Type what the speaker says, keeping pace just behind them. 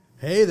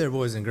Hey there,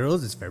 boys and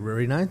girls. It's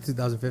February 9th,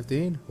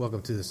 2015.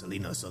 Welcome to the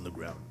Salinas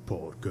Underground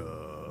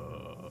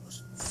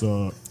podcast.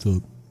 Sup?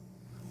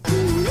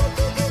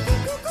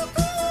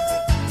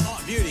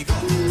 Oh, beauty, go.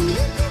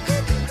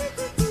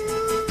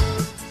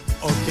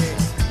 Okay.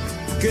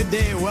 Good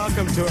day.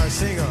 Welcome to our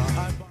single.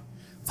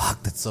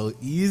 Fuck, that's so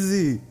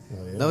easy.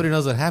 Oh, yeah. Nobody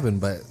knows what happened,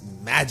 but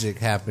magic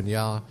happened,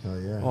 y'all. Oh,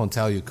 yeah. I won't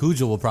tell you.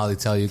 Cujo will probably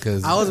tell you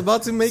because I was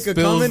about to make a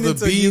Spills comment the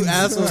until you beans.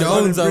 assholes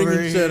Jones started over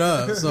bringing here. shit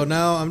up. So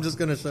now I'm just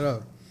going to shut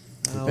up.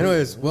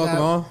 Anyways, welcome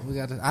all. We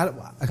got.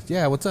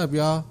 Yeah, what's up,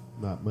 y'all?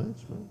 Not much,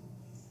 man.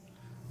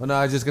 Well, no,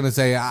 I was just gonna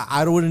say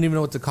I wouldn't even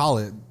know what to call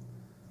it.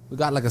 We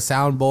got like a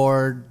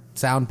soundboard,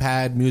 sound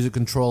pad, music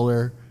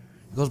controller.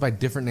 It goes by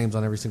different names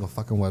on every single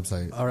fucking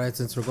website. All right,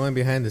 since we're going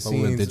behind the But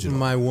we went scenes, digital.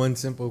 my one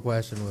simple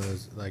question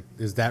was, like,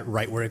 is that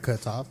right where it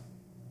cuts off?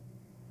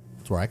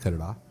 That's where I cut it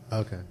off.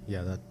 Okay.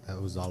 Yeah,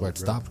 that was all. Where it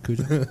bro. stopped,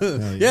 Cujo.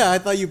 Yeah, I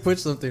thought you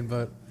pushed something,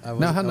 but I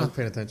wasn't, no.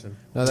 paying attention.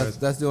 No,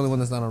 that's the only one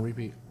that's not on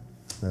repeat.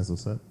 That's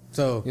what's up.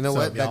 So You know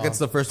what? That gets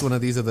the first one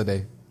of these of the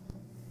day.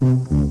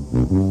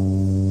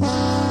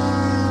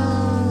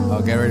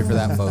 Oh, get ready for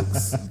that,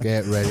 folks.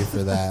 Get ready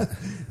for that.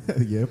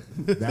 Yep.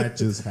 That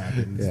just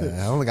happened.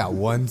 Yeah, I only got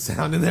one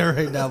sound in there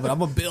right now, but I'm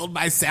going to build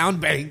my sound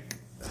bank.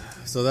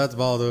 So that's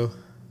Baldo.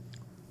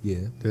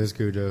 Yeah. This is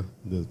Cujo.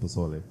 This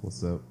Pozole.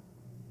 What's up?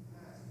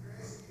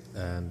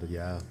 And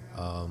yeah.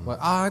 But,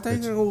 I thought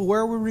you were going to go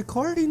where we're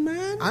recording,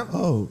 man.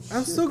 Oh,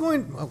 I'm still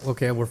going.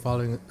 Okay, I'm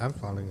following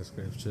a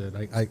script. Shit,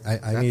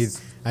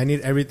 I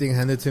need everything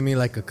handed to me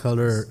like a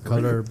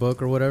color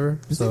book or whatever.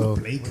 So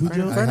play Right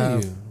Cujo? in front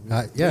of you.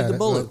 yeah, Read the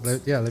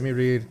bullets. let me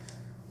read.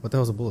 What the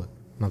hell's a bullet?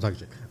 No, I'm talking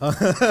shit.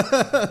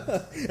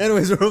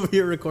 Anyways, we're over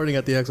here recording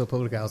at the Exo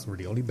Public House. We're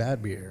the only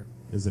bad beer.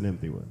 It's an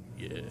empty one.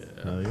 Yeah.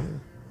 Oh, yeah.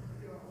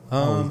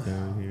 Always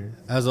down here.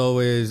 As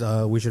always,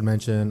 we should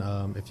mention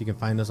if you can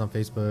find us on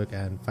Facebook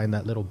and find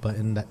that little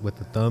button that with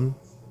the thumb,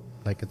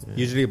 like it's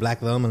usually a black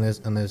thumb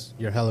unless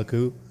you're hella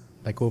cool,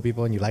 like cool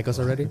people and you like us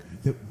already.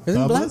 Isn't it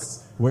Thumb black?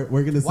 us? We're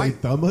going to say White.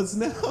 thumb us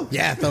now?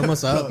 Yeah, thumb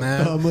us up,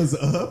 man. Thumb us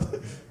up?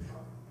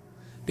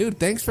 Dude,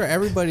 thanks for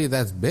everybody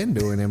that's been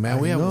doing it, man.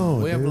 I We have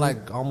know, dude.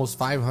 like almost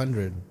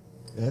 500.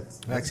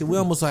 That's Actually, we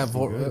almost have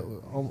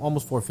good.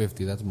 almost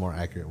 450. That's a more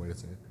accurate way to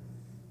say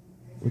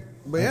it.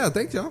 But yeah,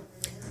 thanks, y'all.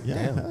 Yeah,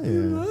 Damn. hell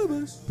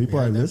yeah. People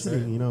Yeah, are that's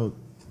listening. right. You know,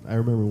 I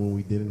remember when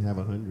we didn't have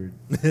 100.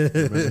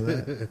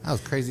 Remember that? That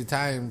was crazy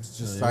times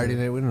just starting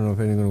it. We don't know if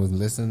anyone was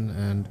listening.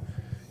 And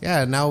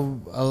yeah,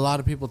 now a lot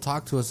of people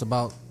talk to us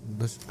about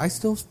this.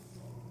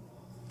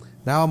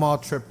 Now I'm all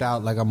tripped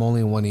out like I'm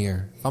only in one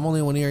ear. If I'm only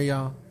in one ear,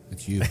 y'all,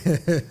 it's you. It's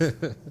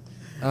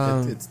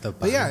the.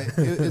 But yeah,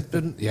 it's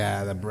been,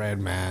 yeah, the bread,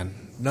 man.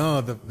 No,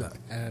 the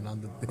and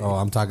on the thing. Oh,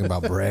 I'm talking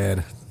about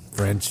bread.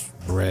 French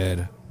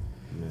bread.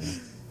 Yeah.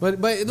 But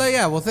like,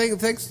 yeah, well,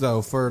 thanks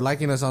though for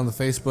liking us on the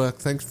Facebook.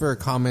 Thanks for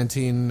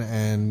commenting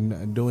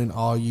and doing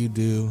all you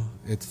do.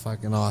 It's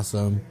fucking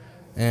awesome.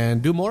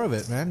 And do more of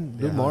it, man.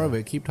 Do more of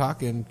it. Keep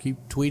talking.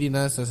 Keep tweeting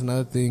us. That's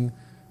another thing.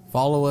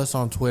 Follow us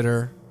on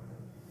Twitter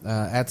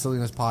at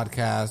Salinas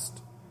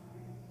Podcast.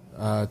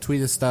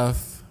 Tweet us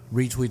stuff.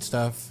 Retweet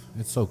stuff.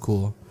 It's so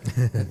cool.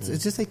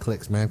 It's just 8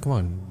 clicks, man. Come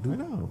on. I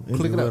know.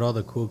 Look it at up. what all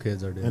the cool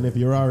kids are doing. And if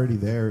you're already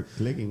there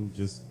clicking,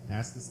 just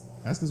ask us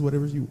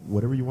whatever you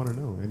want to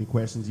know. Any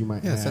questions you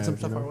might Yeah, have. send some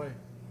stuff you know? our way.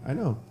 I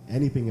know.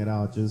 Anything at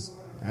all, just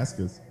ask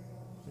us.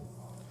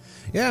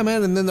 Yeah,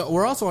 man, and then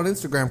we're also on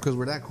Instagram because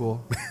we're that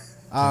cool.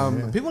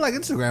 People like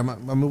Instagram.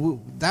 I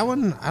mean, that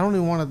one I don't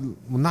even want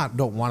to,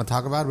 don't want to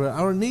talk about, but I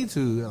don't need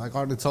to. Like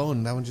on its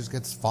own, that one just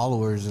gets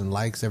followers and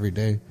likes every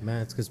day.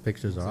 Man, it's because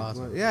pictures are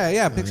awesome.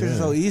 Yeah, pictures are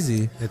so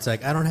easy. It's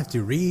like I don't have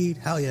to read.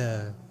 Hell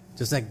yeah,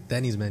 just like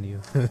Denny's menu.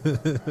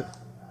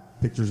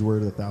 Pictures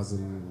worth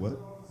 1,000 what?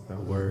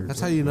 Words. That's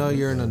how you know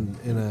you're in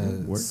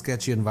a Word?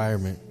 sketchy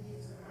environment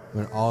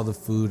when all the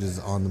food is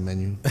on the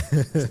menu.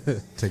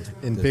 Take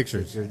In the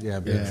pictures. Yeah,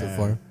 picture Yeah.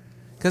 form.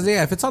 Because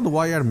if it's on the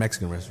wall, you're at a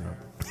Mexican restaurant.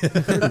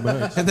 Pretty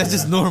much. And that's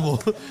just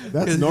normal.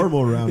 That's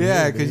normal around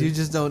Yeah, here, because dude. you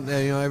just don't,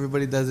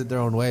 everybody does it their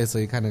own way, so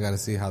you kind of got to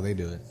see how they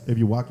do it. If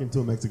you walk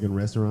into a Mexican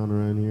restaurant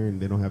around here and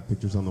they don't have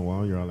pictures on the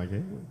wall, you're all like, hey,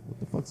 what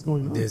the fuck's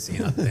going on? This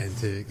ain't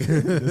authentic.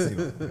 This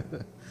ain't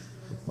the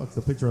fuck's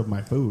the picture of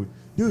my food?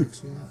 Dude,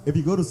 if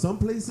you go to some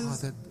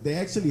places, they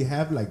actually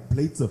have like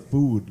plates of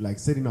food like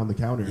sitting on the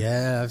counter.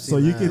 Yeah, I've So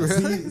seen you that.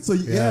 can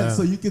see,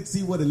 so you can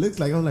see what it looks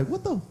like. I'm like,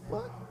 what the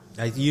fuck?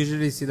 I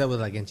usually see that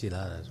with like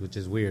enchiladas, which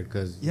is weird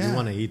because you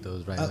want to eat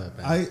those right up.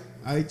 I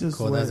just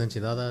Codas went,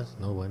 enchiladas,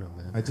 no bueno,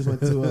 man. I just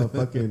went to a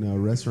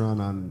fucking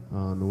restaurant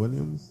on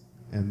Williams,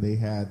 and they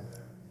had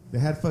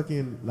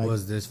fucking like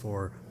Was this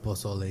for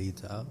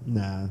pozole?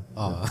 nah.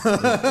 Oh. It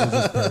was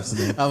just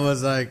personal. I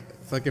was like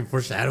fucking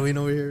foreshadowing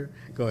over here.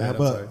 Go ahead.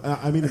 I'm sorry. But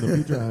I mean, in the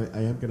future, I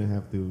am gonna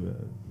have to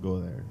go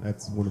there.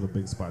 That's one of the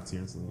big spots here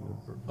in Salinas.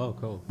 Oh,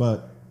 cool.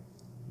 But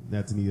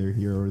that's neither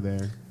here or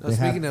there. They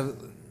Speaking have-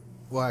 of,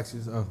 well,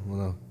 actually,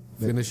 no.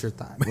 Finish your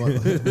thought.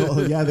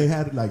 well, yeah, they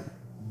had like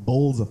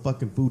bowls of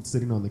fucking food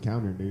sitting on the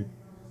counter, dude.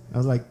 I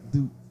was like,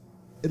 dude,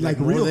 like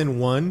more real than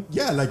one.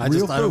 Yeah, like I real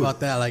just thought food. about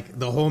that. Like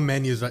the whole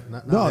menu's right.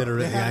 Not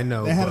literally. they had, I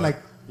know. They had but-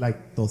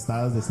 like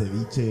tostadas de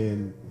ceviche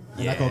and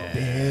like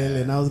hotel,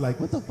 and I was like,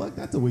 what the fuck?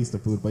 That's a waste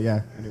of food. But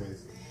yeah,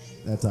 anyways,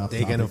 that's off.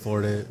 They topic. can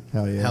afford it.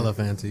 Hell yeah. Hella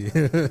fancy.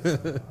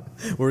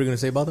 What were you gonna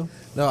say about them?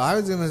 No, I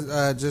was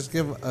gonna just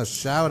give a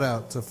shout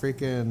out to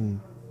freaking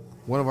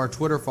one of our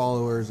Twitter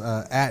followers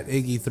at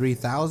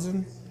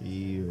Iggy3000.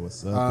 Yeah,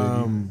 what's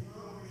up,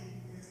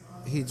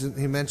 baby?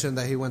 He mentioned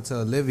that he went to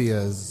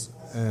Olivia's,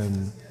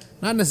 and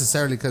not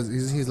necessarily because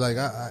he's like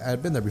I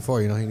had been there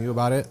before, you know, he knew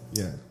about it.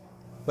 Yeah.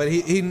 But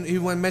he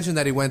mentioned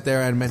that he went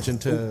there and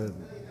mentioned to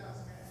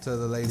the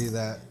lady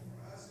that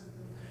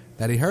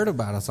he heard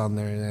about us on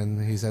there,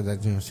 and he said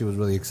that, you know, she was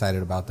really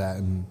excited about that,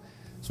 and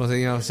just want to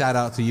say, you know, shout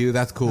out to you.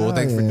 That's cool. Oh,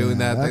 Thanks for yeah. doing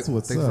that. That's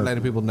what's Thanks up. for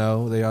letting people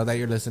know that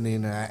you're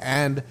listening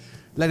and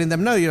letting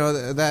them know, you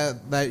know,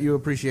 that you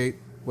appreciate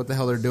what the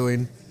hell they're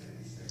doing.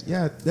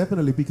 Yeah,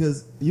 definitely.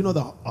 Because you know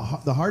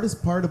the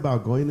hardest part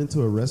about going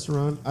into a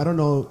restaurant, I don't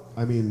know.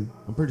 I mean,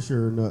 I'm pretty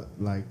sure not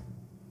like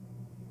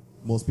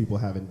most people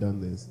haven't done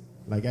this.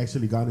 Like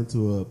actually gone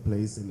into a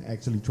place and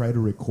actually try to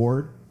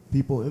record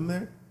people in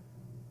there.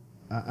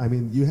 I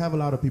mean, you have a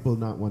lot of people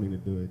not wanting to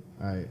do it.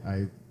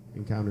 I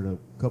encountered a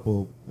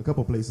couple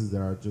places that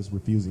are just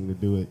refusing to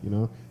do it. You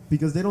know,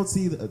 because they don't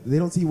see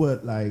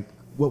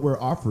what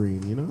we're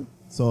offering. You know.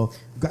 So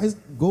guys,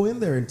 go in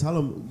there and tell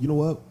them, you know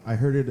what, I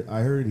heard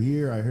it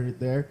here, I heard it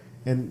there,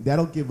 and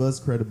that'll give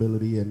us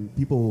credibility, and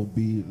people will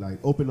be like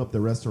open up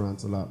the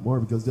restaurants a lot more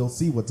because they'll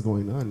see what's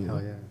going on. You know? Oh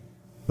yeah.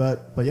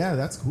 But yeah,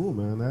 that's cool,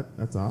 man.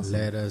 That's awesome.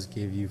 Let us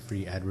give you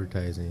free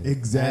advertising.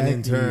 Exactly.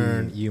 And in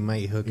turn, you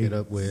might hook it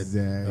up with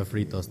a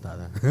free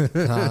tostada.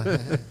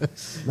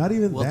 Not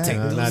even We'll that. take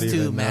those Not two,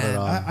 even, not man. at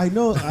all. I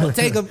know. We'll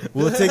take them.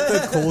 We'll take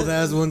the cold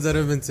ass ones that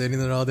have been sitting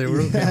there all day.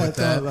 We're okay yeah, with it's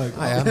all that. like,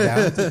 I'm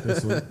down.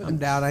 this one. I'm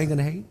down. I ain't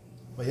gonna hate.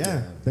 But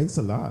yeah, thanks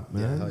a lot,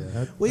 man. hell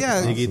yeah. Well,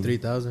 yeah. You get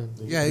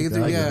 3,000. Yeah, you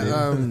can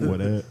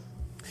Whatever.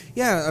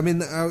 Yeah, I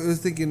mean, I was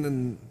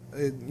thinking,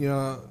 you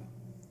know,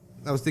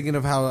 I was thinking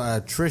of how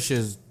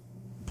Trish's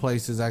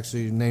place is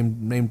actually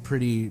named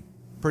pretty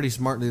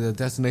smartly, the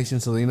Destination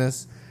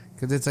Salinas,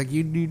 because it's like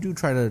you do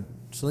try to.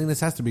 Salinas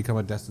has to become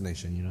a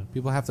destination. You know,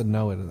 people have to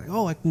know it. Like,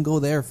 oh, I can go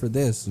there for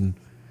this, and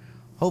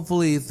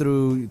hopefully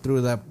through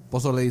that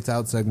Pozole Eats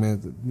Out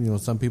segment, you know,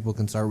 some people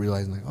can start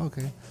realizing like,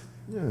 okay,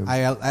 Yeah, I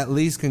at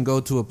least can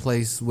go to a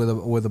place with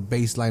a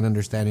baseline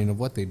understanding of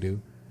what they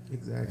do.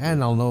 exactly.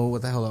 And I'll know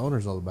what the hell the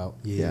owner's all about.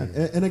 Yeah,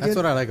 and again, That's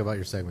what I like about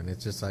your segment.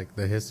 It's just like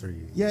the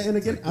history. yeah, and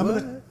again, I'm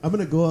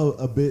gonna go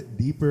a bit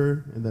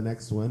deeper in the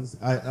next ones.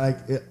 I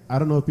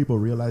don't know if people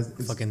realize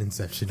it's, Fucking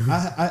Inception.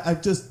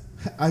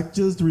 I've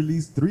just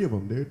released 3 of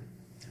them, dude.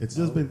 It's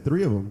just been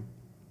 3 of them.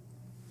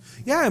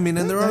 Yeah, I mean,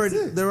 and That's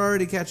it. they're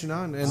already catching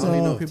on, and So- I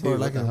know Two, people are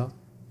what liking the it. hell?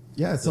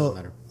 Yeah, Doesn't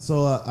matter.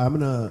 so I'm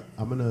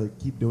gonna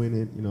keep doing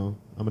it. You know,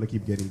 I'm gonna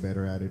keep getting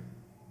better at it.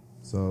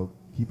 So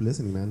keep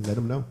listening, man. Let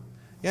them know.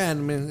 Yeah, and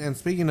I mean, and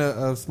speaking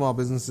of small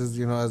businesses,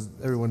 you know, as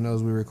everyone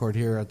knows, we record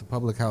here at the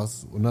Public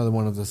House, another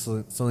one of the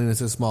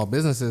Salinas' small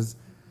businesses,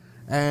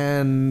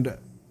 and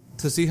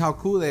to see how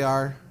cool they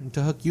are, and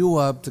to hook you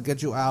up, to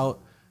get you out,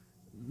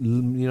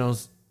 you know,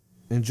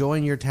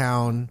 enjoying your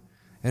town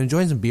and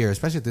enjoying some beer,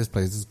 especially at this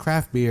place. It's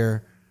craft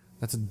beer.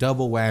 That's a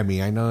double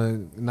whammy. I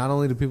know not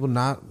only do people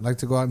not like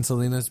to go out in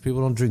Salinas,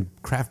 people don't drink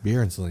craft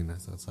beer in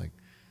Salinas. So it's like,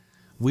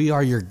 we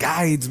are your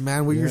guides,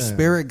 man. We're your Yeah.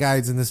 spirit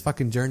guides in this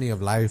fucking journey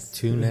of life.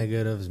 2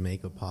 negatives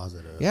make a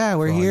positive. Yeah,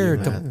 we're For all here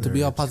you to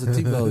be all nerds.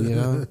 positivo, you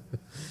know.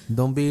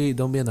 Don't be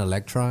an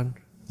electron.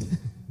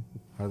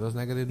 Are those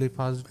negatively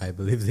positive? I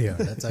believe they are.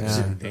 That's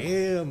actually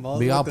damn. All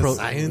Be the all way to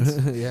science.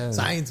 yeah.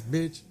 Science,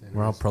 bitch.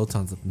 We're all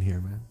protons up in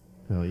here, man.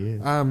 Hell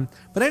yeah.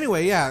 But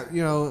anyway, yeah,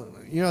 you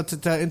know,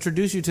 to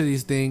introduce you to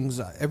these things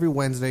every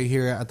Wednesday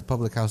here at the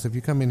Public House. If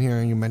you come in here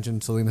and you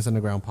mention Salinas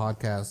Underground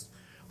podcast,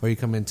 or you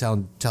come in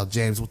and tell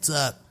James what's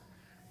up,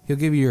 he'll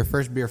give you your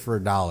first beer for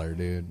 $1,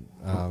 dude.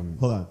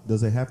 Hold on.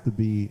 Does it have to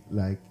be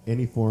like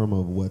any form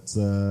of what's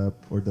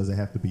up, or does it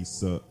have to be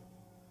sup?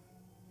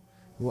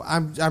 Well,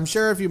 I'm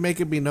sure if you make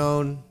it be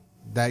known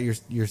that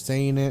you're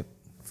saying it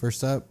for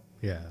sup,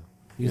 Yeah.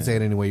 you can say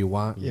it any way you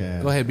want.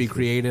 Yeah. Go ahead, be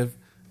creative.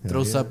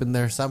 Throw yeah. sup in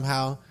there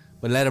somehow,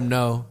 but let them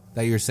know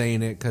that you're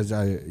saying it because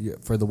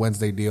for the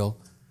Wednesday deal,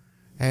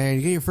 and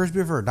you get your first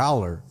beer for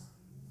 $1.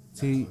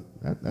 See,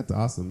 That's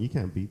awesome. You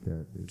can't beat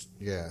that, dude.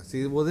 yeah.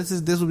 See, well, this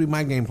would be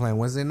my game plan.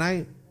 Wednesday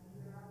night,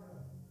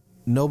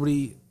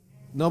 nobody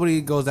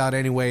goes out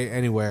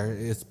anywhere.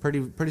 It's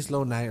pretty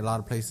slow night. A lot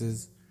of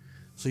places,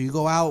 so you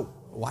go out,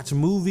 watch a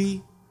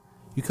movie.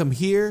 You come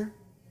here,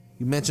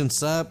 you mention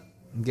sup,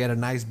 get a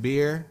nice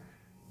beer,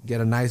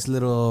 get a nice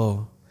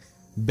little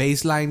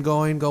baseline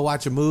going, go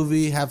watch a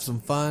movie, have some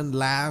fun,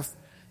 laugh,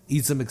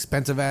 eat some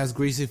expensive ass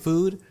greasy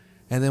food,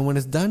 and then when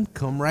it's done,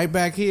 come right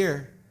back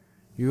here.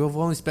 You've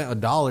only spent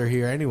 $1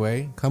 here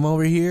anyway. Come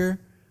over here,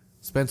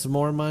 spend some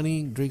more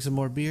money, drink some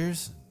more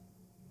beers.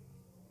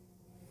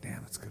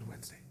 Damn, that's a good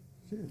Wednesday.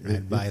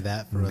 I'd buy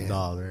that for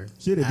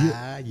 $1. Shit, if you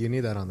you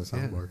need that on the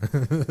soundboard.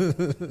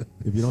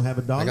 if you don't have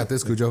 $1, I got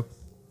this, Cujo.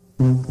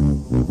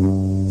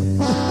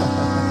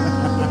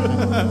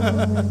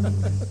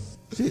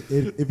 Shit,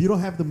 if you don't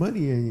have the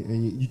money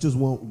and you just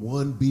want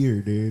one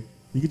beer, dude,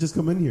 you could just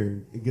come in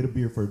here and get a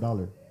beer for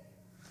 $1.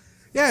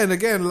 Yeah, and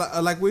again,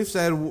 like we've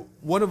said,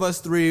 one of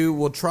us three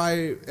will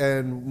try,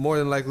 and more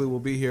than likely will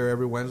be here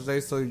every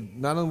Wednesday. So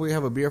not only we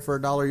have a beer for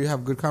 $1, you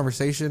have good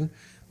conversation.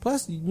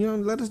 Plus,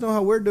 let us know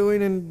how we're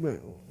doing,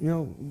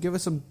 and give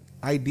us some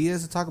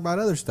ideas to talk about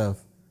other stuff.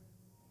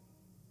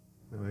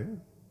 Oh yeah,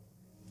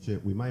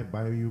 shit, we might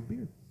buy you a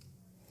beer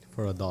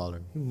For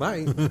 $1. You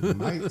might, We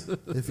might.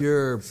 if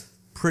you're a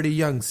pretty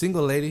young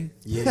single lady.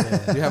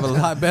 Yeah. You have a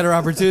lot better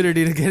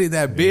opportunity to getting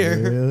that beer.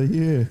 Hell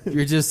yeah. If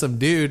you're just some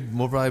dude,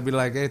 we'll probably be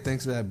like, hey,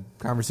 thanks for that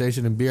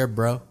conversation and beer,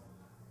 bro.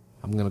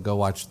 I'm going to go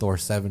watch Thor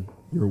 7.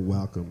 You're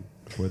welcome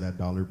for that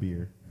 $1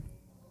 beer.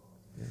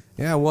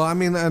 Yeah, well, I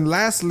mean, and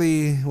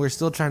lastly, we're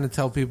still trying to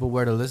tell people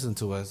where to listen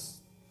to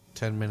us.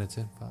 10 minutes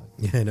in. Fuck.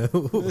 Yeah, I know.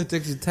 It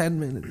takes you 10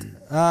 minutes.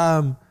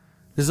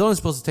 This is only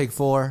supposed to take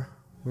 4.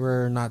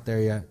 We're not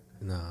there yet.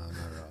 No, not at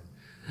all.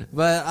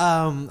 But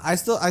I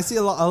see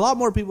a lot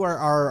more people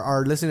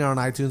are listening on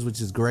iTunes, which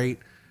is great.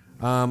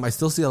 I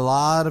still see a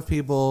lot of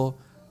people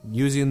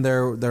using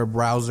their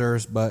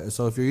browsers, but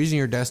so if you're using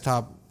your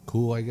desktop,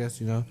 cool, I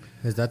guess,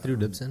 Is that through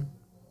Libsyn?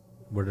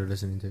 Where they're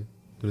listening to?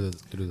 Through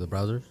the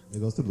browsers? It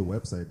goes to the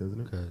website,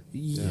 doesn't it?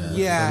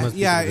 Yeah, That must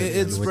be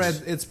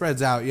it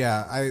spreads out.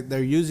 Yeah,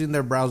 they're using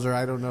their browser.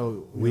 I don't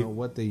know,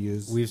 what they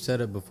use. We've said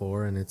it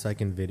before, and it's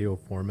like in video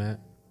format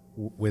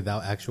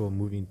without actual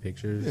moving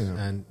pictures,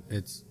 and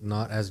it's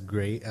not as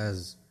great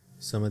as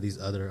some of these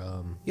other.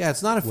 Yeah,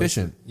 it's not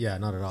efficient. Yeah,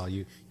 not at all.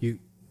 You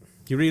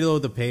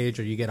reload the page,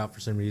 or you get out for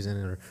some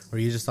reason, or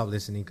you just stop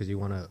listening because you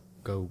want to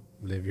go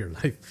live your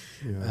life,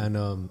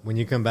 and when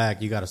you come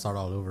back, you got to start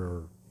all over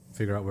or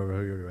figure out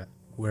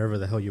wherever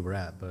the hell you were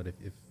at. But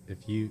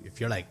if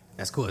you're like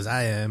as cool as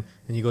I am,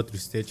 and you go through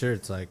Stitcher,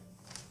 it's like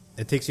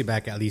it takes you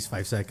back at least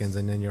 5 seconds,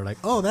 and then you're like,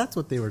 oh, that's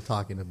what they were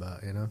talking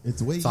about,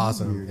 It's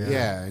awesome. easier.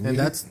 Yeah, and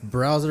that's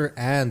browser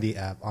and the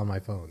app on my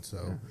phone.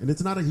 So And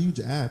it's not a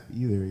huge app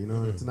either,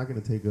 It's not going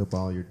to take up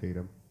all your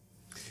data.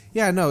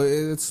 Yeah, no,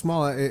 it's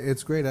small.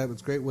 It's great.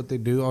 It's great what they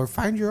do. Or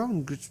find your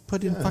own. Just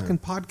put in fucking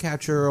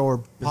podcatcher or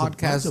There's a bunch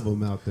podcast of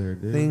them out there,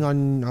 dude. thing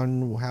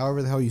on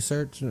however the hell you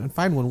search and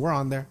find one. We're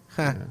on there.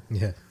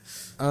 yeah.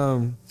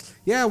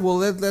 Yeah. Well,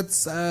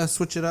 let's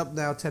switch it up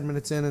now. 10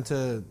 minutes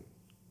into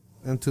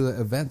the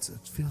events.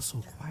 It feels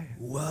so quiet.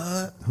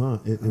 What? Huh?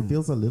 It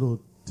feels a little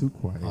too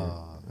quiet.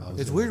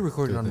 It's weird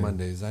recording on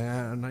Mondays.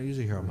 I'm not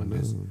usually here on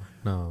Mondays.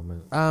 No,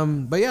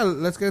 man. But yeah,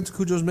 let's get into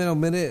Cujo's Middle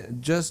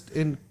Minute. Just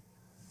in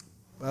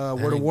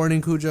word of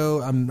warning,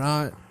 Cujo, I'm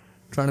not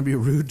trying to be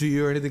rude to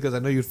you or anything because I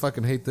know you'd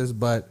fucking hate this,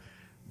 but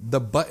the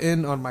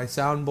button on my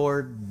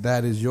soundboard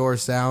that is your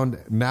sound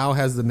now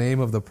has the name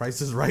of the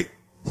Price is Right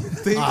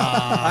thing.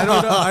 I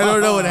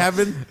don't know what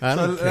happened.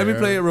 Let me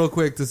play it real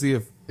quick to see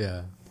if.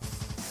 Yeah.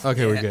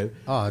 Okay, we're good.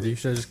 Oh, you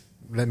should just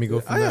let me go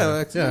from Yeah, there.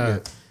 actually, we're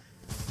good.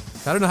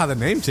 I don't know how the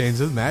name changed.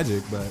 It's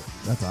magic, but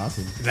That's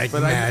awesome. Like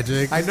but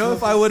magic. I know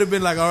if I would have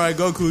been like, all right,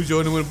 go Cujo,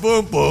 and it went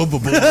boom, boom,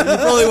 boom, boom.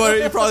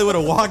 You probably would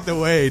have walked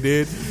away,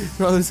 dude. You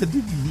probably said,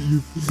 dude,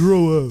 you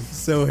grow up.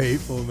 So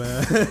hateful,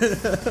 man.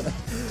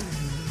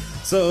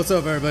 So what's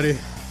up, everybody?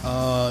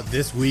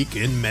 This week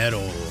in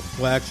metal.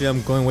 Well, actually,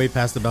 I'm going way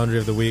past the boundary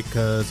of the week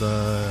because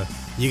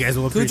you guys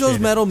will appreciate Cujo's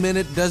it. Metal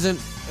Minute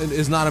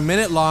is not a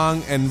minute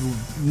long and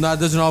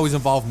doesn't always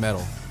involve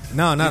metal.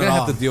 No, not You're at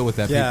gonna all. have to deal with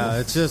that, Yeah, people.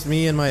 it's just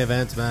me and my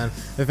events, man.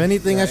 If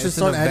anything, Yeah, I should it's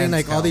start an adding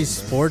events like all these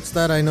calendar. sports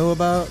that I know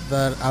about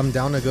that I'm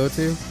down to go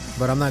to,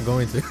 but I'm not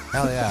going to.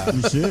 Hell yeah.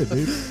 You should,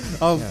 dude.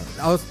 I'll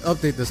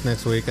update this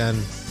next week and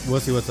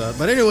we'll see what's up.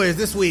 But anyways,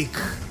 this week,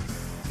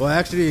 well,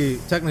 actually,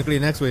 technically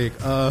next week,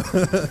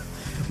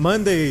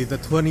 Monday the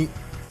 20th.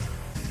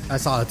 I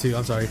saw it too.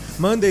 I'm sorry.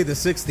 Monday the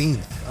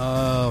 16th.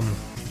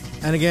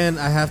 And again,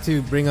 I have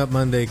to bring up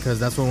Monday because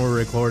that's when we're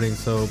recording.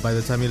 So by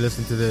the time you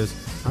listen to this,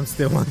 I'm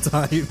still on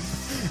time.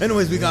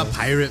 Anyways, we got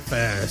Pirate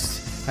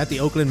Fest at the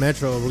Oakland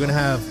Metro. We're gonna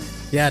have,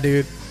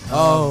 dude.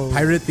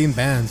 Pirate themed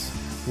bands.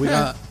 We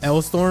got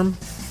L Storm,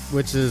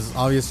 which is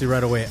obviously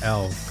right away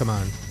L. Come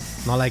on,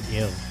 not like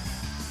ill.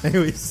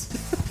 Anyways,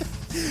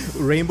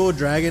 Rainbow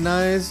Dragon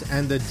Eyes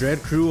and the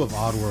Dread Crew of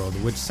Oddworld,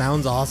 which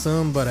sounds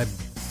awesome, but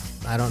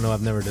I don't know.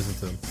 I've never listened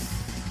to them.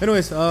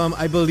 Anyways,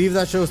 I believe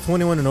that show is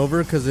 21 and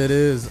over because it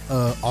is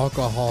an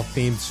alcohol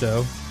themed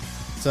show.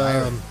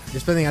 So you're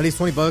spending at least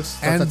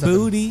 $20 And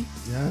booty.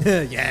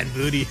 Yeah. yeah, and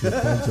booty. A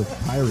bunch of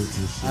pirates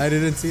and shit. I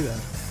didn't see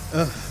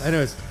that.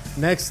 Anyways,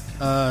 next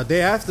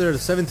day after the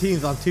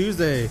 17th on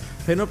Tuesday,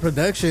 Pinup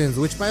Productions,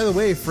 which by the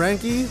way,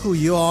 Frankie, who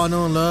you all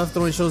know and love,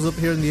 throwing shows up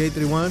here in the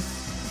 831.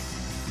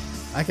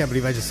 I can't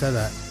believe I just said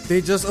that. They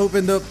just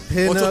opened up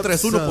Pinup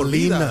 831 por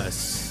vida.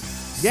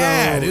 Salinas.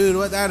 Yeah, So dude,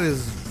 what that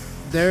is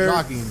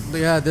shocking.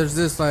 Yeah, there's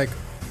this like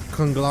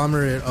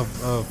conglomerate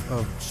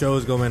of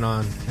shows going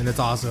on, and it's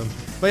awesome.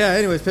 But yeah,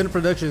 anyways, Pinup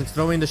Productions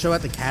throwing the show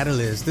at the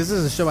Catalyst. This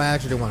is a show I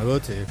actually want to go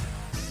to.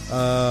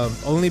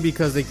 Only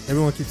because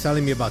everyone keeps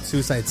telling me about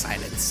Suicide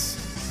Silence.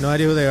 No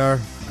idea who they are.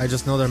 I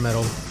just know they're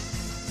metal.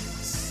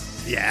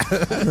 Yeah.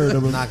 I've heard of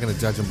I'm them. not going to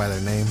judge them by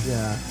their name.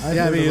 Yeah.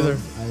 Yeah, me either.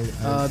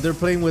 I, They're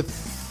playing with,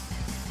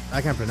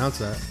 I can't pronounce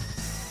that.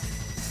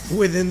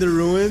 Within the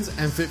Ruins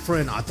and Fit for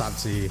an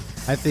Autopsy.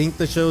 I think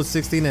the show's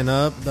 16 and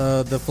up.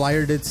 The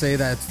flyer did say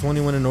that it's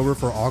 21 and over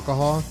for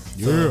alcohol.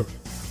 So,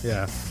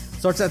 yeah.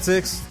 Starts at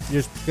 6.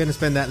 You're gonna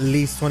spend at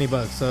least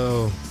 $20.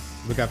 So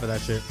look out for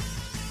that shit.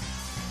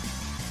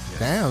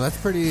 Damn, that's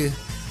pretty.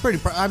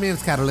 I mean,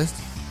 it's Catalyst.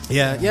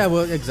 Yeah.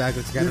 Well,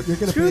 exactly. It's You're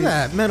gonna Screw pay-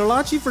 that.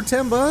 Metalachi for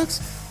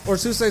 $10 or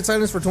Suicide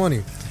Silence for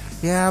 20.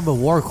 Yeah, but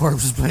War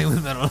Corpse is playing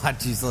with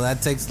Metalachi, so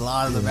that takes a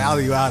lot of the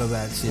value out of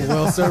that shit.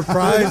 Well,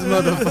 surprise,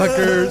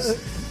 motherfuckers.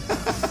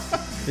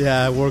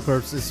 Yeah, War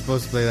Corps is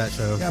supposed to play that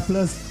show. Yeah.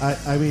 Plus,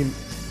 I mean,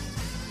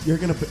 you're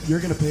gonna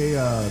pay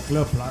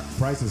club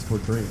prices for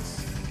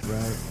drinks,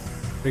 right?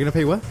 You're gonna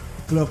pay what?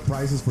 Club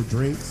prices for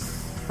drinks.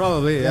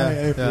 Probably, yeah.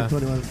 If you're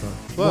 21.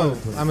 Well,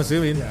 I'm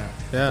assuming.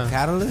 Yeah.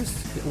 Catalyst?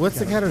 What's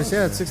the catalyst?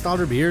 Yeah, it's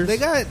 $6 beers. They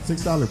got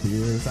 $6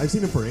 beers. I've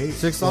seen it for $8.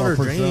 $6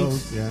 for drinks.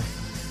 shows, yeah.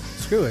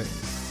 Screw it.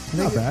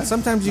 Not bad.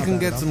 Sometimes you Not can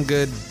bad get at all. some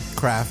good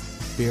craft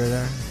beer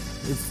there.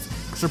 It's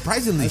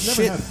surprisingly I've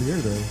shit. never had beer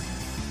though.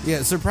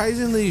 Yeah,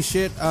 surprisingly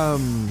shit.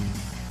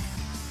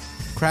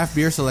 Craft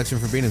beer selection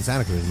for being in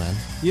Santa Cruz, man.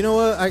 You know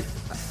what?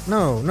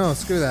 No,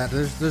 screw that.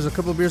 There's a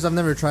couple of beers I've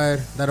never tried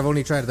that I've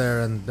only tried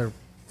there, and they're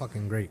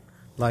fucking great.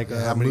 Like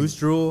how many- Moose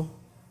Drool.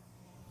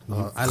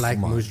 I like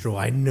Come on. Moose Drool.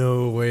 I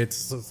know it's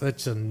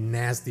such a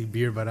nasty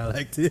beer, but I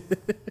liked it.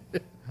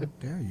 How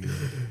dare you?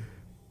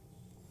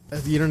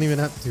 You don't even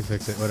have to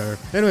fix it. Whatever.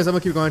 Anyways, I'm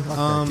gonna keep going.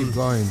 Keep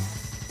going.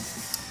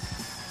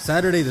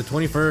 Saturday the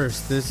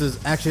 21st. This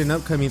is actually an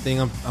upcoming thing.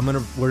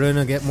 We're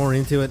gonna get more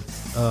into it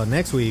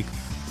next week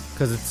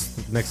because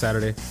it's next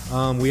Saturday.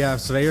 We have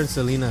Slayer and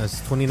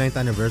Salinas 29th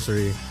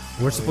anniversary.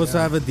 We're supposed to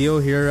have a deal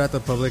here at the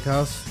public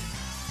house.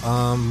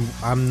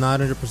 I'm not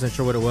 100%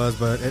 sure what it was,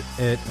 but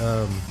it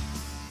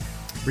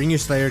bring your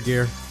Slayer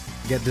gear,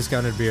 get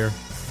discounted beer.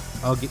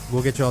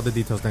 We'll get you all the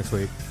details next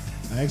week.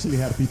 I actually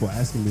had people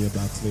asking me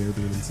about Slayer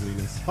being in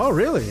Salinas. Oh,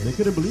 really? They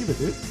couldn't believe it,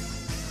 dude.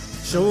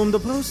 Show them the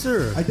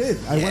poster. I did.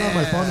 I went on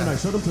my phone and I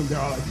showed them to them. They're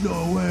all like,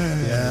 "No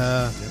way!"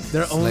 Yeah,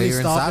 they're only Slayer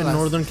and stop in Salas.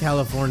 Northern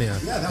California.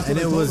 Yeah, that's and what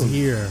I it told was them.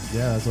 here.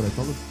 Yeah, that's what I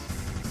told them.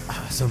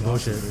 Some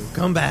bullshit.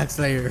 Come back,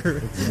 Slayer.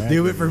 Exactly.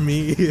 Do it for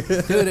me.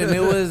 Dude, and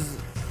it was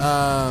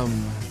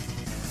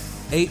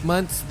 8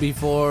 months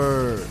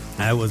before.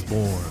 I was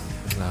born.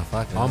 No,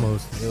 fuck it.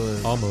 Almost. It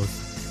was. Almost.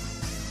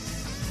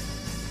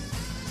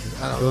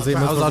 I don't It was know. 8 I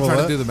months was all before trying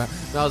what? to do the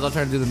math. No, I was all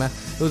trying to do the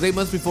math. It was 8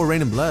 months before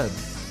Rain and Blood.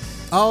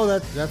 Oh,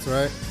 that's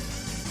right.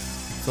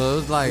 So it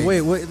was like.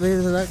 Wait, when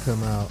did that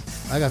come out?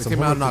 I got It some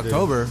came out in homework to do.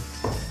 October.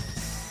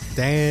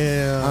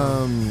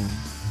 Damn.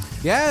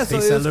 Yeah, so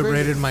they it was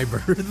celebrated my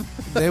birth. crazy.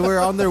 They were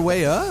on their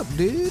way up,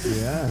 dude.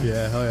 Yeah.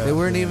 Yeah, hell yeah. They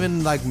weren't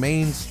even like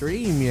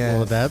mainstream yet.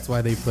 Well, that's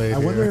why they played I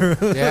here. wonder.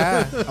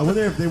 Yeah, I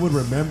wonder if they would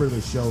remember the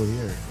show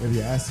here if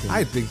you ask them.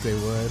 I think they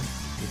would.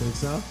 You think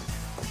so?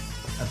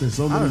 After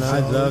so I many don't know. shows,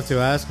 I'd love to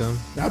ask them.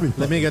 That'd be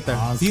Let me fucking get there.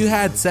 awesome. If you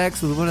had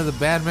sex with one of the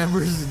band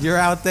members and you're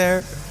out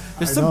there,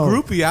 there's I some know.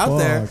 groupie out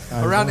there Fuck,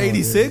 I around know,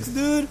 86,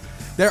 dude.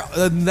 They're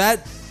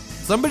that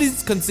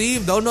somebody's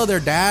conceived, don't know their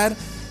dad.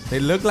 They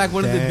look like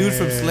one of the dudes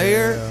from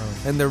Slayer,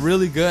 and they're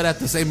really good at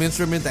the same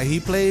instrument that he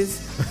plays,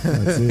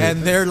 That's it.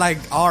 and they're like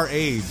our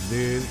age,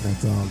 dude.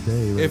 That's all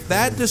day. Right If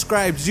that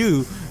describes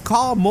you,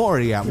 call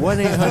Maury at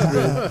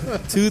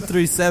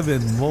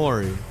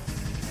 1-800-237-MAURY.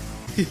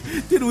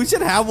 Dude, we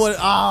should have one.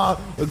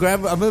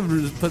 Grab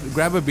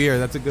a beer.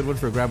 That's a good one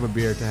for grab a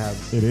beer to have.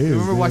 It is, You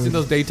remember dude. watching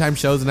those daytime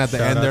shows, and at the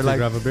Shout end out they're to like,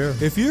 Grab a Beer.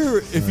 if you're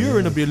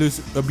in an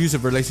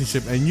abusive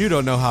relationship and you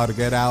don't know how to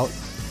get out,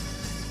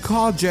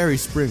 call Jerry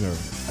Springer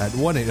at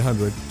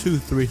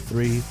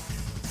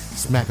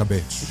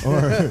 1-800-233-SMACK-A-BITCH.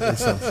 Or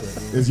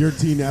is your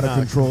teen out of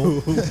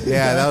control?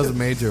 Yeah, that was a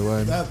major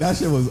one. That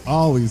shit was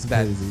always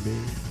That- crazy, dude.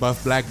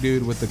 Buff black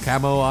dude with the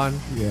camo on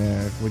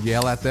Yeah, would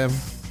yell at them.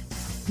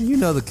 You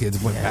know the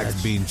kids went back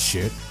to being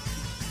shit.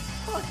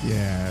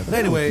 yeah. But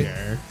anyway,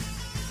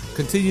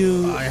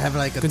 continue. I have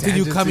like a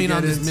Continue tangent coming to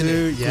on get this into.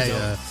 minute.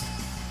 Yeah.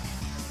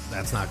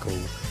 That's not cool.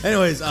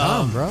 Anyways,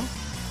 bro.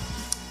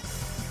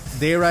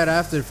 day right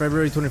after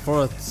February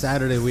 24th,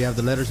 Saturday, we have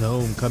the Letters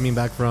Home coming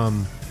back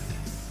from.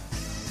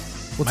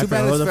 Well, My too bad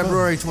friend, it's what the fuck?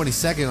 February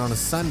 22nd on a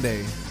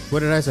Sunday. What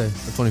did I say?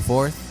 The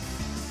 24th?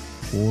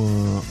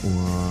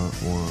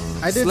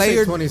 I did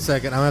Slayer- say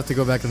 22nd. I'm gonna have to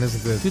go back and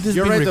listen to this. Dude, this is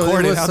You're being right though. It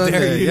recorded. was How dare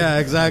Sunday. you. Yeah,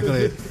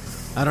 exactly.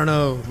 I don't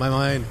know. My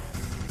mind.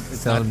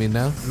 It's telling me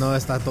no. No,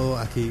 está todo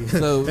aquí.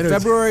 So, Anyways,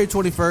 February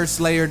 21st,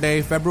 Slayer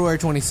Day. February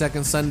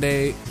 22nd,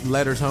 Sunday,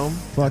 Letters Home.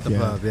 Fuck the yeah.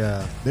 pub.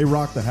 Yeah. They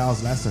rocked the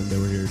house last time they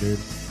were here, dude.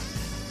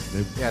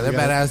 Yeah, they're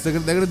badass. They're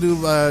gonna do,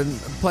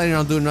 planning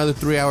on doing another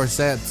 3-hour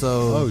set,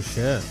 so. Oh shit.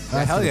 yeah,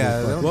 That's hell gonna be yeah.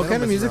 fun. They don't- What they kind don't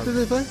of mess music around. did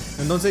they play?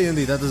 And don't say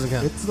indie. That doesn't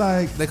count. It's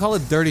like, They call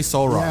it Dirty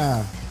Soul Rock.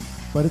 yeah,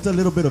 but it's a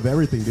little bit of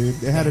everything, dude.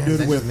 They had to do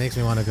that it just with. makes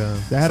me want to go.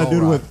 They had to Soul do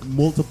it rock. with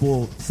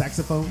multiple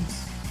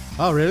saxophones.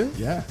 Oh really?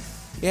 Yeah,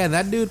 Yeah,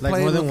 that dude Like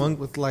played more than with, one?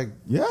 with like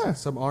yeah.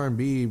 some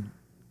R&B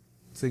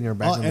singer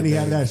back in the And he day.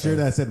 had that shirt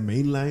that said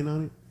Mainline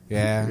on it.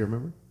 Yeah. You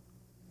remember?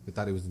 We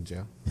thought he was in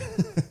jail.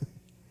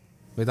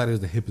 We thought he was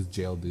the hippest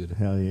jail dude.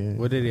 Hell yeah.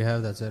 What did he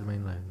have that said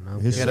mainline? No.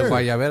 His He had a shirt.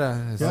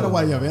 guayabera. He had a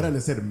guayabera and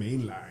it said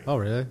mainline. Oh,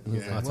 really? Yeah.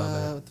 Oh, it's not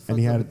bad. What the fuck And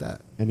he up had with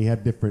that? And he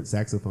had different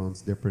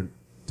saxophones, different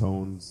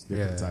tones,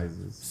 different Yeah.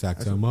 sizes.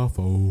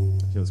 Saxophone.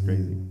 It was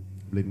crazy.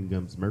 Bleeding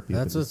Gums Murphy.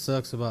 That's what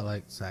sucks about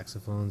like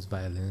saxophones,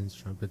 violins,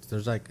 trumpets.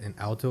 There's like an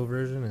alto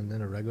version and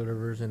then a regular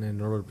version. And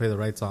in order to play the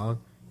right song,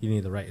 you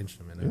need the right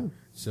instrument. Yeah.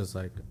 It's just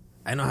like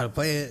I know how to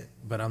play it,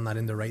 but I'm not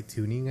in the right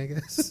tuning, I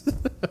guess.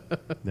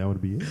 That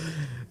would be it.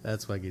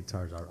 That's why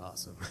guitars are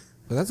awesome.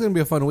 But that's gonna be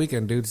a fun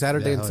weekend, dude.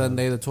 Saturday Yeah, and hell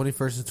Sunday, the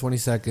 21st and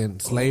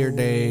 22nd, Slayer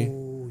Day.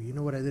 Oh, you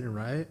know what I didn't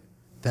write?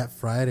 That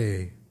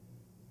Friday.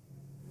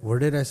 Where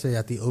did I say?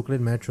 At the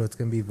Oakland Metro, it's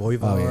gonna be Voivod,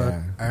 Oh,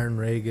 yeah. Iron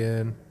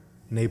Reagan,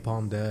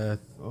 Napalm Death.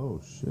 Oh,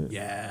 shit.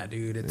 Yeah,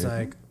 dude, it's Yeah.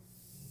 like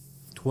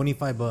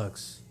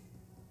 $25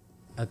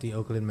 at the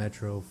Oakland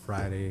Metro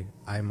Friday.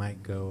 I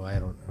might go. I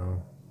don't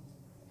know.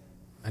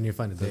 I need to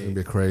find a It's gonna be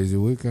date. a crazy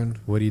weekend.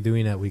 What are you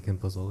doing at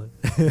Weekend Pozole?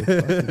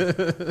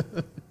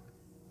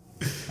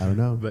 I don't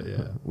know. But,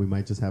 yeah. We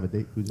might just have a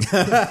date.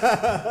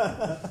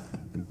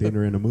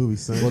 Dinner and a movie,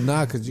 son. Well,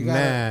 nah, because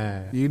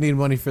Nah. you need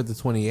money for the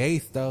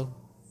 28th, though.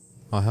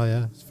 Oh, hell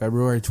yeah. It's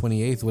February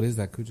 28th. What is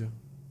that, Cujo?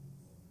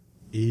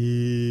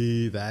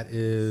 That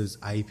is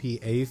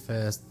IPA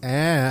Fest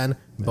and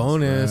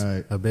bonus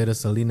right. a bit of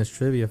Salinas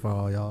trivia for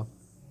all y'all.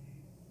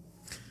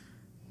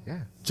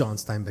 Yeah. John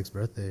Steinbeck's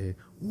birthday.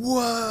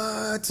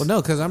 What? Well,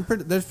 no, because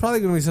there's probably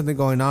going to be something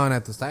going on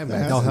at the There Steinbecks.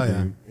 has Oh, to hell be.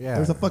 yeah. Yeah.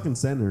 There's a fucking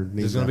center. named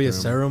There's gonna be a after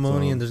him,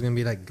 ceremony so- and there's gonna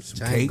be like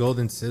giant cake?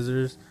 golden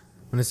scissors.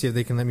 I'm gonna see if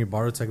they can let me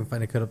borrow it so I can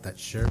find a cut up that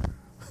shirt.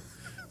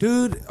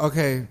 Dude,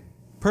 okay.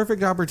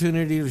 Perfect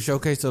opportunity to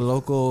showcase the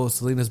local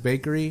Salinas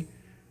Bakery.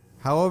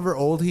 However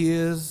old he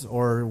is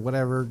or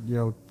whatever,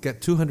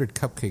 get 200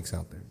 cupcakes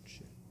out there.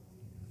 Shit.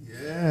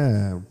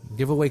 Yeah.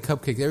 Give away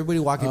cupcakes. Everybody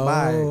walking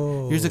by.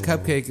 Here's a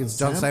cupcake. It's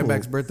John Sample.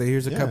 Steinbeck's birthday.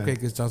 Here's a Yeah.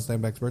 cupcake. It's John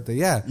Steinbeck's birthday.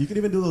 Yeah. You can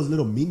even do those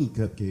little mini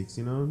cupcakes,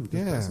 Just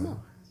Yeah. pass them out.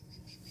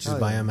 Just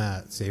buy them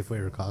at Safeway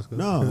or Costco.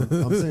 No,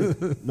 I'm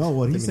saying no.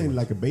 What he's saying,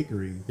 like a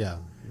bakery. Yeah.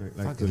 Like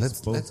Fuck it, they're let's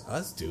supposed-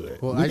 us do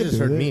it. Well, We I could just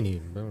do heard it.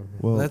 meanie.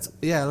 Well, Let's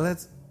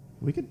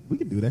we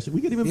could do that shit. We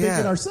could even Yeah.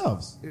 bake it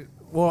ourselves.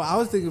 Well, I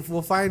was thinking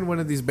we'll find one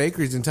of these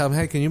bakeries and tell them,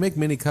 hey, can you make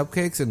mini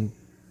cupcakes and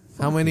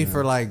how many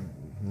for like,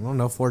 I don't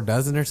know, 4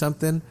 dozen or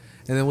something?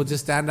 And then we'll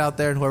just stand out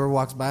there and whoever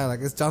walks by,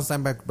 like, it's John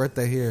Steinbeck's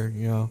birthday here,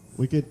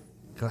 We could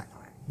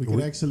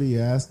actually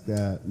ask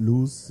that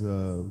Luz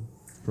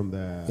from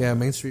the Yeah,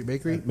 Main Street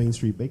Bakery. Main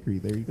Street Bakery.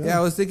 There you go. Yeah,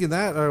 I was thinking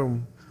that.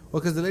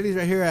 Because the ladies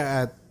right here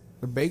at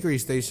the bakery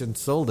station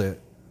sold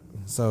it.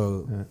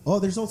 So, Oh,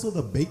 there's also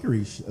the bakery,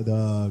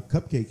 the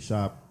cupcake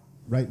shop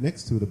right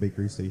next to the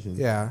bakery station.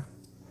 yeah.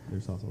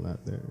 There's also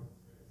that there.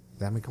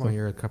 Damn it, come on,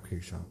 you're a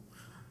cupcake shop.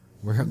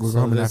 We're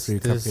coming after you,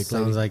 this cupcake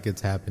sounds lady. like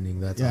it's happening.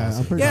 That's Yeah, I'm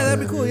awesome. pretty Yeah, sure that'd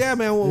be it cool. is. Yeah,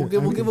 man. We'll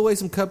Yeah, give away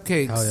some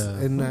cupcakes, Hell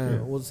yeah.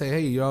 and we'll say,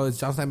 hey, it's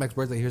John Steinbeck's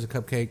birthday. Here's a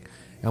cupcake,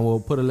 and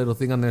we'll put a little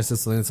thing on there that says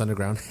Salinas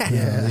Underground. Hell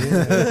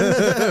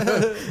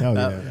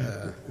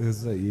yeah.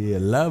 It's like, yeah,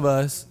 love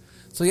us.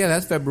 So yeah,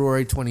 that's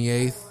February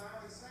 28th.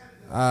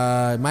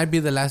 It might be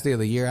the last day of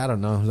the year. I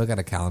don't know. Look at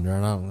a calendar.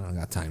 I don't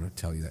got time to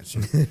tell you that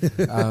shit.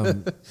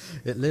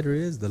 It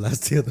literally is the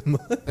last day of the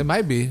month. It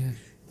might be.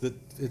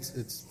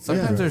 It's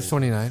Sometimes there's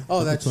 29.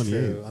 Oh, that's 28.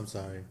 true. I'm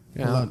sorry.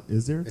 Yeah. Hold on.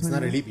 Is there? It's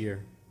not a 29? leap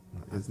year.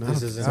 It's I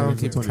not. don't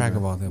keep track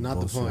of all that Not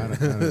the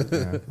bullshit.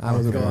 point. I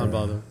was Go on,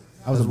 Baldo.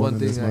 I was That's born one in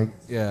this thing.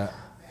 month.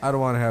 I don't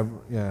want to have.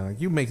 Yeah,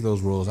 like, you make those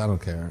rules. I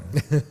don't care.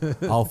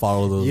 I'll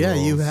follow those. Yeah,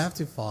 rules. you have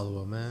to follow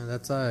them, man.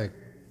 That's like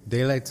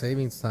daylight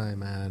savings time,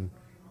 man.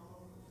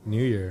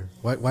 New Year.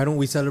 Why don't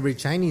we celebrate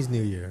Chinese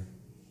New Year?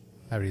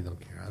 I really don't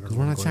care. I don't. Because know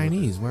we're where not I'm going with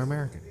Chinese. We're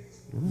American. it.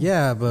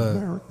 Yeah, but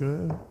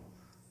America.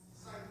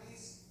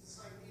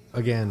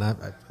 again, I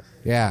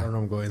Yeah, don't know.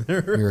 I'm going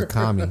there. you're a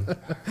commie.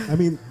 I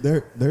mean,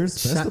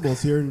 there's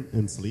festivals here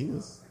in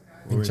Salinas.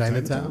 Or In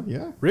Chinatown?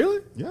 Yeah.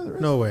 Really? Yeah, there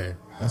is. No way.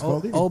 That's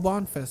called it.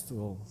 Obon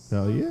Festival.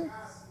 Hell yeah.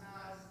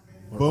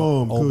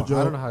 Boom, Obon. Cujo.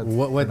 I don't know how.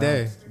 What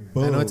day?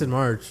 I know it's in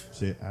March.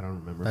 Shit, I don't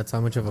remember. That's how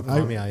much of a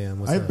commie I am.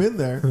 What's I've up? been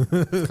there.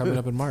 It's coming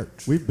up in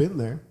March. We've been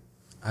there.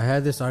 I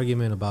had this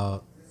argument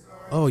about.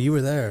 Oh, you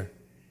were there.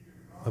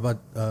 About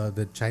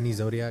the Chinese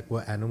zodiac,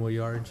 what animal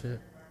you are and shit.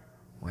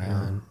 Wow.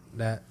 And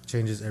that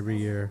changes every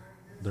year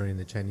during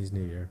the Chinese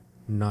New Year,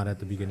 not at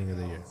the beginning of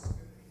the year.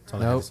 That's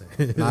all I Nope. have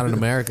to say. Not in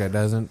America. It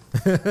doesn't.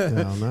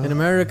 Hell no. In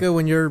America,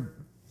 when you're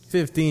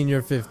 15,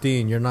 you're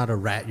 15. You're not a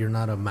rat. You're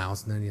not a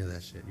mouse. None of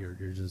that shit. You're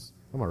just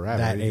I'm a rabbit.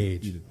 that Eat-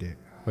 age. Eat a dick.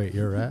 Wait,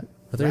 you're a rat?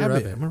 I thought you were Rabbit. a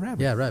rabbit. I'm a rabbit.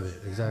 Yeah, rabbit.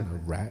 Exactly. A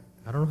rat.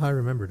 I don't know how I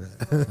remember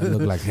that. I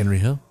look like Henry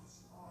Hill.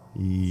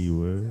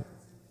 You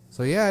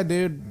So yeah,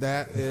 dude,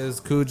 that is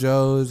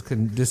Cujo's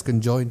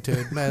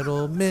disconjointed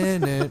metal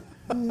minute.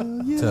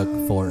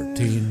 Took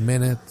 14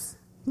 minutes.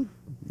 It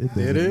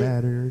Did doesn't it?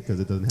 matter because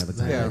it doesn't have a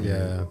time.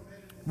 Yeah.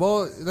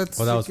 Well, that's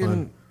Well, that was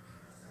fun.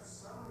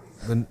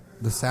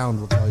 The sound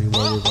will tell you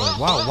where we're going.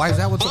 Wow, why is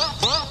that what's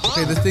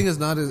okay? This thing is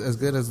not as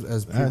good as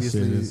That shit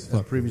previously is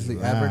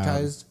fucking loud.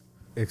 advertised.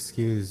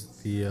 excuse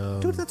the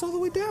Dude, that's all the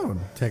way down.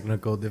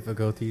 technical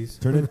difficulties.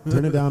 Turn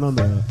it down on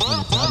the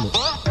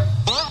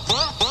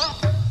tablet.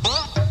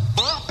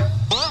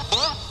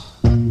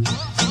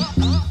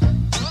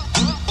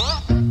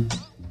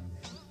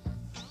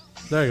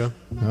 There you go.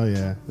 Oh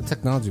yeah. The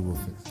technology will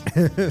fix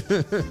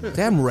it.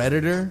 Damn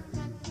Redditor.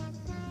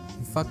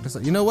 You fucked us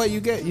up. You know what you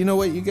get? You know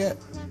what you get?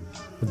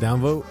 The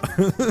downvote.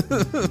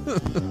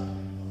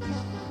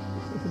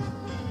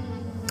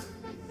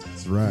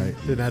 That's right.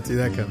 Did not see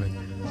that coming.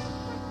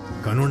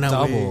 Con una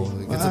Double.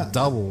 way. It's a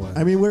double one.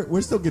 I mean,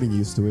 we're still getting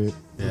used to it.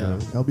 Yeah. You know,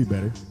 that'll be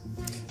better.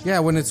 Yeah,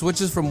 when it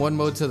switches from one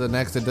mode to the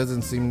next, it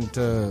doesn't seem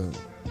to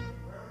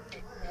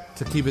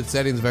keep its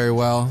settings very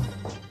well.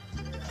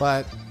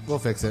 But we'll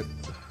fix it.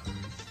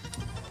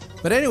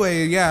 But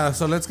anyway, yeah,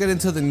 so let's get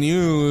into the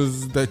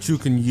news that you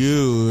can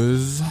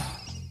use.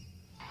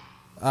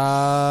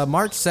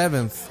 March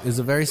 7th is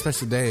a very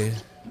special day.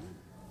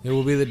 It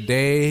will be the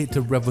day to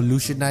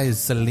revolutionize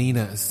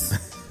Salinas.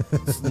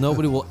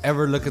 Nobody will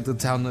ever look at the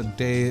town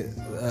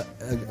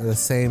the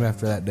same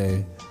after that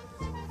day.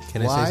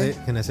 Can Why? I say it?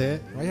 Can I say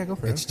it? Oh, yeah, go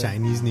for It's it.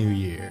 Chinese New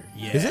Year.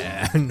 Yeah. Is it?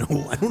 No,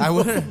 I don't know. I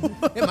would.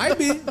 It might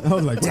be. I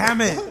was like, Damn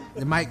it!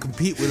 It might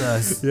compete with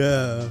us.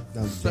 Yeah.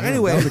 So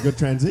anyway, that was a good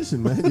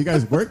transition, man. You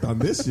guys worked on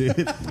this shit.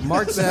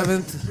 March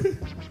 7th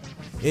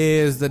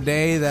is the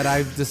day that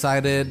I've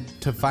decided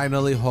to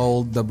finally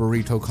hold the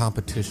burrito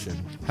competition.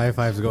 High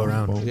fives go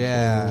around.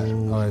 Yeah.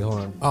 Oh, wait, hold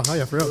on. Oh,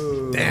 yeah, for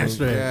real. Damn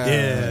straight. Yeah.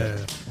 Yeah.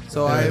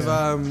 So I've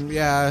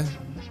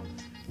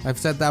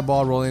set that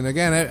ball rolling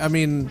again. I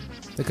mean,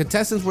 the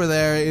contestants were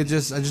there. I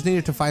just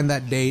needed to find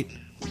that date,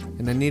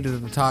 and I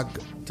needed to talk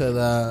to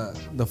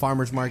the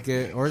farmers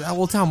market or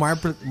Old Town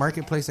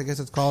Marketplace, I guess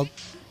it's called,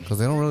 because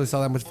they don't really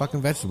sell that much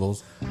fucking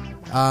vegetables.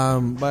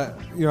 But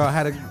you know, I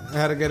had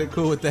to get it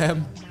cool with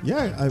them.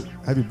 Yeah,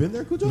 have you been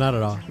there, Cujo? Not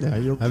at all. Yeah,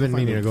 you'll I've been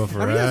find meaning it. to go I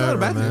forever, mean, it's not a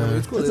bad thing. man.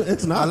 It's cool.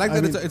 It's not. I like I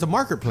that mean- it's a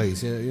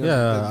marketplace. You know,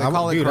 Yeah, they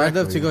call it dude, I'd love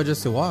correctly. to go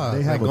just to walk. They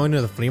Like have a- going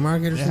to the flea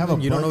market or They have a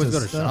something. You don't bunch always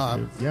of go to stuff, shop.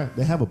 dude. Yeah,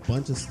 they have a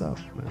bunch of stuff,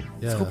 man.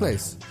 Yeah. It's a cool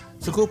place.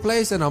 It's a cool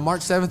place, and on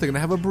March 7th, they're going to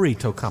have a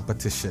burrito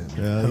competition.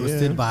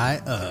 Hosted by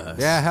us.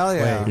 Yeah, hell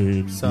yeah.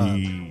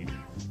 Indeed.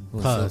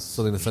 Us.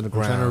 Salinas I'm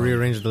Underground. trying to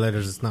rearrange the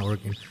letters. It's not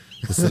working.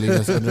 The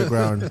Salinas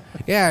Underground.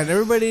 Yeah, and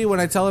everybody, when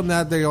I tell them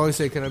that, they always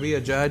say, "Can I be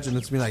a judge?" And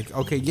it's me like,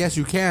 "Okay, yes,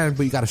 you can,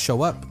 but you got to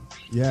show up."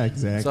 Yeah,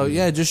 exactly. So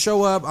yeah, just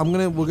show up.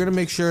 We're gonna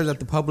make sure that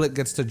the public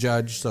gets to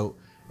judge. So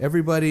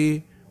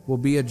everybody will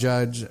be a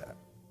judge.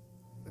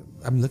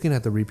 I'm looking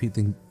at the repeat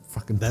thing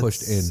fucking That's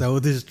pushed in. so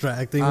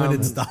distracting when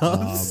it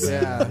stops.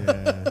 Yeah.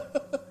 Yeah.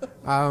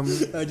 I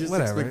just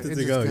Whatever. expected It to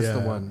just go. gets Yeah. the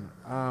one.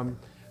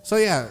 So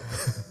yeah.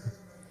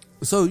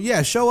 So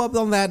yeah, show up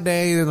on that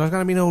day. There's not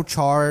gonna be no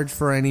charge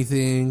for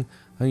anything.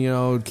 And, you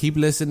know, keep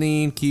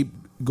listening. Keep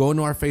going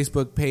to our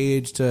Facebook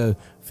page to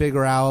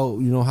figure out,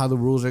 you know, how the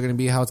rules are gonna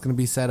be, how it's gonna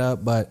be set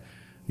up. But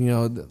you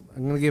know,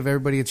 I'm gonna give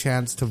everybody a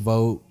chance to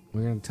vote.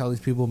 We're gonna tell these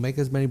people, make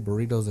as many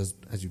burritos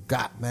as you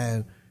got,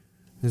 man.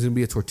 There's gonna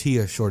be a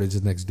tortilla shortage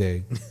the next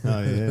day.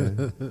 Oh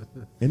yeah.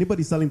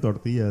 Anybody selling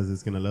tortillas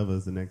is gonna love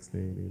us the next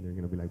day. They're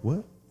gonna be like,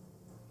 "What?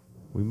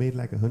 We made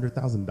like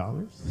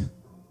 $100,000."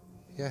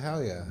 Yeah,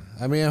 hell yeah.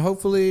 I mean,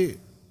 hopefully,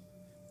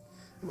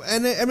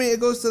 and it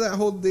goes to that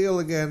whole deal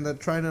again, that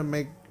trying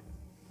to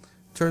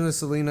turn the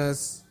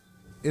Salinas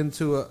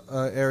into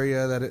a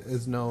area that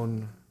is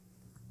known.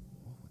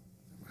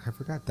 I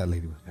forgot that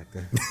lady was back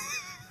there.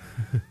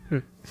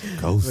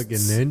 Ghosts. Fucking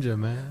ninja,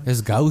 man.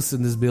 There's ghosts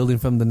in this building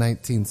from the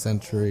 19th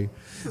century.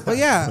 But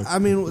yeah, I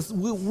mean,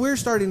 we're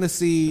starting to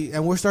see,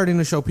 and we're starting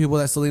to show people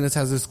that Salinas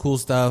has this cool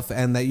stuff,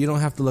 and that you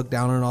don't have to look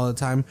down on it all the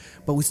time.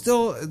 But we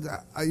still, we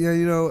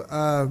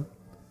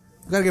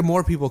gotta get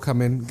more people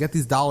coming, get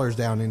these dollars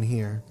down in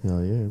here.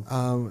 Hell yeah.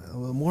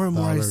 More and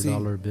more I see.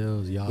 Dollar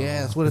bills, y'all.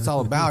 Yeah, that's what it's all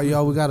about,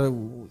 y'all. We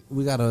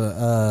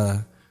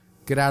gotta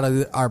get out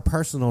of our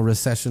personal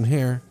recession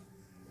here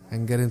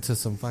and get into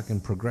some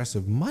fucking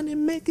progressive money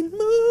making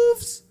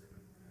moves.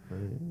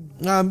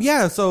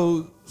 Yeah,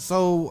 so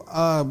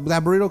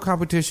that burrito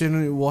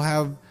competition will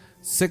have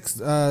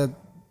 6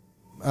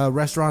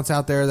 restaurants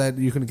out there that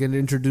you can get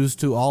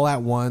introduced to all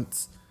at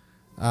once.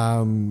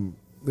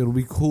 It'll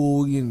be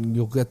cool.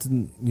 You'll get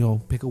to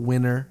pick a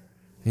winner,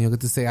 and you'll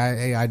get to say,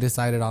 "Hey, I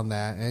decided on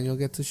that," and you'll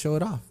get to show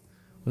it off.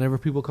 Whenever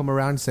people come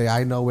around and say,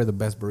 "I know where the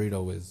best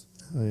burrito is,"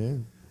 Oh yeah.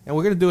 and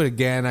we're gonna do it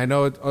again. I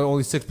know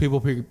only 6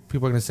 people.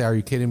 People are gonna say, "Are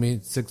you kidding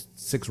me? Six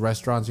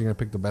restaurants. You're gonna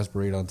pick the best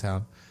burrito in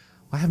town."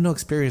 I have no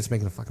experience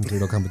making a fucking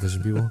burrito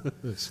competition, people.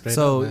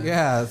 So up, man.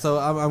 yeah, so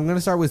I'm gonna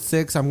start with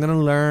 6. I'm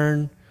gonna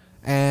learn,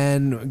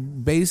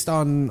 and based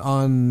on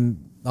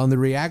the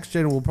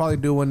reaction, we'll probably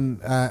do one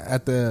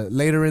at the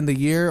later in the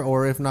year,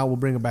 or if not, we'll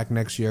bring it back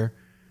next year,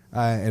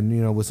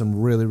 and with some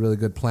really really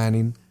good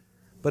planning.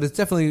 But it's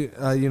definitely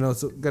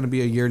it's going to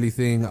be a yearly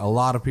thing. A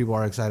lot of people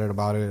are excited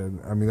about it.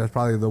 And, I mean, that's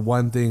probably the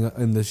one thing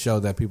in this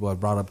show that people have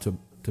brought up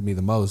to me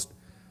the most.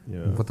 Yeah.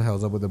 What the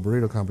hell's up with the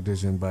burrito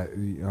competition? But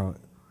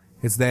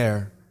it's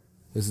there.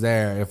 It's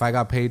there. If I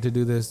got paid to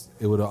do this,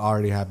 it would have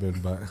already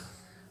happened. But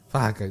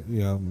fuck,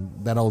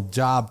 that old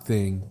job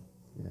thing.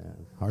 Yeah.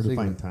 Hard to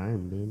find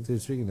time, dude.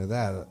 Dude, speaking of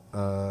that,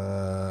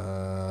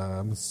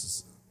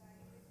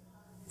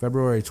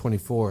 February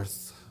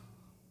 24th,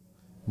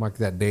 mark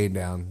that day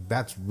down.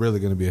 That's really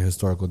going to be a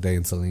historical day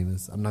in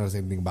Salinas. I'm not going to say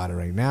anything about it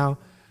right now,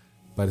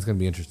 but it's going to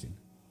be interesting.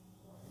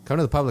 Come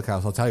to the public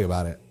house. I'll tell you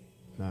about it.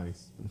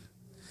 Nice.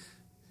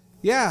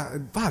 Yeah,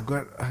 fuck.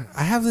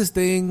 I have this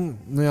thing,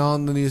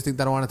 on the news thing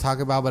that I want to talk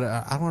about, but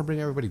I don't want to bring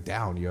everybody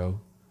down, yo.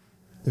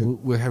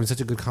 We're having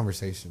such a good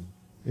conversation.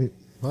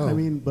 I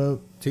mean, but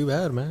too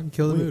bad, man.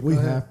 Kill the mood. we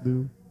have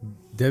to.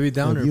 Debbie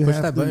Downer, You push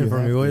have that to, button you for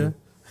me, have will to. you?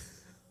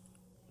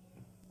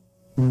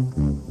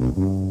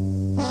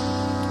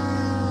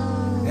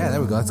 Yeah,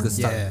 there we go. That's a good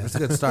start. Yeah. That's a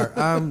good start.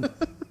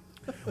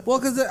 Well,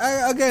 because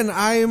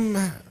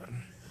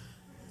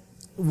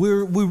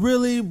we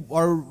really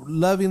are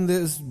loving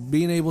this,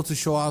 being able to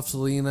show off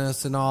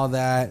Salinas and all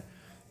that.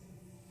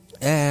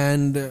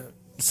 And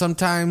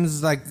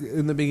sometimes, like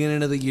in the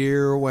beginning of the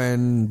year,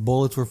 when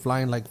bullets were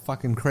flying like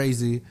fucking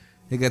crazy,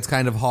 it gets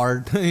kind of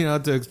hard,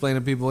 to explain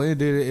to people. Hey,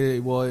 dude,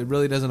 it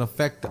really doesn't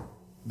affect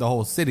the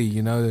whole city,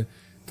 the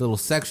little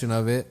section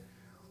of it.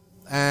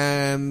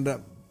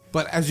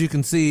 But as you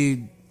can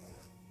see,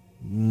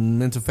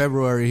 into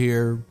February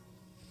here,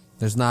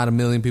 there's not a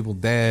million people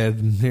dead,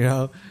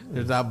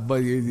 There's not,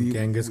 but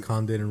Genghis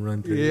Khan didn't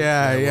run through.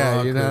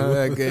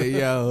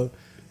 like,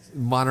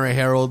 Monterey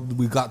Herald,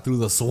 we got through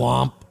the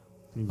swamp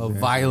of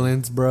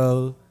violence,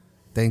 bro.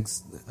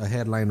 Thanks, a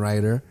headline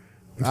writer.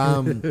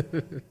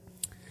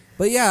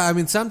 But yeah, I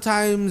mean,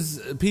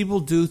 sometimes people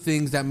do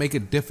things that make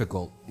it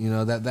difficult,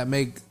 that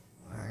make,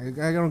 I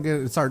don't get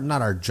it. It's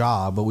not our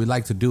job, but we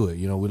like to do it.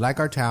 We like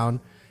our town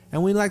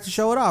and we like to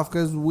show it off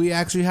because we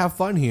actually have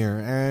fun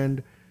here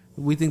and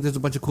we think there's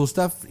a bunch of cool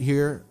stuff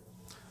here.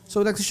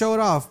 So we like to show it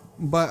off.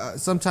 But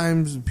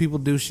sometimes people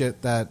do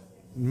shit that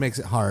makes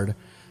it hard.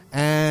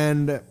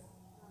 And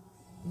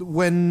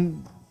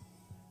when,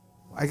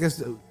 I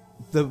guess,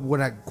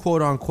 when I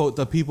quote unquote,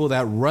 the people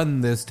that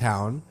run this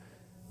town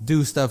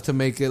do stuff to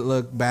make it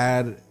look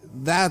bad,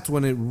 that's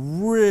when it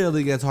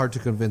really gets hard to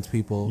convince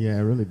people. Yeah,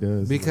 it really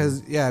does.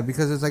 Because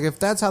it's like, if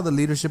that's how the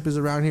leadership is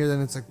around here,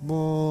 then it's like,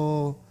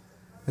 well,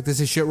 like they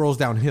say, shit rolls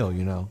downhill,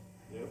 Yep.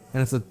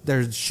 And if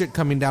there's shit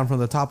coming down from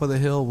the top of the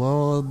hill,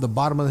 well, the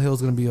bottom of the hill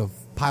is going to be a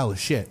pile of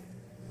shit.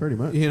 Pretty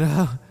much.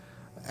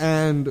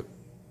 And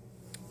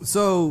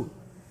so,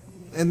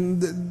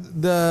 and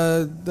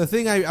the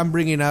thing I'm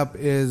bringing up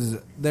is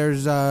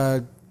there's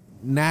a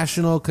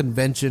national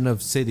convention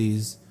of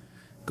cities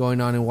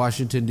going on in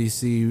Washington,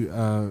 D.C.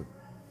 Up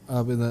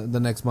in the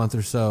next month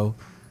or so.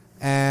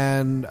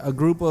 And a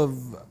group of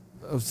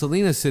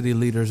Salinas city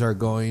leaders are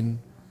going.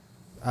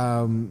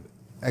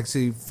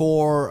 Actually,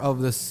 4 of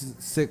the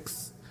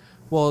 6.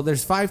 Well,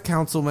 there's 5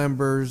 council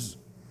members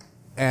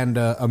and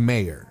a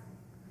mayor.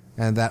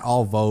 And that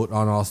all vote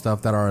on all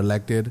stuff that are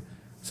elected.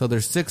 So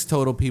there's 6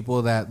 total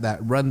people that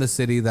run the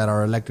city that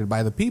are elected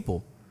by the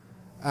people.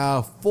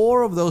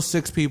 4 of those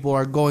 6 people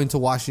are going to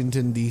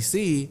Washington,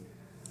 D.C.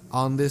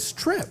 on this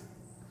trip.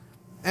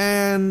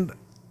 And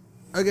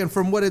again,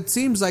 from what it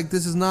seems like,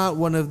 this is not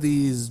one of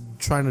these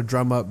trying to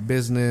drum up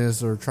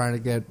business or trying to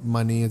get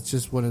money. It's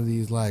just one of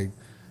these like,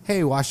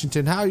 hey,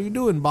 Washington, how you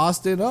doing,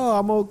 Boston? Oh,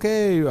 I'm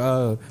okay.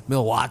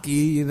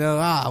 Milwaukee,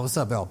 what's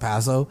up, El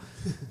Paso?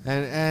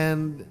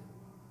 And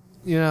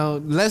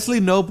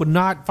Leslie Knope would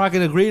not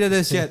fucking agree to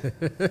this shit.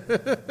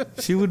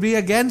 She would be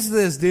against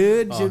this,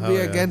 dude. She'd be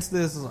against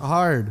this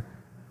hard.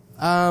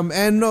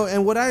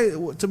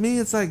 To me,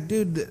 it's like,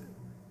 dude,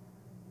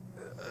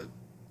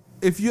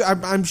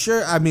 I'm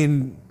sure, I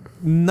mean,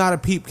 not a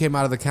peep came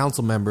out of the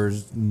council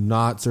members,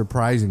 not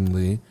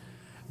surprisingly.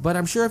 But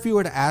I'm sure if you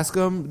were to ask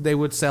them, they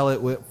would sell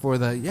it for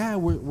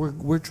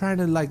we're trying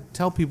to like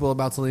tell people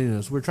about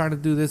Salinas. We're trying to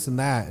do this and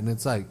that. And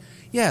it's like,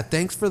 yeah,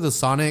 thanks for the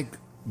Sonic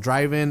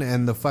drive-in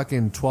and the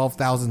fucking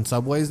 12,000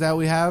 subways that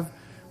we have.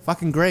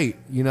 Fucking great.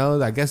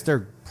 I guess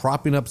they're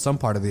propping up some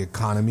part of the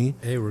economy.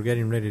 Hey, we're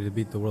getting ready to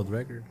beat the world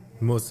record.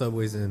 Most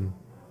subways in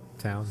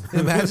town.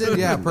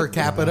 Imagine, per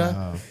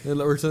capita.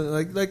 Wow. Or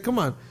something like come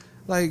on.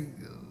 Like,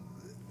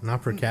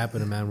 not per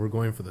capita, man. We're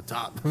going for the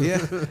top.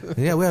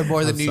 Yeah, we have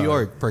more than New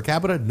York. Per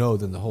capita? No,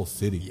 than the whole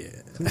city. Yeah.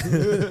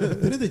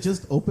 Didn't they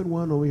just open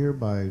one over here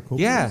by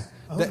Coco's? Yeah.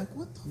 What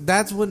the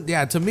That's when,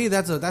 to me,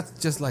 that's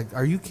just like,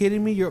 are you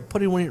kidding me? You're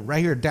putting one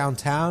right here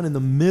downtown in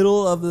the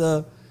middle of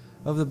the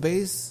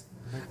base?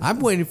 I'm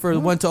waiting for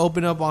one to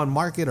open up on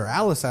Market or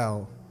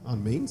Alisal.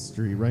 On Main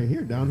Street, right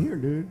here, down here,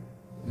 dude.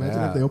 Imagine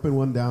Yeah. if they open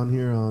one down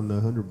here on the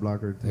 100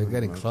 block or They're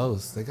getting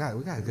close. We got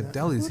good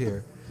delis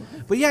here.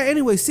 But yeah,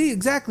 anyway, see,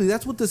 exactly.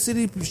 That's what the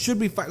city should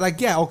be.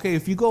 Like, yeah, okay,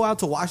 if you go out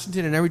to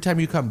Washington and every time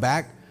you come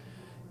back,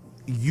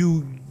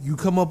 you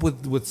come up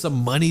with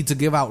some money to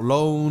give out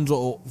loans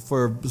or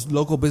for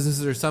local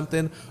businesses or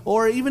something.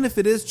 Or even if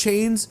it is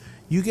chains,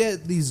 you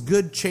get these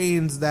good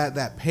chains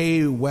that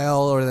pay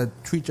well or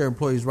that treat their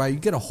employees right. You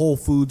get a Whole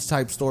Foods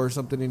type store or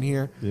something in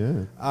here.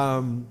 Yeah.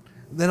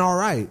 Then all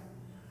right.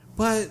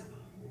 But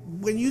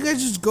when you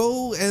guys just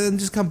go and then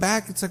just come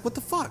back, it's like, what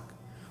the fuck?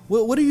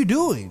 What are you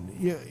doing?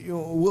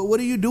 What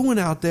are you doing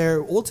out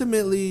there?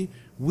 Ultimately,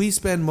 We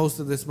spend most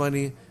of this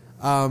money.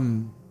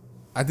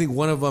 I think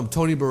one of them,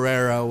 Tony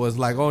Barrera, was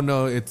like, "Oh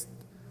no, it's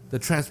the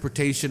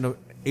transportation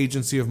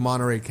agency of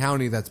Monterey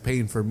County that's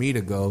paying for me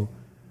to go."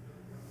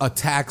 A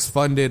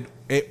tax-funded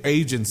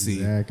agency.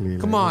 Exactly.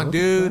 Come on,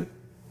 dude.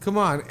 Come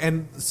on.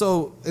 And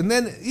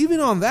then even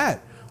on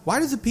that, why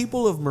does the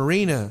people of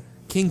Marina,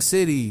 King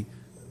City,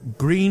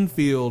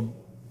 Greenfield,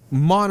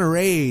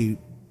 Monterey,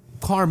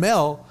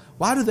 Carmel,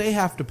 why do they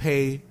have to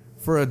pay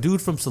for a dude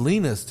from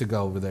Salinas to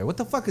go over there? What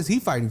the fuck is he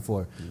fighting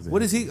for? Exactly.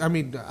 What is he? I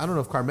mean, I don't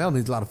know if Carmel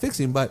needs a lot of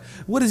fixing, but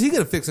what is he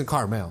going to fix in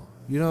Carmel?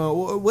 You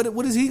know,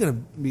 what is he going to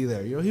be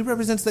there? You know, he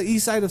represents the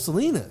east side of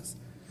Salinas.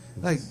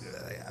 Like,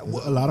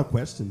 a lot of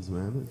questions,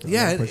 man.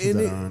 Yeah, questions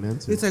that are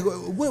unanswered. It's like,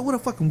 what a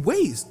fucking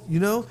waste,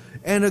 you know?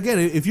 And again,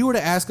 if you were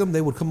to ask them,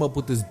 they would come up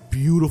with this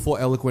beautiful,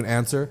 eloquent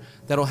answer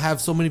that'll have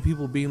so many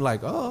people being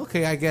like, oh,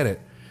 okay, I get it.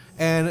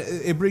 And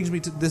it brings me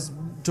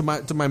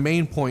to my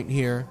main point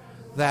here,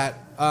 that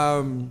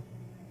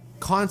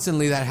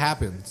constantly that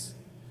happens.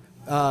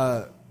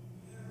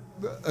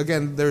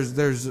 Again,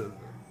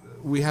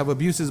 we have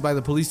abuses by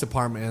the police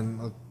department, and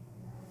the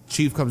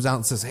chief comes out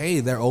and says, hey,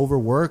 they're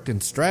overworked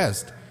and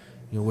stressed.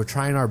 You know, we're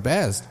trying our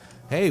best.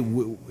 Hey,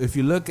 if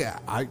you look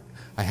at, I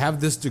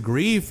have this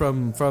degree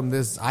from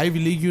this Ivy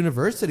League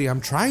university. I'm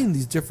trying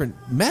these different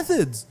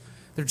methods.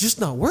 They're just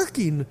not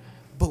working,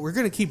 but we're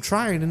going to keep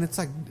trying. And it's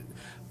like,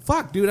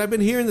 fuck, dude, I've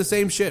been hearing the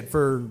same shit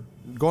for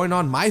going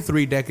on my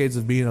 3 decades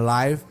of being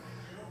alive.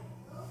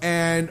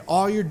 And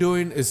all you're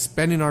doing is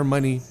spending our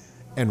money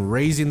and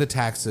raising the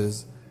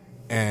taxes,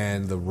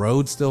 and the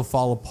roads still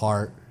fall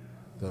apart.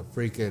 The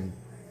freaking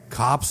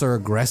cops are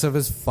aggressive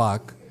as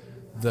fuck.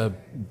 The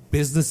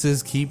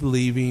businesses keep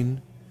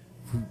leaving.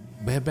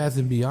 Bed Bath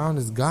 & Beyond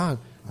is gone.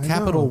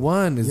 Capital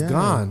One is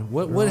gone.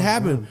 What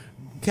happened?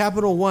 Gone.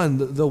 Capital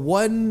One, the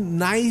one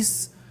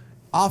nice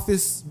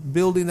office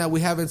building that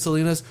we have in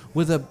Salinas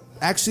with a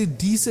actually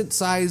decent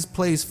sized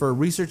place for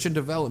research and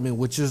development,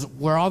 which is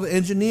where all the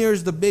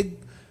engineers, the big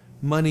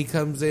money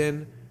comes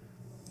in.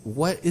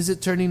 What is it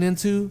turning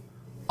into?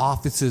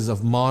 Offices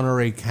of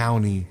Monterey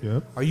County.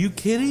 Yep. Are you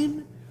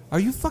kidding? Are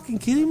you fucking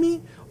kidding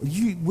me?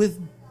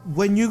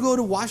 When you go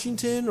to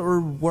Washington or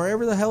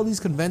wherever the hell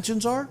these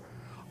conventions are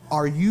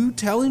you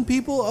telling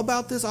people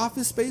about this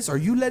office space? Are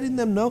you letting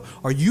them know?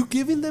 Are you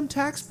giving them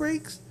tax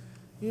breaks?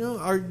 You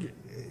know,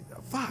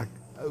 fuck.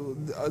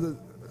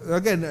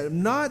 Again,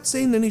 I'm not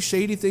saying any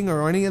shady thing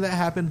or any of that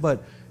happened,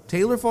 but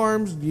Taylor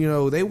Farms, you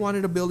know, they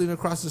wanted a building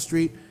across the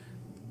street.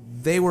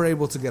 They were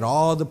able to get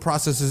all the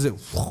processes,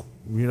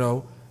 you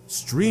know,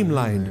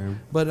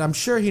 streamlined. But I'm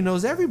sure he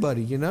knows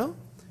everybody, you know?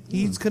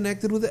 He's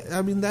connected with it.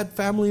 I mean, that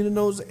family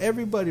knows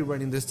everybody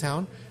running this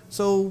town.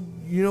 So,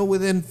 you know,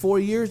 within 4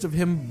 years of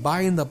him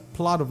buying the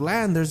plot of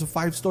land, there's a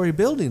 5-story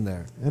building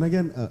there. And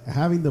again,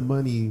 having the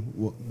money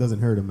doesn't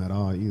hurt him at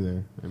all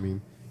either. I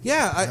mean,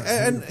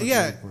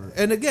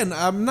 and again,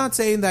 I'm not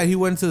saying that he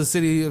went to the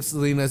city of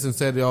Salinas and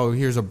said, "Oh,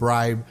 here's a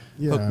bribe,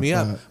 hook me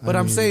up." But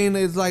I'm saying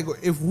it's like,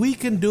 if we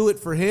can do it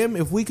for him,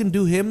 if we can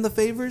do him the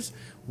favors,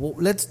 well,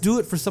 let's do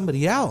it for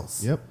somebody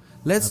else. Yep.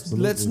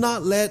 Let's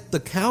not let the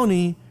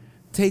county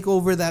take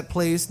over that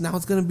place. Now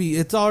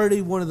it's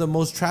already one of the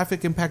most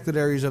traffic impacted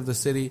areas of the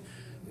city.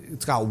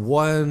 It's got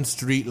one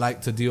street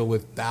light to deal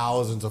with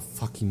thousands of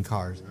fucking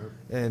cars.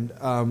 And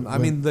I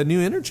mean, the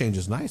new interchange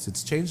is nice.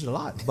 It's changed a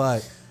lot,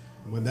 but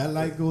when that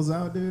light goes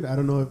out, dude, I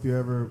don't know if you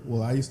ever,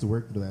 well, I used to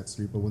work through that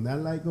street, but when that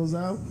light goes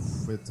out,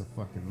 it's a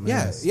fucking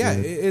mess. Yeah,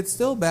 it's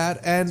still bad.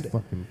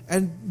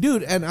 And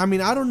dude, I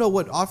mean, I don't know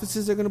what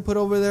offices they're going to put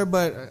over there,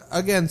 but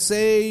again,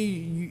 say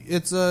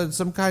it's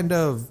some kind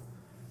of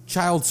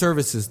child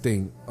services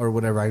thing or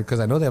whatever, because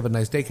I know they have a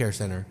nice daycare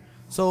center.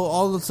 So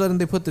all of a sudden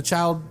they put the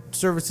child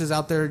services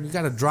out there. You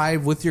got to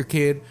drive with your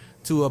kid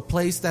to a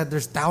place that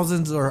there's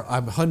thousands or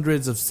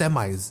hundreds of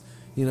semis,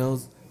 you know,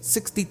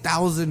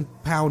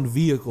 60,000-pound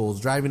vehicles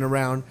driving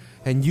around,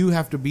 and you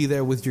have to be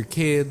there with your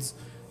kids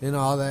and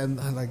all that. And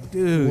I'm like,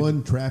 dude,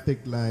 one traffic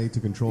light to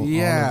control all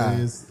of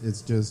this.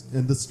 It's just,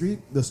 and the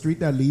street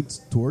that leads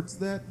towards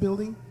that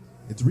building,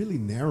 it's really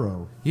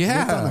narrow.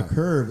 Yeah, it's on a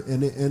curve,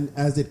 and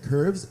as it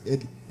curves,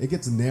 it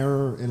gets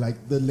narrower, and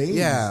like the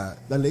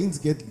lanes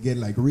get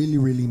like really,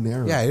 really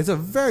narrow. Yeah, it's a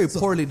very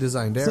poorly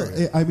designed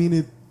area. So, I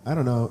mean, I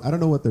don't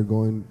know what they're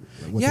going.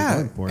 They're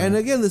going for. And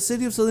again, the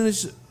city of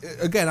Salinas.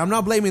 Again, I'm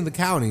not blaming the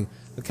county.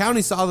 The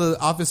county saw the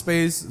office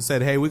space,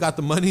 said, "Hey, we got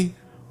the money,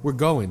 we're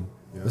going."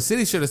 Yeah. The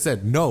city should have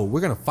said, "No,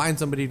 we're going to find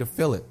somebody to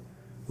fill it.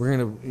 We're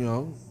going to, you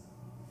know,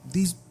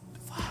 these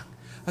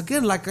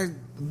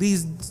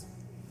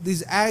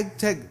ag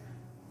tech."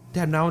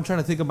 Damn, now I'm trying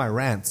to think of my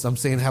rants. I'm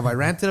saying, have I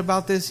ranted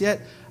about this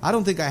yet? I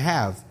don't think I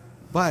have.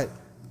 But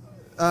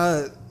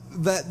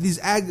these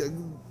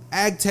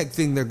ag tech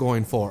thing they're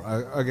going for.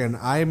 Again,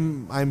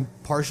 I'm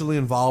partially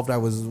involved. I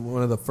was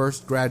one of the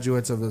first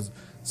graduates of the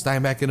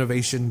Steinbecks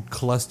Innovation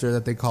Cluster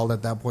that they called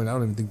at that point. I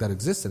don't even think that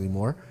exists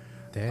anymore.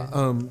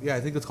 Damn. I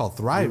think it's called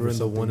Thrive. You were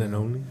the one and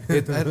only.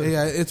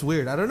 It's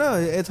weird. I don't know.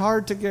 It's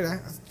hard to get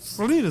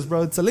Salinas,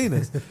 bro. It's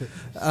Salinas.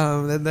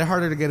 And they're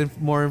harder to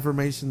get more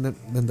information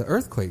than the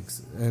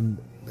earthquakes. And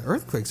The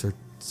earthquakes are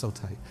so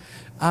tight.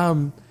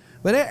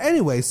 But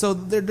anyway, so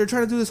they're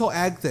trying to do this whole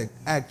ag tech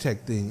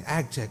thing.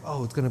 Ag tech,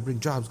 oh, it's going to bring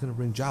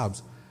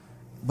jobs.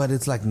 But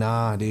it's like,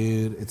 nah,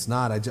 dude, it's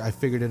not. I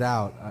figured it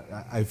out.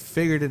 I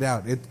figured it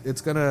out.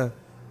 It's gonna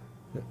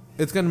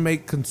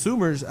make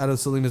consumers out of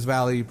Salinas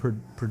Valley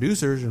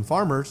producers and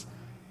farmers.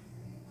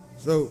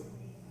 So,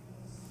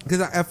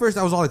 because at first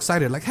I was all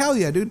excited, like, hell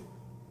yeah, dude.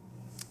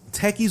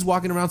 Techies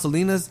walking around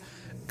Salinas.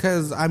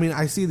 Because, I mean,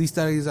 I see these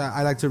studies.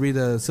 I like to read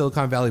the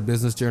Silicon Valley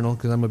Business Journal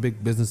because I'm a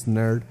big business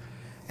nerd.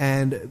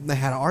 And they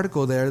had an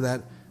article there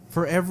that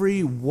for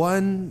every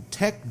one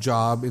tech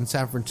job in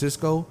San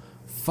Francisco,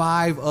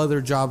 5 other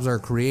jobs are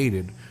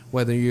created.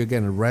 Whether you're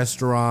getting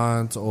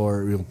restaurants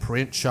or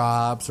print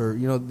shops or,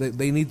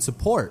 they need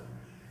support.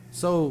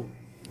 So,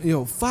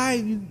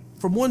 5,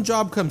 from one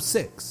job comes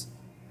 6.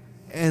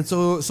 And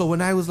so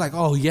when I was like,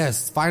 oh,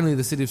 yes, finally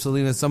the city of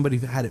Salinas, somebody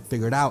had it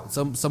figured out.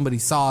 Somebody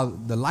saw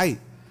the light,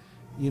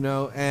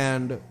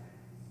 and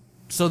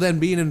so then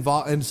being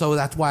involved, and so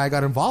that's why I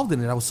got involved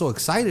in it. I was so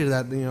excited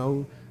that,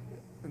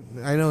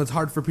 I know it's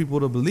hard for people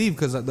to believe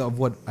because of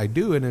what I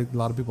do, and a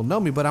lot of people know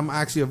me, but I'm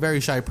actually a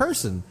very shy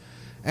person.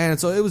 And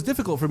so it was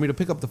difficult for me to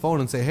pick up the phone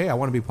and say, hey, I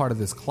want to be part of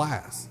this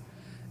class.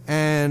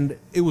 And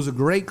it was a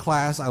great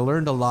class. I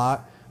learned a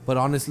lot. But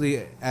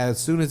honestly, as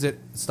soon as it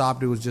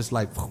stopped, it was just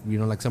like,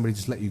 like somebody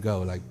just let you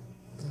go. Like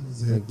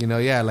you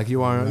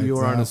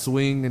were on a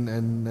swing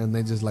and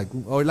they just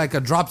or like a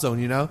drop zone,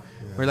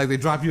 where like they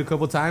drop you a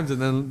couple times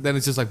and then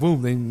it's just like,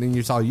 boom, then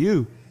you saw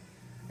you.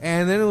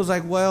 And then it was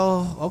like,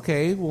 well,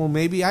 okay, well,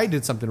 maybe I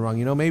did something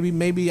wrong.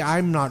 Maybe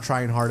I'm not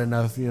trying hard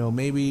enough.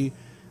 Maybe,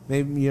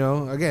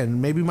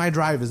 again, maybe my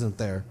drive isn't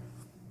there.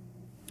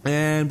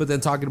 But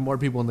then talking to more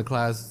people in the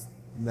class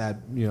that,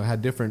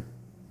 had different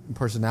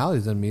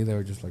personalities than me, they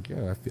were just like,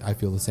 yeah, I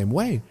feel the same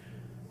way.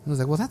 I was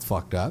like, well, that's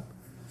fucked up.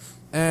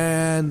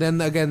 And then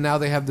again, now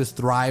they have this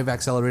Thrive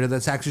Accelerator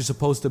that's actually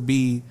supposed to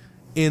be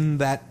in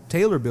that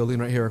Taylor building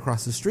right here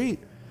across the street.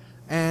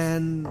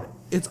 And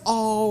it's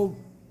all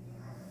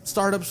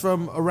startups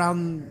from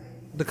around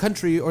the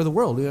country or the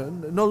world,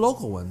 no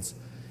local ones.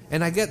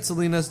 And I get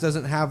Salinas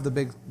doesn't have the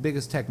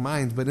biggest tech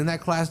minds, but in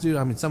that class, dude,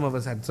 I mean, some of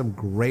us had some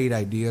great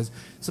ideas.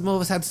 Some of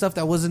us had stuff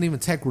that wasn't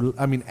even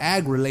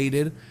ag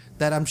related.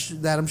 That I'm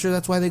sure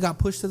that's why they got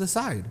pushed to the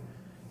side,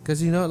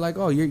 because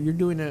oh, you're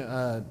doing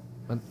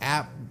an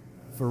app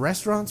for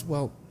restaurants.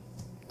 Well,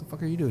 what the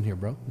fuck are you doing here,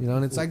 bro?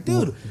 And it's like,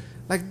 dude,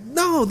 like,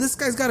 no, this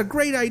guy's got a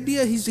great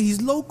idea.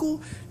 He's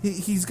local.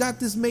 He's got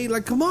this made.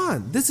 Like, come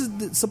on,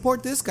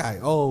 support this guy.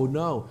 Oh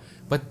no,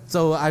 but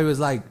so I was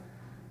like,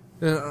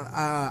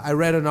 I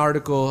read an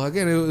article.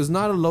 Again, it was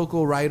not a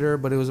local writer,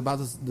 but it was about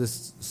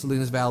this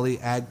Salinas Valley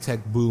ag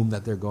tech boom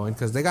that they're going,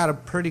 because they got a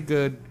pretty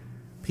good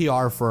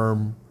PR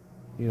firm.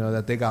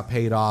 That they got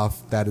paid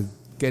off, that is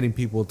getting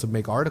people to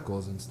make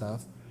articles and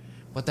stuff.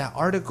 But that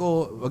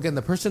article, again,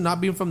 the person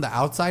not being from the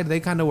outside, they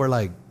kind of were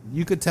like,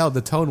 you could tell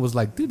the tone was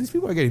like, dude, these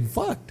people are getting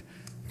fucked.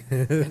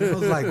 And I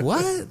was like,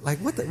 what? Like,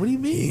 what do you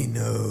mean? He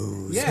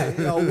knows. Yeah.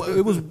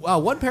 It was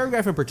one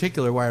paragraph in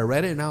particular where I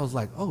read it and I was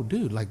like, oh,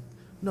 dude, like,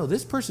 no,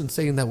 this person's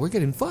saying that we're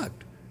getting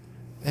fucked.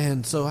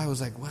 And so I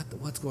was like,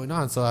 what's going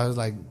on? So I was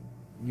like,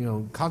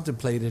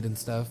 contemplated and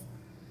stuff.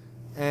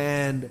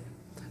 And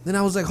then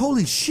I was like,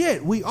 holy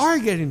shit, we are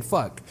getting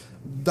fucked.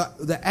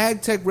 The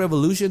ag tech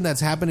revolution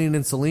that's happening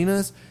in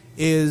Salinas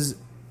is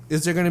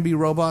there going to be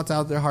robots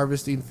out there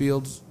harvesting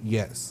fields?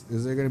 Yes.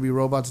 Is there going to be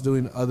robots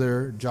doing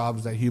other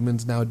jobs that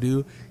humans now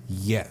do?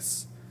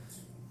 Yes.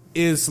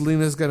 Is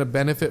Salinas going to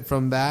benefit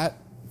from that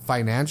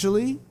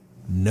financially?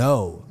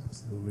 No.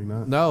 Absolutely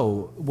not.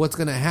 No. What's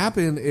going to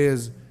happen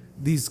is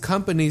these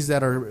companies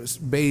that are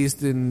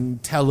based in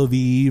Tel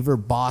Aviv or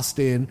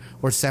Boston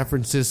or San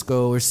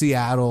Francisco or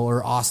Seattle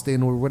or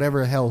Austin or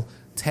whatever hell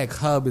tech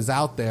hub is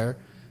out there,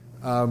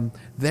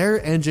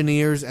 their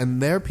engineers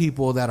and their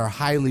people that are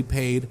highly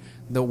paid,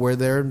 where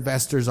their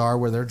investors are,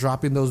 where they're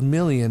dropping those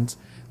millions,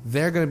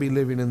 they're going to be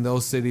living in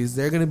those cities.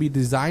 They're going to be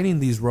designing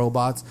these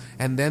robots,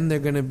 and then they're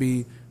going to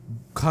be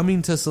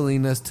coming to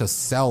Salinas to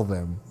sell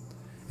them.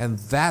 And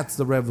that's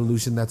the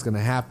revolution that's going to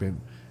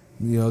happen.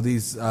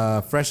 These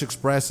Fresh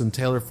Express and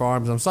Taylor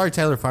Farms. I'm sorry,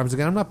 Taylor Farms.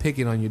 Again, I'm not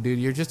picking on you, dude.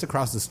 You're just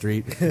across the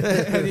street.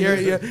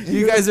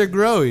 You guys are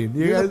growing.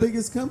 You're the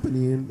biggest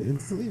company in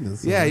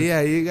Salinas. So. Yeah.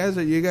 You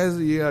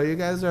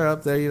guys are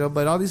up there.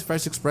 But all these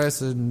Fresh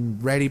Express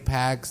and Ready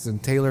Packs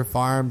and Taylor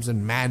Farms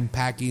and Man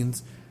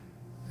Packings,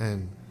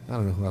 and I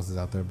don't know who else is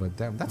out there. But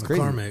damn, that's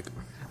crazy. McCormick.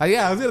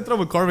 Yeah, I was gonna throw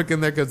McCormick in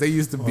there because they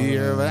used to be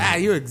here.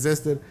 But you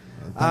existed.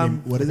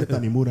 What is it,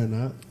 Tanimura,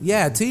 not?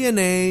 Yeah,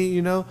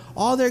 TNA,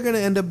 all they're going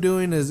to end up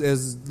doing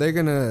is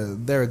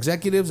their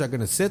executives are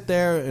going to sit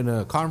there in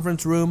a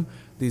conference room.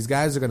 These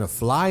guys are going to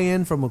fly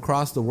in from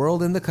across the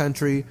world in the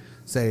country,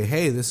 say,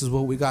 hey, this is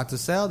what we got to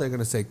sell. They're going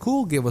to say,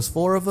 cool, give us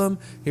 4 of them.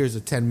 Here's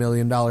a $10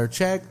 million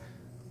check.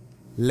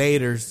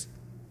 Laters.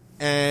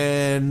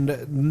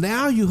 And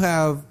now you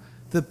have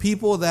the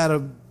people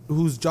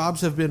whose jobs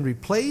have been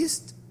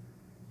replaced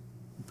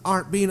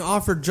aren't being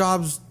offered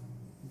jobs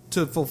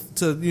to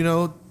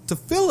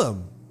fill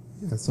them.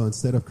 Yeah, so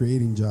instead of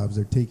creating jobs,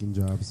 they're taking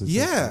jobs.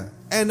 Yeah.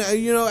 And,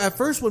 at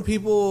first when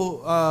people,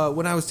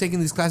 when I was taking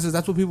these classes,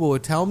 that's what people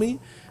would tell me.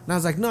 And I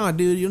was like, nah,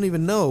 dude, you don't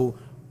even know.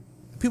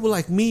 People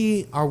like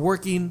me are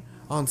working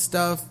on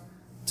stuff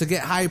to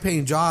get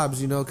high-paying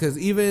jobs, because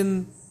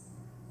even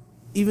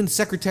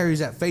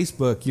secretaries at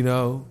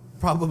Facebook,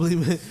 probably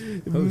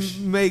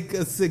make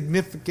a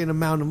significant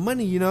amount of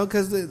money,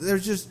 because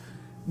there's just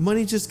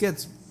money just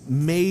gets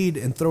made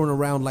and thrown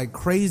around like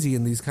crazy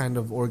in these kind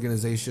of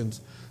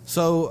organizations.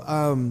 So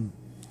I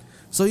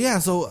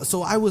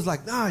was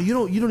like, nah, you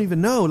don't even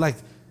know. Like,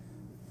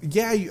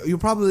 yeah, you're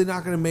probably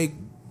not going to make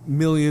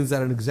millions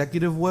that an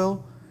executive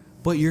will,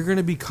 but you're going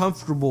to be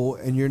comfortable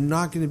and you're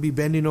not going to be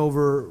bending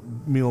over,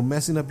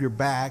 messing up your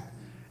back,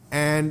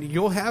 and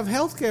you'll have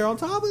health care on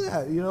top of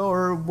that,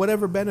 or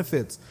whatever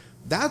benefits.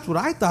 That's what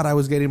I thought I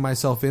was getting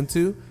myself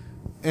into.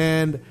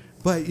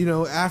 But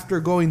after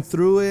going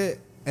through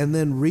it and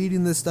then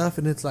reading this stuff,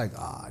 and it's like,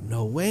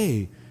 no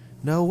way.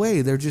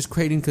 They're just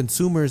creating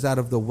consumers out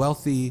of the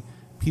wealthy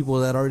people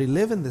that already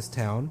live in this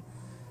town,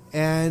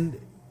 and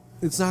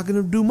it's not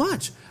going to do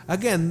much.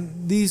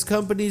 Again, these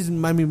companies,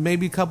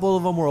 maybe a couple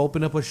of them will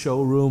open up a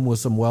showroom with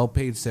some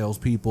well-paid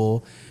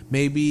salespeople.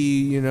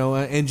 Maybe, an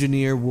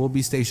engineer will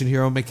be stationed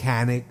here, a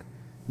mechanic.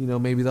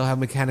 Maybe they'll have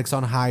mechanics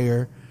on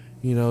hire,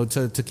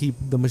 to keep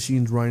the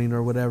machines running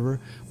or whatever.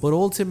 But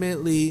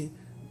ultimately,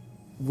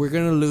 we're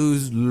going to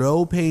lose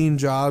low-paying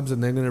jobs,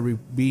 and they're going to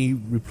be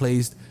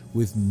replaced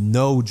with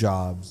no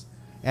jobs.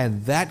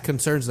 And that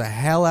concerns the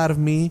hell out of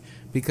me,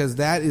 because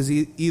that is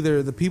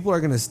either the people are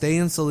going to stay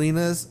in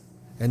Salinas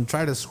and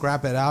try to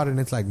scrap it out, and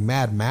it's like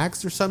Mad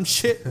Max or some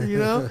shit,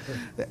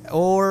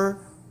 or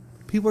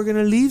people are going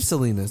to leave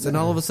Salinas, and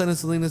all of a sudden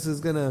Salinas is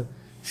going to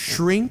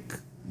shrink.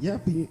 Yeah,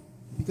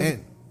 because...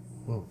 and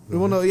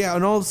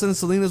all of a sudden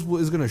Salinas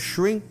is going to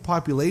shrink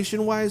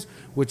population-wise,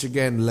 which,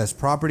 again, less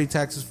property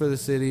taxes for the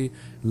city,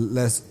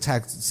 less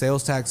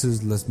sales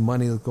taxes, less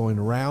money that's going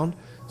around.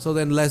 So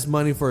then less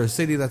money for a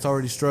city that's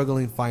already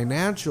struggling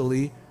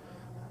financially.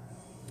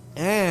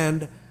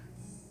 And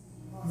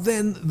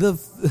then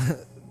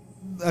the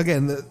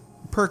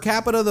per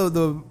capita,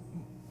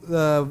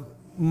 the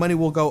money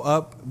will go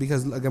up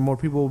because, again, more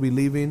people will be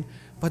leaving.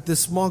 But this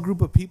small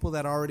group of people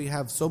that already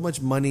have so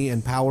much money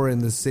and power in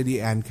the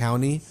city and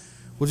county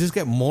will just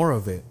get more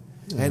of it.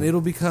 Yeah. And it'll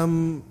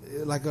become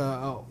like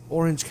a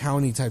Orange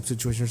County type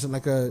situation, or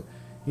something like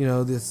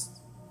this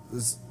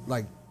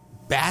like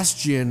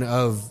bastion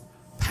of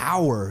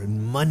power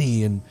and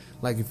money. And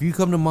like, if you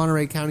come to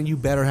Monterey County, you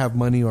better have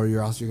money or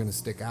else you're going to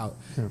stick out.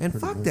 Yeah, and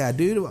fuck much. That,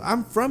 dude.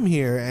 I'm from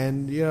here,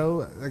 and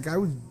like, I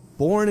was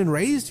born and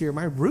raised here.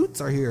 My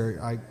roots are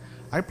here.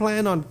 I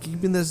plan on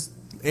keeping this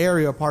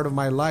area part of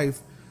my life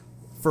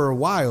for a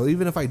while,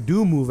 even if I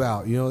do move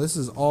out. This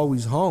is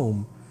always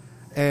home,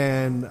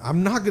 and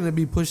I'm not going to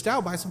be pushed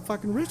out by some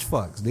fucking rich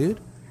fucks, dude.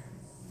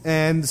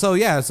 And so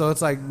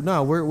it's like,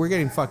 no, we're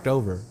getting fucked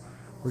over.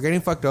 We're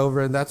getting fucked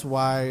over, and that's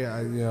why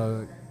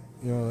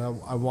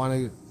I want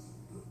to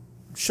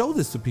show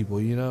this to people.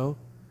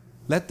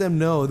 Let them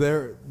know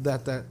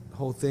that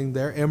whole thing.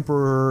 Their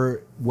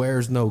emperor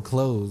wears no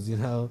clothes.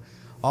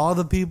 All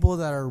the people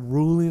that are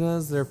ruling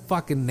us, they're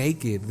fucking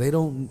naked. They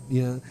don't.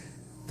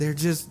 They're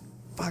just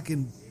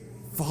fucking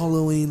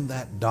following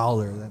that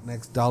dollar, that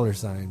next dollar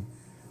sign.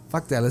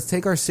 Fuck that. Let's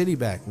take our city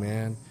back,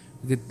 man.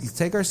 Let's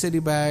take our city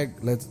back.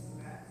 Let's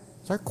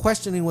start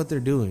questioning what they're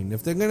doing.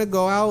 If they're going to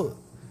go out,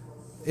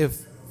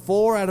 if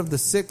 4 out of the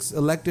 6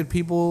 elected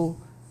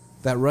people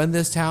that run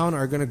this town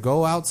are going to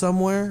go out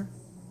somewhere,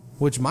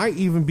 which might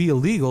even be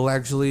illegal,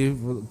 actually,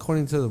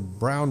 according to the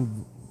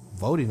Brown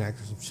Voting Act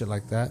or some shit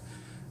like that,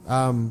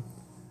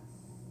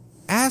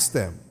 ask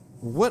them,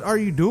 what are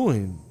you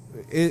doing?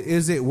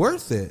 Is it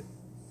worth it?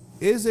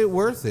 Is it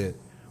worth it?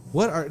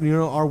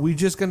 Are we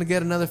just going to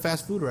get another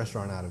fast food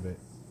restaurant out of it?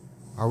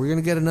 Are we going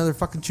to get another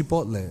fucking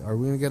Chipotle? Are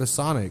we going to get a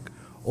Sonic?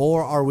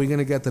 Or are we going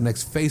to get the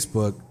next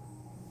Facebook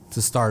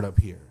to start up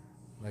here?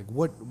 Like,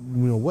 what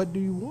do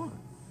you want?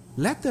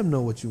 Let them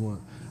know what you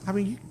want. I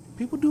mean,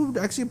 people do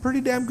actually a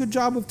pretty damn good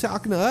job of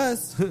talking to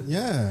us.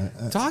 Yeah.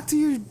 Talk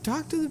to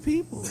the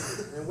people.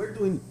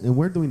 And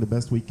we're doing the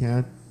best we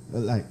can,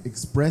 like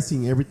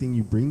expressing everything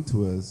you bring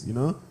to us,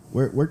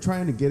 We're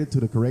trying to get it to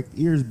the correct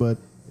ears, but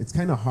it's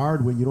kind of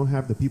hard when you don't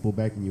have the people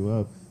backing you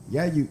up.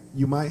 Yeah,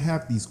 you might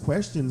have these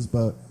questions,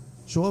 but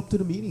show up to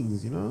the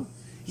meetings,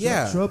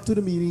 Show up to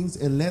the meetings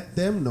and let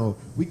them know.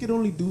 We can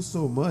only do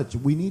so much.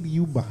 We need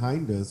you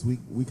behind us.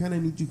 We kind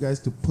of need you guys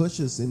to push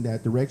us in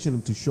that direction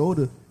and to show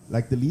the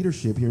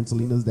leadership here in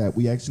Salinas that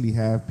we actually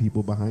have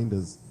people behind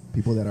us,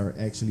 people that are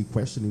actually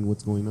questioning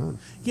what's going on.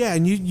 Yeah,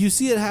 and you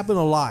see it happen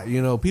a lot.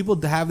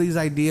 People have these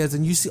ideas,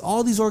 and you see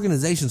all these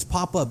organizations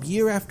pop up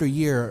year after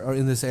year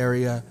in this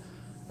area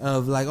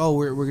of like, oh,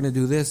 we're going to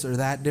do this or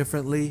that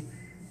differently,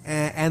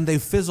 and they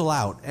fizzle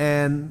out.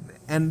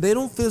 And they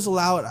don't fizzle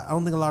out, I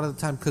don't think, a lot of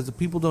the time because the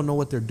people don't know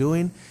what they're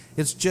doing.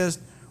 It's just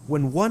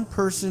when one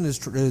person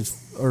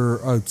or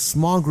a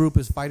small group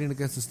is fighting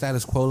against the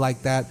status quo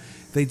like that,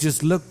 they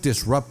just look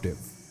disruptive.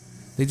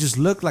 They just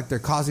look like they're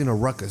causing a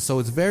ruckus. So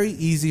it's very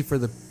easy for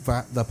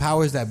the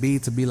powers that be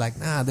to be like,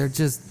 nah, they're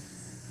just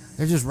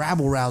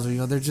rabble rouser. You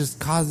know, they're just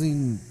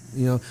causing.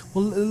 You know,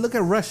 well, look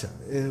at Russia,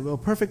 a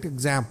perfect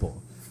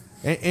example.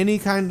 Any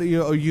kind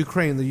of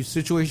Ukraine, the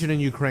situation in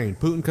Ukraine,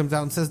 Putin comes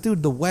out and says,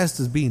 "Dude, the West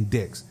is being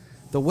dicks.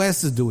 The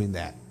West is doing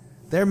that.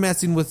 They're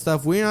messing with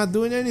stuff. We're not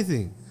doing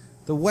anything.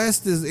 The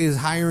West is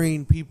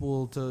hiring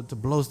people to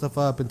blow stuff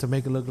up and to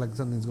make it look like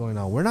something's going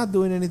on. We're not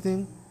doing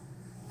anything."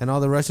 And all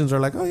the Russians are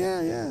like, "Oh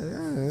yeah,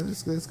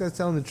 this guy's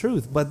telling the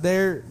truth." But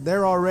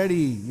they're already,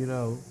 you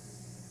know,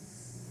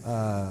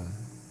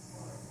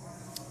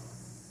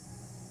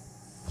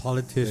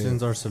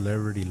 politicians are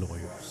celebrity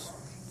lawyers.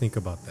 Think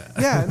about that.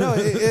 Yeah, no,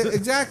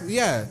 exactly.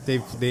 Yeah, they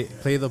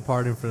play the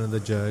part in front of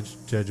the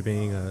judge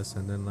being us,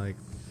 and then like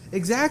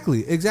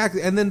exactly.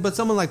 And then, but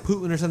someone like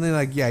Putin or something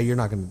like, yeah, you're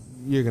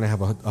gonna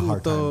have a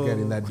hard time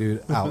getting that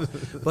dude out.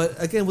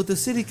 But again, with the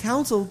city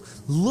council,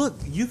 look,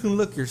 you can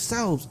look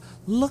yourselves.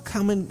 Look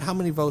how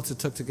many votes it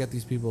took to get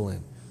these people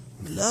in.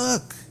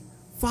 Look.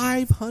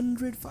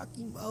 500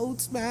 fucking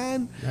votes,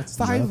 man. That's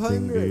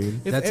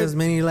 500. That's as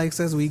many likes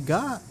as we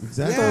got.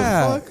 Exactly.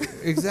 Yeah,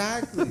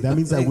 exactly. That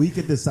means that we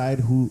could decide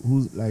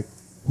who's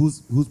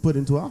put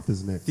into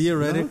office next.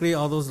 Theoretically,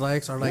 all those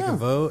likes are like a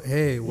vote.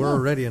 Hey, we're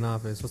already in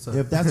office. What's up?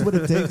 If that's what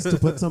it takes to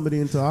put somebody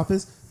into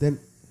office, then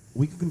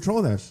we can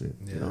control that shit.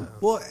 Yeah. You know?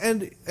 Well,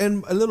 and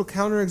a little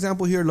counter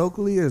example here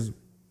locally is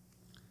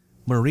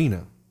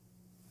Marina.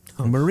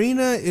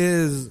 Marina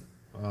is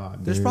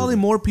there's probably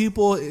more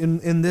people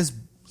in this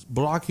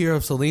block here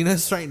of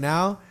Salinas right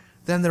now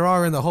than there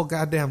are in the whole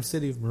goddamn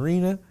city of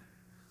Marina.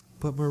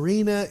 But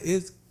Marina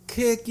is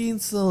kicking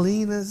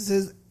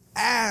Salinas'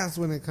 ass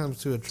when it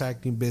comes to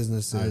attracting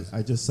businesses.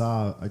 I just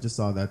saw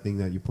that thing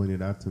that you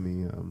pointed out to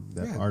me.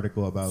 That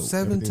article about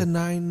 7 everything. to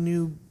 9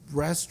 new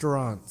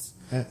restaurants.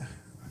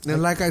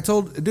 And like I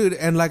told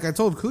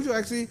Cujo,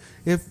 actually,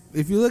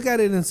 if you look at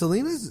it in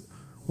Salinas,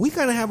 we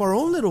kind of have our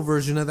own little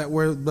version of that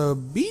where the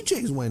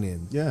BJ's went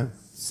in. Yeah.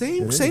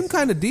 Same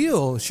kind of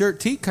deal.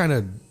 Shirt T kind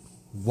of.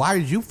 Why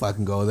did you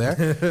fucking go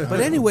there?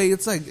 But anyway,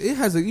 it's like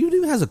it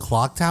even has a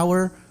clock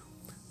tower.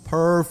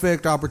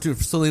 Perfect opportunity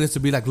for Salinas to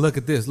be like, look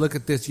at this.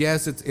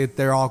 Yes,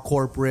 they're all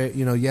corporate.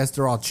 You know, yes,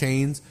 they're all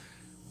chains.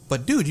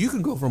 But dude, you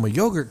can go from a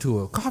yogurt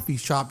to a coffee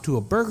shop to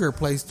a burger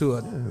place to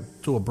a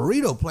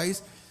burrito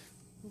place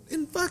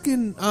in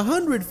fucking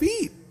 100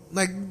 feet.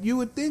 Like you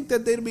would think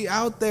that they'd be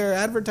out there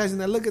advertising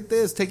that. Look at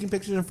this, taking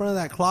pictures in front of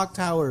that clock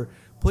tower.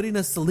 Putting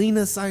a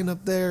Salinas sign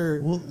up there.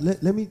 Well,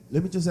 let me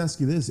just ask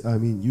you this. I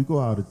mean, you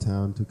go out of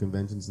town to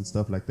conventions and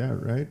stuff like that,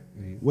 right?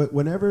 Mm-hmm.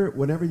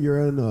 Whenever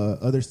you're in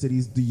other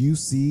cities, do you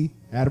see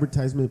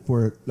advertisement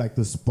for like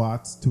the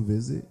spots to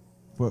visit,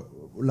 for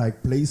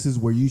like places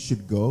where you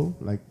should go?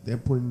 Like they're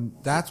putting.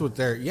 That's what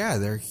they're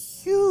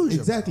huge.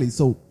 Exactly.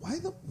 So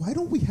why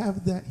don't we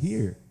have that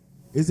here?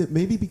 Is it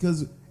maybe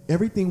because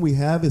everything we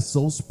have is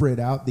so spread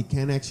out they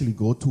can't actually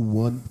go to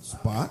one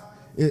spot?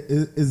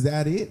 Is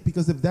that it?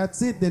 Because if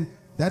that's it, then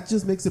that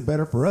just makes it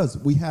better for us.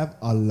 We have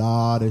a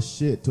lot of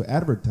shit to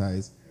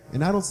advertise,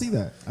 and I don't see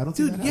that.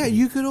 Dude, yeah,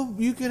 you could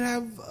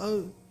have,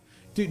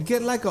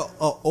 get like a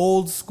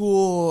old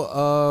school,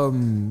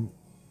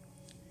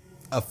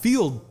 a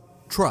field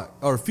truck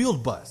or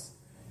field bus.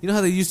 You know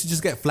how they used to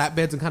just get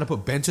flatbeds and kind of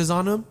put benches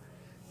on them?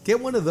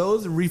 Get one of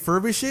those and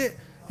refurbish it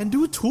and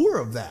do a tour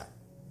of that.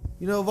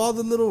 You know, of all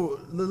the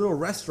little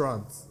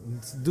restaurants,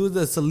 do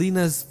the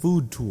Salinas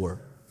food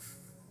tour.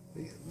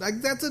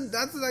 Like that's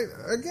like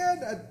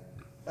again.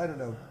 I don't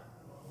know,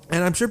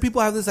 and I'm sure people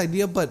have this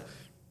idea, but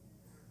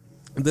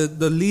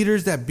the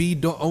leaders that be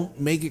don't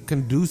make it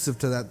conducive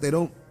to that. They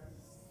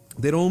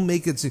don't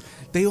make it.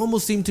 They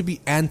almost seem to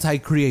be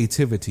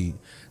anti-creativity.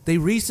 They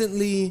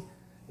recently,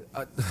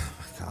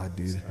 God,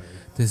 dude,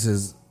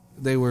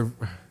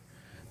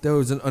 there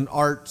was an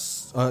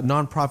arts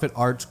nonprofit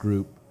arts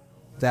group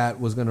that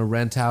was going to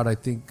rent out, I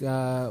think,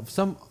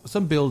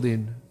 some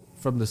building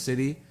from the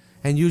city.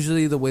 And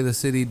usually the way the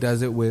city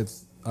does it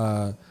with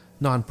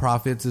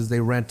nonprofits is they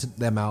rent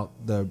them out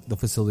the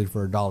facility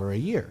for $1 a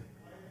year.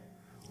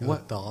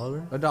 What,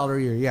 $1? $1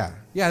 a year, yeah.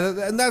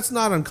 Yeah, and that's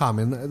not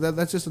uncommon.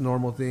 That's just a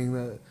normal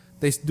thing.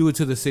 They do it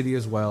to the city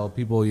as well.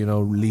 People, you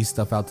know, lease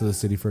stuff out to the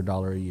city for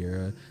 $1 a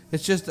year.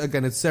 It's just,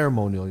 again, it's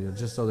ceremonial, you know,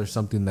 just so there's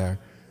something there.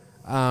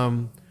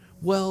 One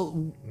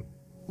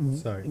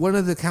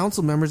of the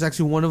council members,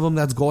 actually one of them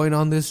that's going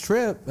on this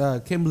trip,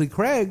 Kimberly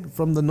Craig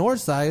from the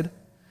north side,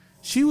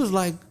 she was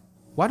like,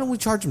 why don't we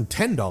charge them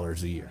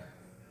 $10 a year?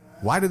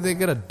 Why did they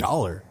get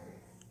 $1?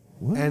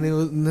 What? And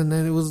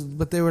it was,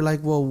 but they were like,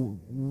 well,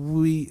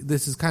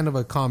 this is kind of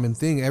a common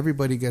thing.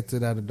 Everybody gets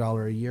it at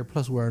 $1 a year.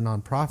 Plus, we're a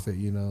nonprofit,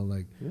 you know,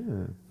 like,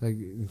 like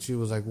she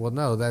was like, well,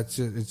 no, it's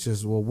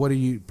just, well, what are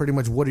you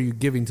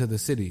giving to the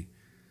city?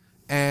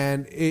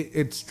 And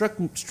it struck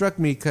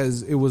me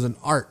because it was an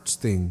arts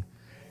thing.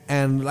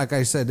 And like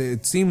I said,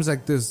 it seems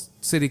like this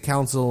city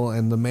council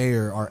and the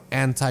mayor are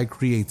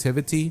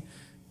anti-creativity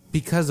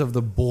because of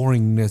the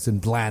boringness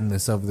and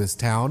blandness of this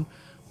town.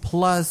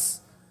 Plus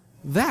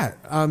that,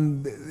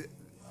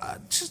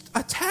 just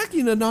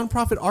attacking a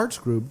nonprofit arts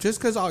group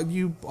just because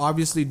you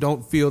obviously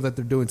don't feel that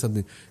they're doing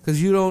something,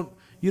 because you don't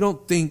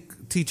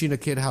think teaching a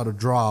kid how to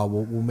draw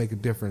will make a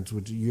difference.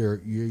 Which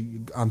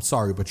I'm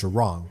sorry, but you're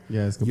wrong.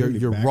 Yeah, it's completely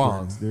you're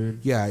wrong, dude.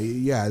 Yeah.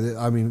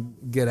 I mean,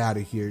 get out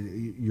of here.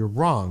 You're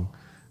wrong.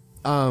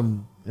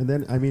 And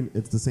then, I mean,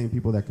 it's the same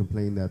people that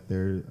complain that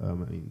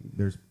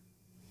there's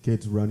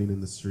kids running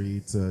in the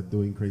streets,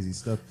 doing crazy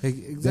stuff.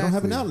 Exactly. They don't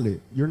have an outlet.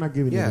 You're not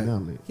giving them an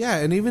outlet. Yeah,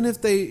 and even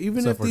if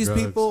these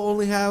drugs. people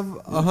only have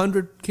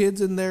 100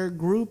 kids in their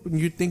group, and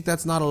you think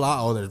that's not a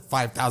lot, oh, there's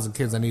 5,000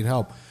 kids that need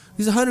help.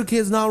 These 100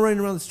 kids now running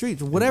around the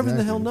streets, whatever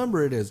the hell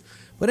number it is.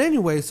 But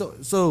anyway,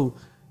 so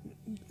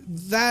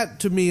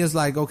that to me is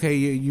like, okay,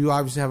 you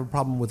obviously have a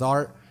problem with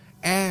art.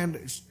 And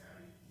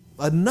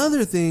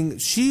another thing,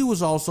 she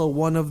was also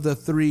one of the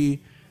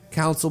 3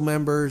 council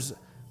members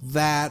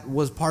that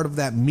was part of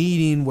that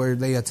meeting where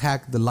they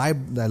attacked the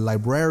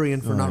librarian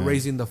for not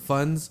raising the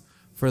funds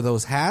for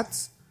those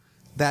hats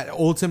that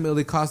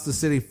ultimately cost the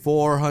city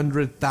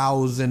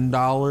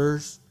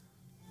 $400,000.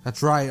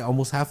 That's right,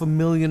 almost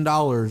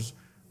 $500,000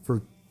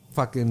 for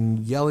fucking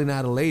yelling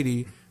at a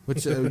lady,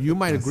 which you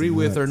might agree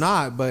with or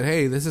not, but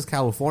hey, this is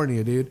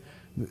California, dude.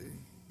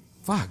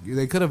 Fuck,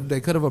 they could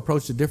have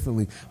approached it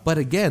differently. But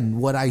again,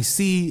 what I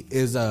see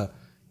is a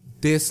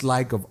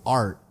dislike of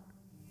art.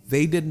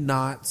 They did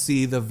not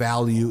see the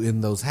value in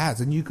those hats.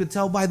 And you could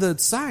tell by the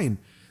sign.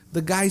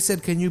 The guy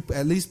said, can you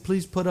at least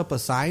please put up a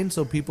sign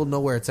so people know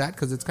where it's at?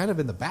 Because it's kind of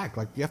in the back.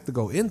 Like, you have to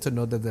go in to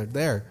know that they're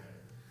there.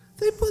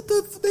 They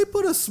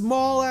put a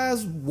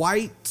small-ass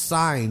white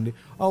sign.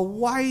 A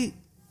white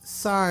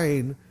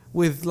sign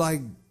with, like,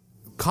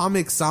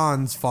 Comic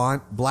Sans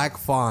font, black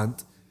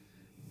font.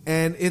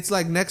 And it's,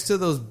 like, next to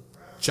those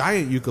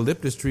giant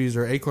eucalyptus trees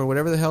or acorn,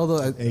 whatever the hell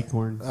those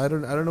acorn. I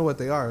don't know what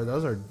they are.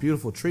 Those are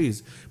beautiful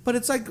trees, but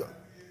it's like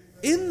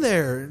in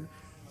there.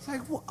 It's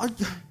like, well,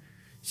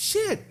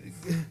 shit.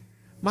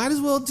 Might as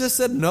well just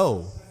said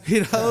no.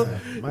 You know,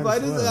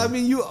 I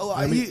mean, you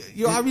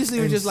obviously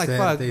were just like,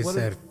 fuck. They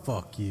said,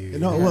 fuck you.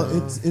 No, well,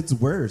 it's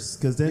worse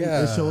because then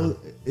it shows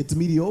it's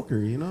mediocre.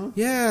 You know.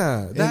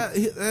 Yeah,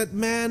 that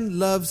man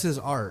loves his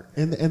art,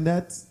 and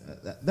that's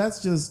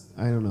just,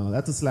 I don't know.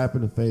 That's a slap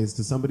in the face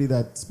to somebody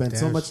that spent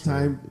so much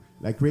time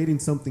like creating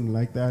something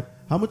like that.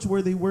 How much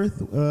were they worth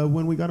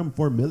when we got them?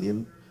 $4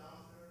 million.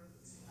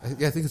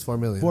 Yeah, I think it's $4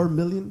 million. $4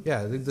 million.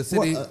 Yeah, the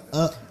city.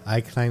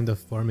 I climbed a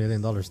 $4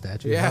 million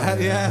statue.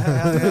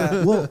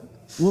 Yeah.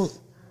 Well,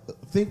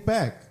 think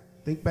back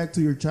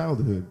to your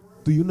childhood.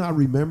 Do you not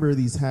remember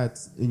these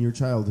hats in your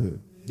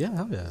childhood? Yeah,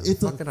 hell yeah.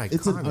 It's fucking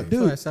iconic.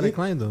 Dude, I said I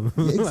climbed them.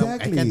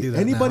 Exactly. I can't do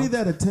that Anybody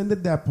now. that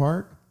attended that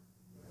park,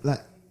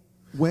 like,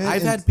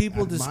 I've had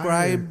people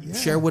describe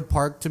Sherwood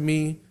Park to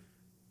me.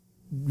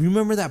 You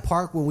remember that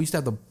park when we used to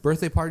have the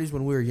birthday parties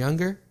when we were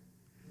younger?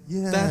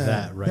 Yeah,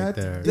 that right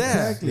there.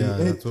 Exactly. Yeah,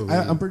 that's what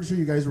I'm pretty sure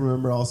you guys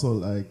remember also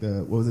like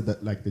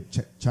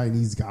the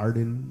Chinese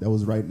garden that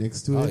was right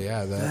next to it. Oh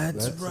yeah,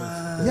 that's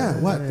right. Yeah,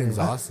 what? That thing's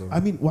awesome. I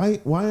mean,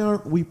 why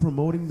aren't we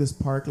promoting this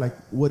park like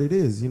what it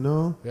is? You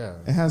know? Yeah.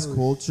 It has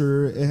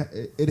culture.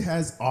 It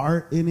has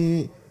art in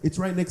it. It's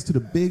right next to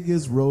the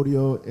biggest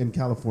rodeo in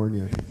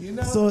California. You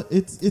know, so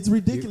it's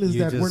ridiculous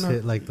you that just we're not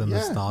hit like the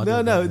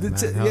nostalgia. No,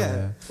 button, man.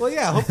 yeah. Well,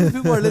 yeah. Hopefully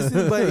people are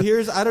listening. But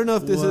I don't know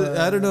if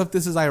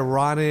this is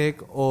ironic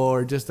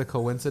or just a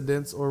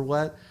coincidence or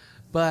what.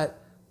 But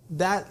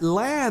that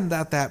land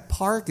that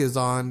park is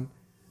on,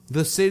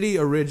 the city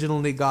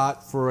originally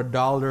got for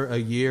 $1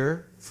 a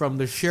year from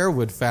the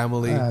Sherwood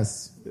family.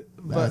 That's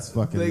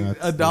fucking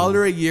nuts.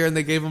 $1 a year, and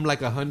they gave them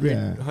like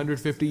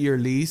 150 year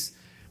lease.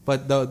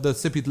 But the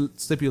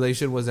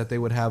stipulation was that they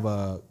would have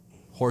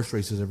horse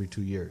races every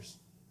 2 years,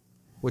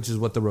 which is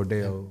what the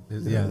rodeo.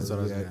 Yeah, that's what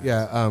I was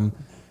gonna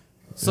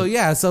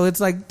ask. So it's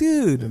like,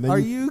 dude, are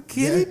you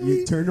kidding me?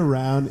 You turn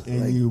around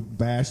and you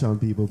bash on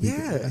people.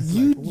 Because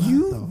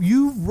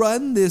you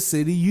run this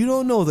city. You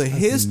don't know the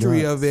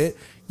history nuts. of it.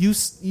 You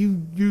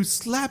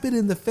slap it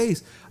in the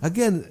face.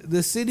 Again,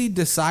 the city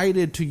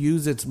decided to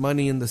use its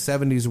money in the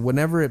 70s.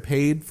 Whenever it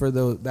paid for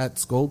that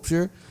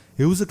sculpture,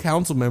 it was a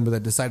council member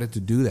that decided to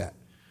do that.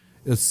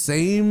 The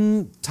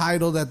same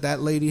title that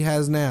lady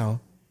has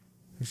now.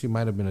 She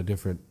might have been a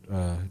different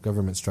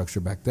government structure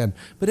back then.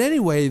 But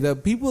anyway, the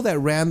people that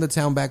ran the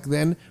town back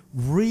then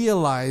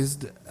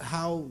realized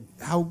how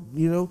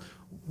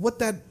what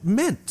that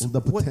meant. Well,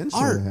 the potential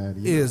what art it had,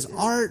 is.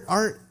 Art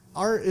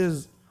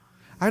is.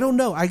 I don't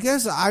know. I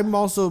guess I'm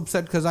also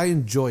upset because I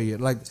enjoy it.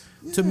 Like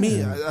to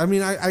me, I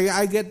mean,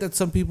 I get that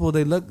some people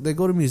they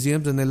go to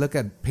museums and they look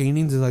at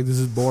paintings and like, this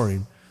is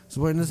boring.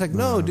 So and it's like,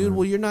 no, dude.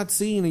 Well, you're not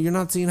seeing it. You're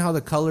not seeing how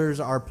the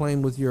colors are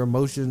playing with your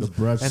emotions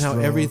and how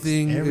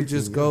everything it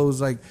just goes.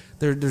 Like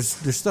there's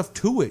stuff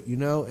to it, you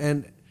know.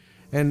 And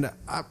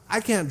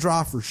I can't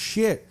draw for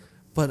shit,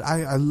 but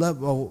I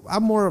love. Oh,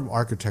 I'm more of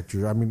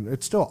architecture. I mean,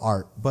 it's still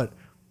art, but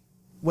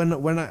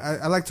when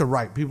I like to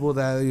write. People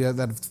that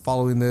are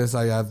following this,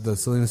 I have the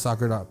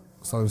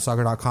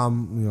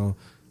SalinasSoccer.com,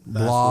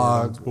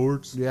 blog,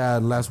 sports. Yeah,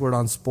 last word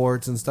on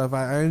sports and stuff.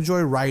 I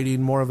enjoy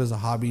writing more of as a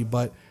hobby,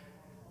 but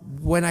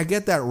when I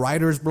get that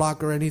writer's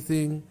block or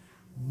anything,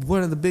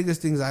 one of the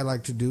biggest things I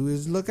like to do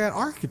is look at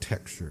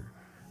architecture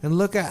and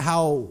look at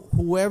how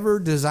whoever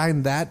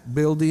designed that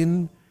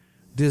building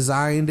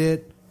designed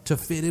it to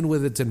fit in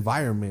with its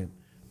environment,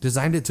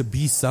 designed it to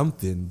be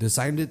something,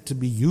 designed it to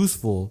be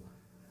useful.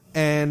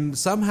 And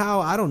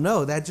somehow, I don't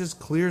know, that just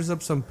clears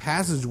up some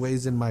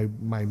passageways in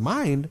my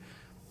mind,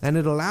 and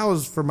it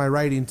allows for my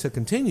writing to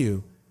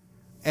continue.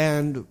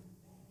 And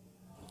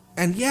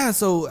yeah,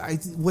 so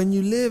when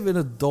you live in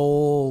a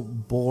dull,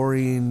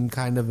 boring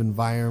kind of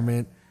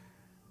environment,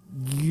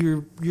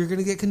 you're going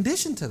to get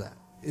conditioned to that.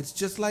 It's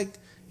just like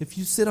if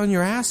you sit on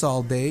your ass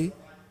all day,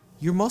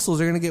 your muscles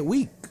are going to get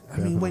weak. I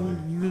mean,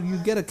 when you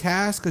get a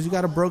cast because you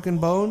got a broken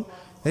bone,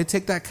 they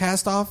take that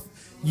cast off,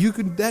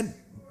 that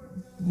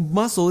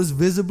muscle is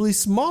visibly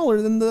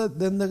smaller than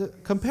the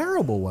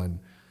comparable one.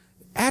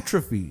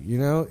 Atrophy,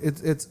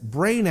 it's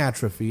brain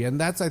atrophy. And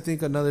that's, I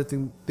think, another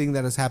thing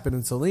that has happened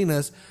in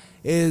Salinas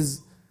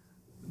is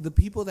the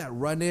people that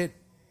run it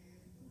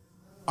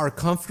are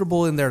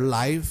comfortable in their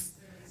life,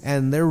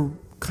 and they're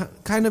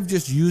kind of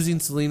just using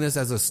Salinas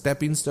as a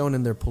stepping stone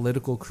in their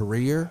political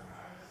career.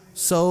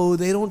 So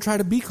they don't try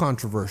to be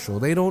controversial.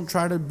 They don't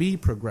try to be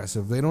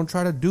progressive. They don't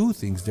try to do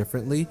things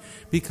differently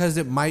because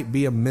it might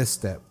be a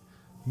misstep,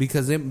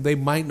 because they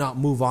might not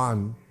move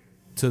on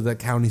to the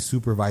county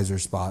supervisor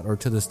spot or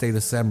to the state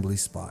assembly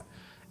spot.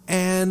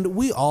 And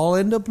we all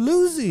end up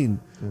losing.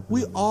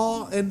 We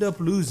all end up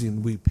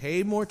losing. We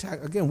pay more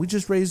tax. Again, we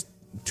just raised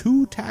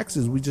 2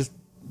 taxes we just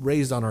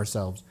raised on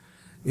ourselves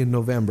in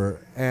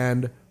November.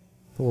 And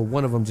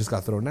one of them just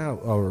got thrown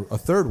out, or a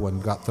third one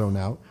got thrown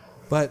out.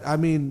 But, I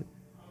mean,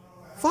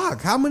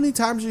 fuck, how many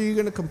times are you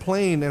going to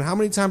complain, and how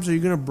many times are you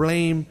going to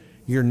blame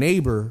your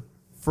neighbor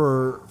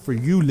for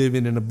you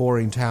living in a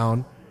boring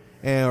town?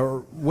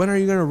 And when are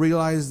you going to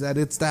realize that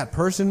it's that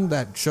person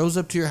that shows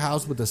up to your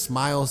house with a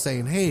smile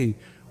saying, hey,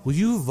 will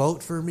you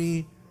vote for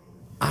me?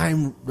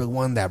 I'm the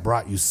one that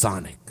brought you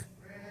Sonic.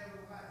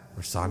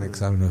 Or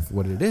Sonics, I don't know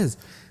what it is.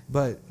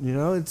 But,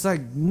 it's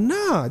like,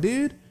 nah,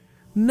 dude.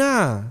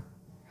 Nah.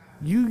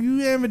 You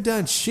haven't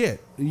done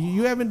shit.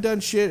 You haven't done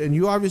shit, and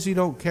you obviously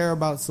don't care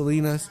about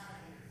Salinas.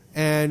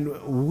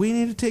 And we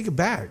need to take it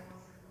back.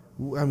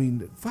 I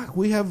mean, fuck,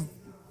 we have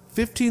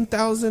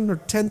 15,000 or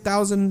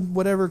 10,000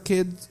 whatever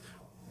kids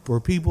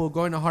or people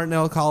going to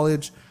Hartnell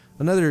College,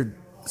 another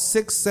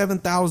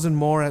 6,000-7,000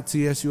 more at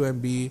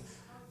CSUMB.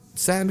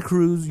 Santa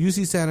Cruz,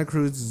 UC Santa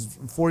Cruz is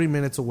 40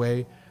 minutes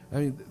away. I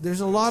mean,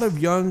 there's a lot of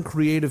young,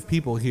 creative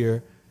people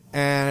here,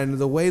 and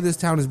the way this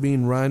town is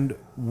being run,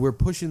 we're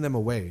pushing them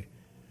away.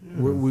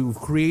 We've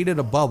created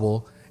a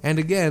bubble, and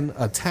again,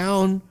 a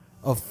town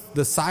of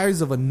the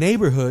size of a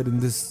neighborhood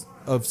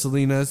of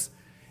Salinas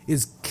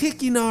is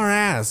kicking our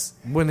ass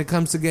when it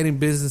comes to getting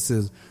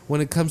businesses,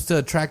 when it comes to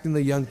attracting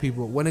the young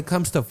people, when it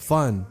comes to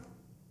fun.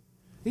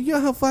 You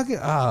know how fucking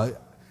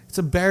it's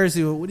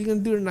embarrassing. What are you gonna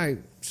do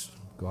tonight?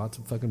 Go out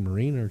to fucking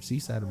Marina or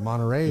Seaside or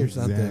Monterey or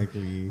something.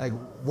 Exactly. Like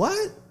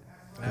what?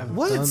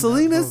 What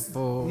Salinas?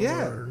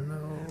 Yeah.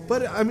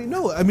 But I mean,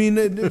 no. I mean,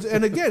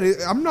 and again,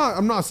 I'm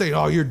not saying,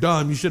 oh, you're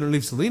dumb, you shouldn't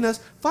leave Salinas.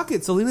 Fuck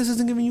it, Salinas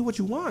isn't giving you what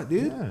you want,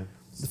 dude. Yeah.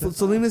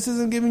 Salinas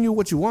isn't giving you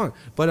what you want.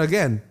 But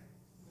again,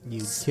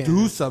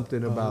 do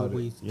something about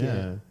it.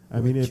 Yeah.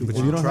 I mean, if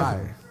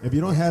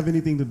you don't have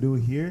anything to do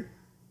here,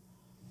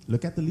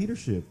 look at the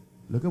leadership.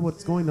 Look at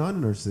what's going on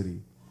in our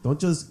city. Don't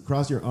just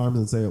cross your arms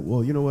and say,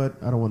 well, you know what?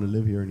 I don't want to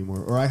live here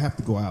anymore. Or I have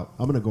to go out.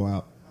 I'm going to go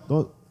out.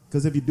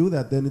 Because if you do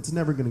that, then it's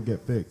never going to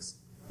get fixed.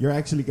 You're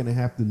actually going to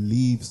have to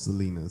leave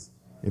Salinas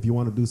if you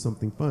want to do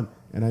something fun.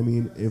 And I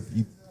mean,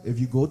 if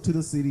you go to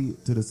the city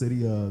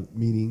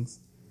meetings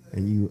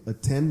and you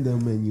attend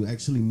them and you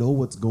actually know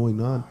what's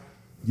going on,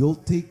 you'll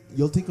take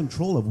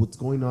control of what's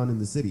going on in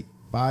the city.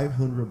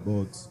 500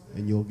 votes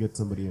and you'll get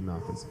somebody in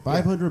office.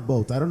 500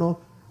 votes. I don't know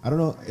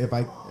if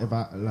I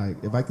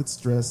could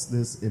stress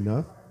this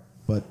enough,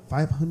 but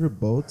 500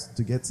 votes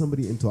to get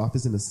somebody into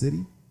office in a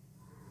city,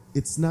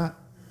 that's not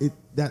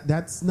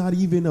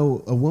even a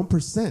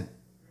 1%.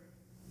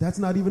 That's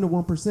not even a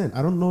 1%.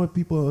 I don't know if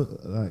people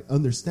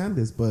understand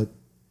this, but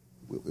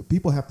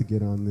people have to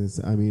get on this.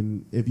 I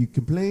mean, if you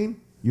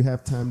complain, you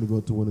have time to go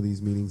to one of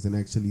these meetings and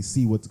actually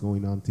see what's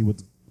going on, see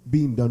what's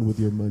being done with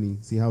your money,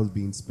 see how it's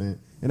being spent,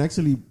 and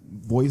actually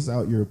voice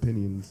out your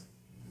opinions.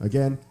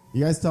 Again,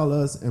 you guys tell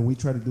us, and we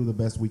try to do the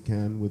best we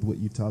can with what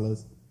you tell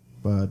us,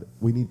 but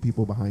we need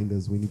people behind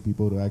us. We need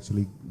people to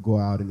actually go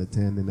out and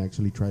attend and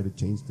actually try to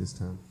change this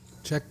town.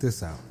 Check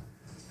this out.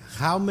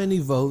 How many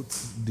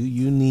votes do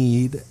you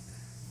need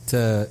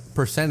to,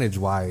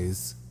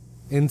 percentage-wise,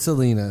 in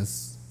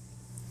Salinas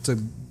to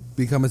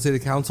become a city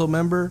council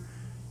member?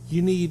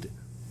 You need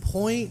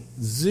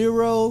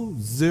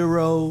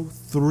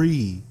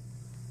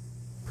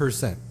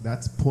 0.003%.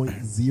 That's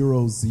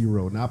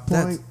 0.00, not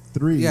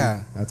 0.3.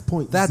 Yeah. That's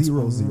 0.00. That's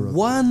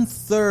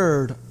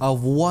 1/3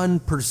 of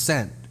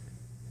 1%.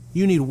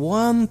 You need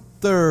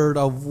 1/3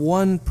 of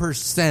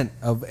 1%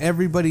 of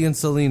everybody in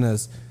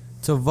Salinas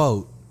to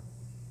vote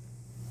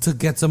to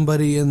get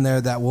somebody in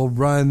there that will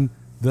run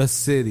the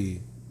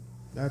city.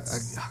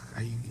 That's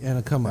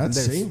and come on,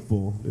 that's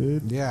shameful,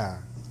 dude. Yeah.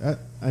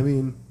 I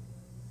mean,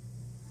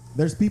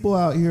 there's people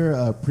out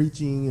here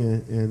preaching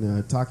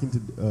and talking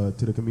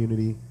to the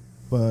community,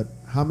 but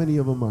how many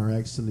of them are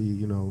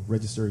actually,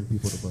 registering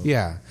people to vote?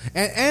 Yeah,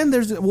 and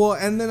there's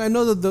and then I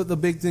know that the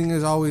big thing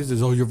is always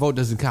your vote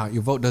doesn't count.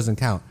 Your vote doesn't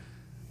count.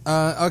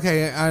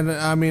 Okay,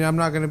 I mean I'm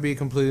not going to be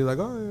completely like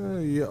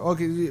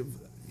okay,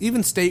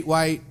 even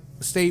statewide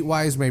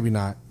maybe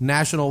not,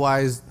 national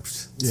wise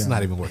it's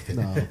not even worth it.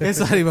 No. It's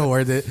not even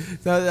worth it.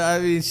 So, I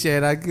mean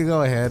shit, I could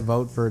go ahead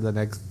vote for the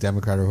next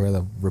Democrat or whoever,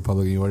 the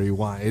Republican, whatever you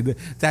want.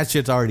 That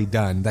shit's already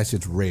done. That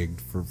shit's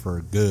rigged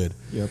for good.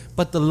 Yep.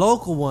 But the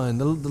local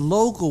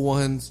local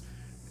ones,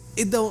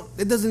 it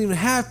doesn't even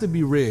have to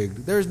be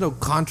rigged. There's no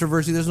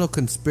controversy. There's no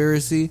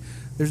conspiracy.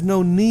 There's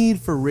no need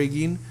for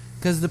rigging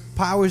because the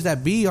powers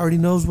that be already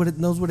knows what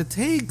it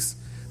takes.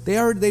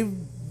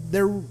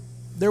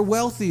 They're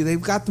wealthy.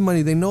 They've got the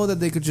money. They know that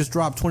they could just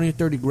drop 20 or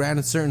 30 grand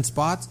in certain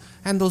spots,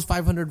 and those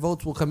 500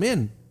 votes will come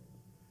in.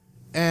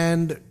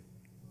 And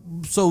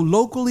so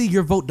locally,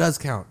 your vote does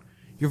count.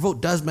 Your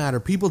vote does matter.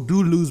 People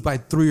do lose by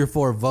 3 or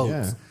 4 votes.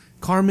 Yeah.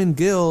 Carmen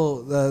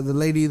Gill, the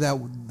lady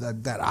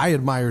that I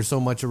admire so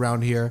much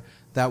around here,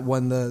 that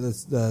won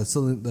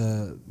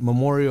the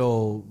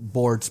memorial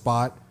board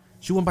spot,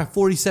 she won by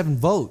 47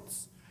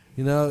 votes.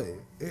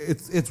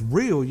 It's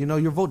real.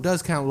 Your vote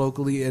does count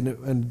locally, and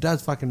it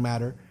does fucking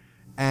matter.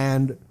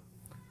 And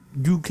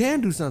you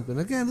can do something.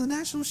 Again, the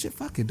national shit,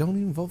 fuck it. Don't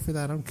even vote for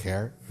that. I don't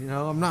care.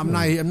 I'm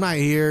not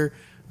here.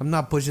 I'm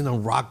not pushing the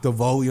rock the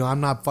vote. I'm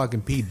not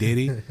fucking P.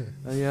 Diddy.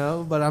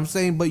 But I'm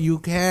saying, but you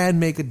can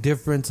make a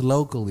difference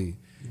locally.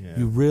 Yeah.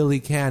 You really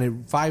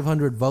can.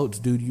 500 votes,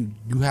 dude.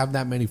 You have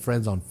that many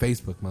friends on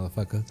Facebook,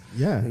 motherfucker.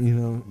 Yeah.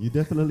 You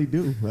definitely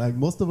do. Like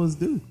most of us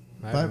do.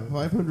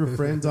 500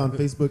 friends on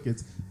Facebook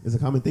is a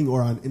common thing,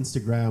 or on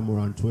Instagram or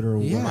on Twitter or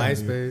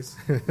MySpace.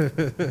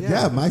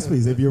 Yeah,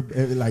 MySpace.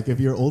 If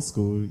you're old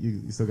school,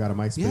 you still got a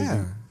MySpace.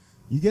 Yeah.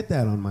 You get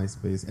that on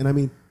MySpace. And I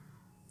mean,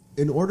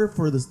 in order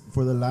for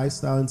the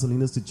lifestyle in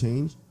Salinas to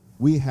change,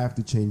 we have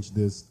to change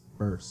this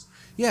first.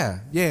 Yeah.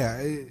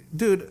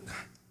 Dude,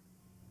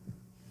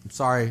 I'm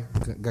sorry.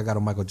 I got a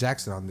Michael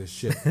Jackson on this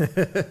shit.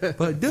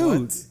 But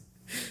dude, what?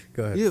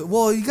 Go ahead.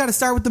 You got to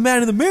start with the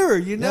man in the mirror,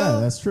 Yeah,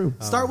 that's true.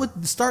 Start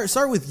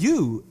with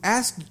you.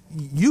 Ask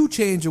you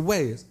change your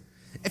ways.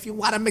 If you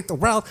want to make the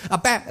world a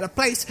better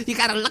place, you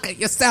got to look at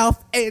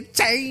yourself and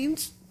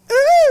change.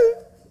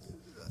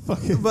 But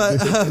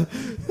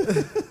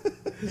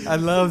I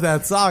love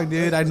that song,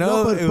 dude. I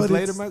know it was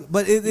later,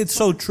 but it's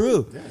so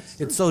true. Yeah,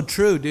 it's so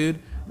true, dude.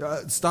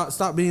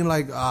 Stop being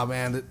like, oh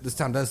man, this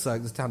town does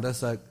suck. This town does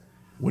suck.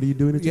 What are you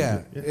doing to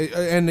change it?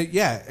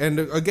 And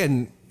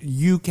again,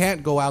 you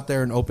can't go out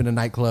there and open a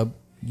nightclub.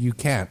 You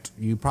can't.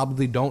 You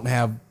probably don't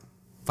have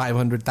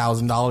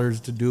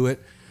 $500,000 to do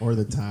it, or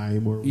the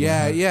time, or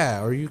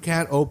or you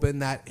can't open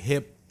that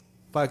hip,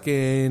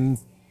 fucking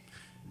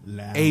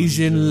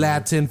Asian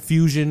Latin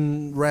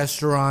fusion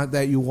restaurant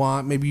that you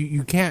want. Maybe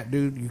you can't,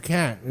 dude. You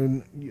can't.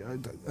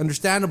 And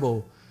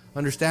understandable.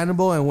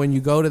 And when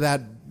you go to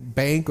that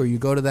bank or you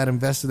go to that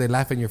investor, they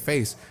laugh in your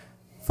face.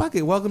 Fuck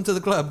it. Welcome to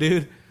the club,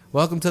 dude.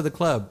 Welcome to the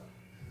club.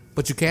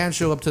 But you can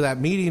show up to that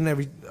meeting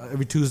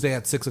every Tuesday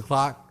at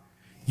 6:00.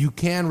 You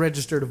can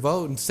register to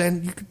vote and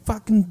send. You can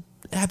fucking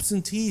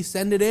absentee.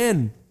 Send it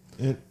in.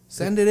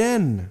 Send it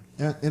in.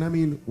 And I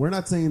mean, we're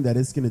not saying that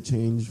it's going to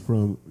change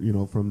from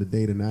the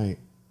day to night.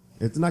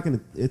 It's not going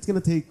to. It's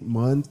going to take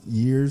months,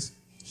 years.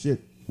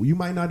 Shit, you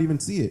might not even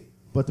see it,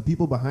 but the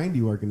people behind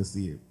you are going to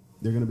see it.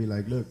 They're going to be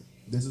like, look,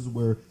 this is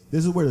where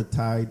the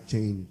tide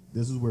changed.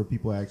 This is where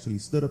people actually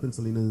stood up in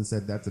Salinas and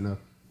said, that's enough.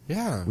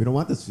 Yeah, we don't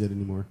want this shit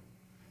anymore.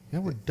 Yeah,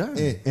 we're done.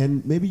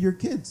 And maybe your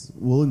kids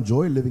will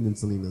enjoy living in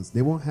Salinas.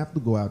 They won't have to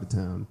go out of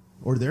town,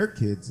 or their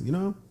kids,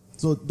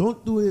 So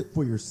don't do it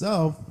for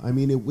yourself. I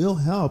mean, it will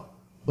help,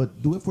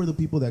 but do it for the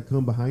people that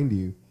come behind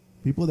you.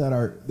 People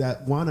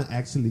that want to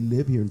actually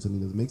live here in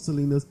Salinas. Make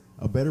Salinas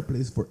a better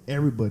place for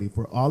everybody,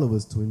 for all of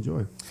us to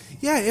enjoy.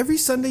 Yeah, every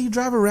Sunday you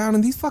drive around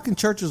and these fucking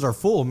churches are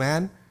full,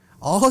 man.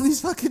 All of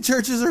these fucking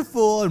churches are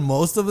full, and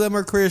most of them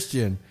are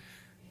Christian.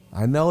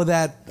 I know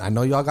that. I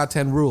know y'all got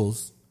 10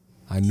 rules.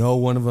 I know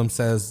one of them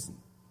says,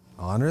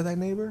 honor thy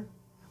neighbor.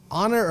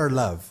 Honor or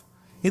love.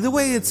 Either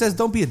way, it says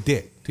don't be a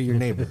dick to your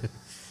neighbor.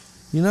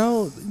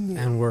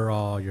 And we're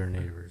all your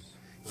neighbors.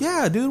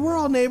 Yeah, dude, we're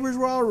all neighbors.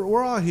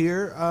 We're all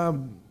here.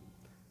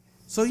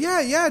 So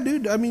yeah,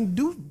 dude. I mean,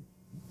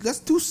 let's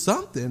do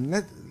something.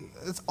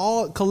 It's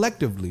all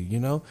collectively.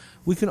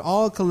 We can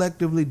all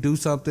collectively do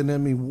something. I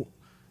mean,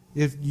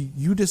 if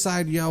you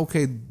decide,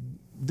 okay,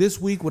 this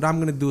week what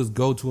I'm going to do is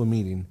go to a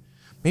meeting.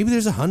 Maybe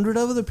there's 100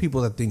 other people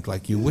that think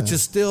like you, which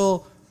is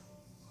still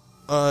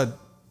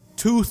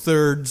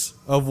 2/3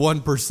 of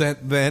 1%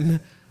 then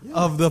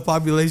of the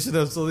population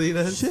of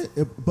Salinas. Shit,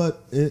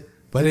 but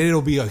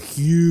it'll be a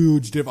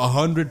huge difference.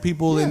 100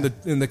 people in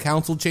the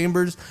council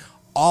chambers.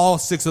 All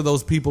 6 of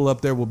those people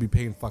up there will be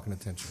paying fucking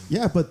attention.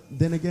 Yeah, but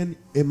then again,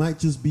 it might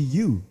just be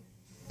you,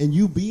 and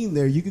you being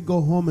there, you could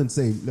go home and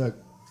say, look,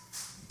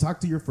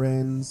 talk to your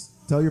friends.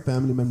 Tell your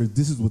family members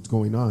this is what's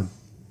going on.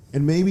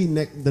 And maybe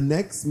the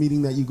next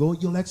meeting that you go,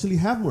 you'll actually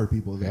have more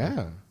people there.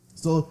 Yeah.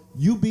 So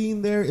you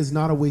being there is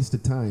not a waste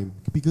of time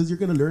because you're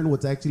going to learn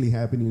what's actually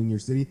happening in your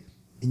city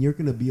and you're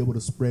going to be able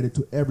to spread it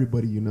to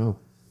everybody you know.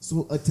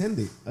 So attend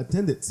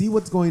it. See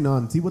what's going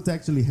on. See what's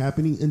actually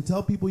happening and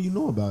tell people you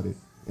know about it.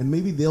 And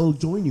maybe they'll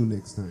join you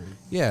next time.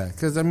 Yeah,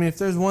 because, I mean, if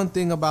there's one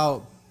thing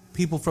about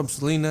people from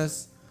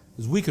Salinas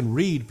is we can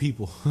read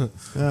people.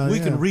 We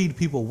can read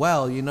people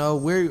well, you know.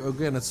 We're,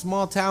 again, a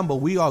small town, but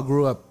we all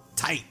grew up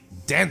tight,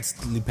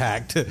 densely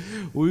packed.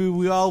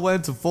 We all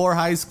went to 4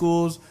 high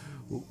schools.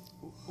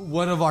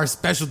 One of our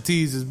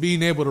specialties is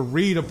being able to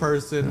read a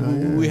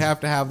person. We have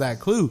to have that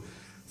clue.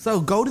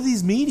 So go to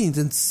these meetings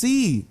and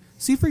see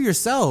for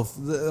yourself.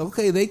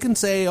 Okay, they can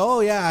say, oh,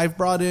 yeah, I've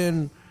brought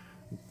in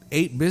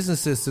 8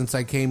 businesses since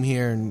I came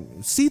here,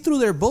 and see through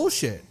their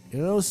bullshit. You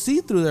know, see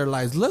through their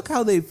lies. Look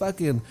how they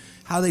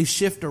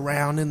shift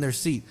around in their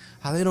seat.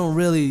 How they don't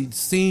really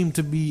seem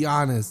to be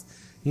honest.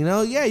 You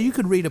know, yeah, you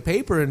could read a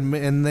paper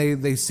and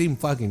they seem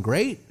fucking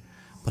great,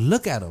 but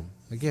look at them.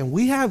 Again,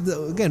 we have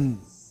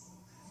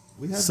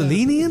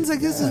Salinians, I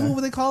guess is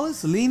what they call it.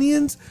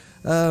 Salinians.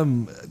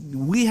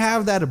 We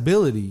have that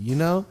ability, you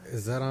know.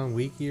 Is that on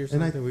Wiki or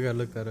something? We gotta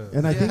look that up.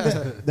 And I think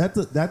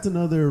that's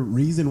another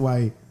reason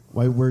why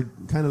we're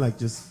kind of like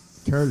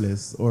just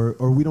careless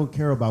or we don't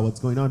care about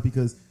what's going on,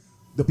 because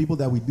the people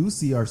that we do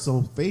see are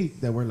so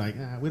fake that we're like,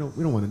 we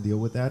don't want to deal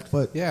with that.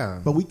 But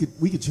we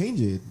could change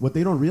it. What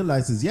they don't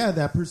realize is,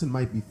 that person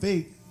might be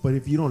fake, but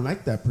if you don't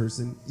like that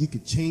person, you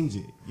could change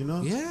it. You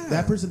know,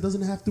 that person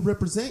doesn't have to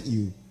represent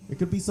you. It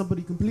could be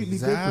somebody completely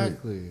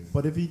different.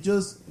 But if you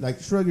just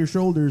like shrug your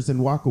shoulders and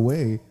walk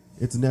away,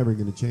 it's never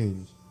going to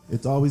change.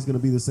 It's always going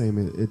to be the same.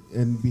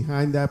 And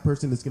behind that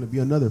person is going to be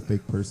another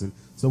fake person.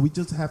 So we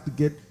just have to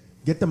get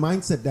the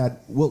mindset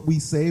that what we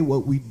say,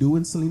 what we do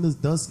in Salinas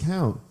does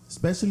count,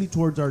 especially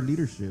towards our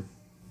leadership.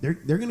 They're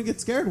going to get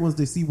scared once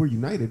they see we're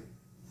united.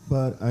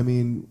 But, I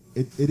mean,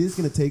 it is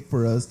going to take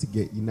for us to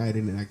get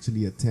united and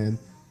actually attend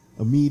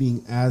a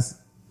meeting as,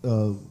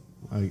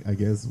 I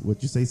guess,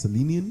 what you say,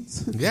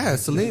 Salinians? Yeah,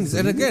 Salinians.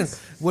 And again,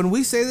 when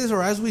we say this,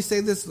 or as we say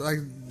this, like,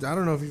 I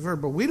don't know if you've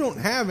heard, but we don't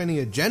have any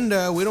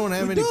agenda. We don't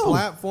have any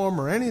platform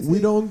or anything. We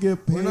don't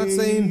get paid. We're not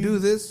saying do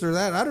this or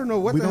that. I don't know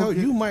what the hell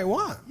you might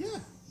want. Yeah.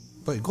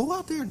 But go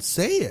out there and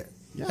say it.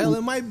 Yeah, hell,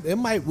 we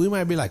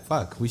might be like,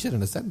 fuck, we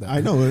shouldn't have said that. I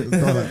know. It's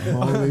like,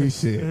 holy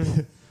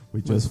shit.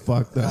 We just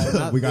fucked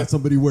up. We got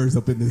somebody worse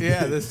up in this.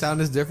 Yeah, this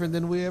town is different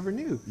than we ever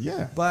knew.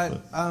 Yeah.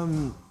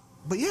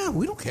 But yeah,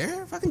 we don't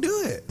care. Fucking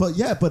do it. But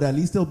at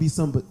least there'll be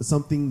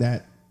something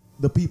that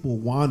the people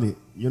want it,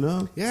 you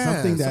know? Yeah.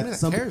 Something that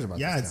cares about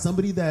it's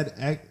somebody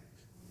that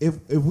if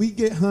we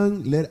get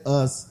hung, let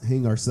us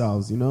hang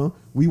ourselves, you know?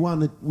 We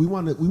want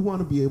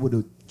to be able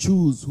to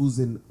choose who's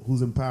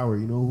in power,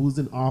 you know, who's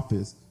in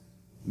office.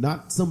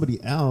 Not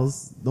somebody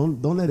else.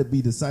 Don't let it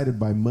be decided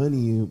by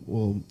money.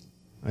 Well,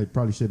 I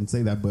probably shouldn't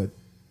say that, but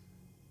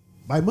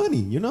by money,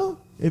 you know?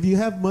 If you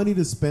have money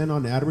to spend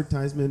on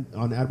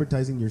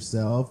advertising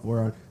yourself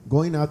or on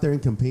going out there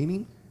and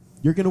campaigning,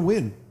 you're going to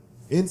win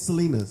in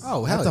Salinas.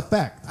 Oh, hell, that's a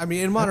fact. I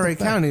mean, in Monterey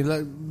County,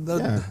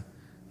 the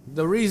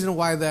reason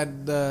why that,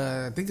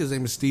 I think his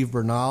name is Steve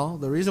Bernal,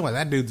 the reason why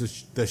that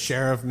dude's the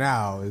sheriff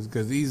now is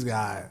because he's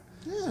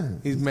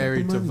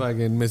married to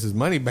fucking Mrs.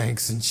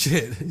 Moneybanks and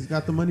shit. He's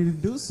got the money to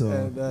do so.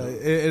 And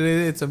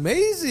it's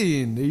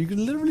amazing. You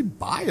can literally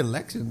buy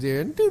elections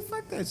here. And dude,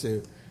 fuck that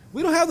shit.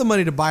 We don't have the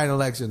money to buy an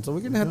election, so we're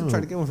going to have to try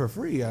to get one for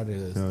free out of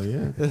this. Oh,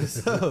 yeah.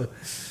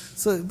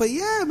 so, but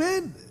yeah,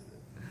 man,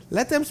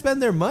 let them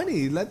spend their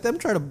money. Let them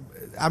try to,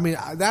 I mean,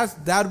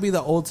 that would be the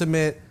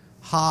ultimate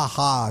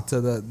ha-ha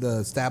to the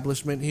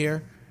establishment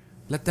here.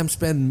 Let them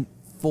spend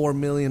 4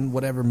 million,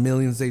 whatever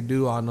millions they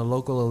do on a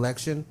local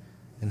election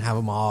and have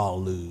them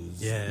all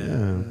lose.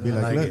 Yeah. Be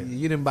like, look,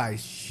 you didn't buy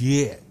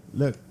shit.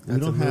 Look,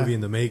 that's a movie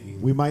in the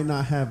making. We might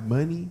not have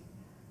money,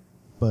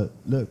 but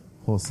look,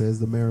 Jose is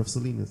the mayor of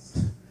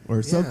Salinas.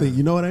 Or something,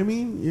 you know what I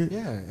mean?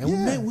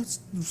 We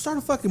start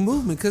a fucking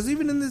movement, because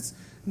even in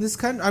this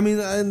country, I mean,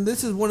 and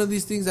this is one of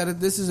these things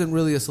that this isn't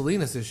really a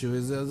Salinas issue.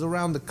 Is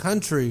around the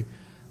country,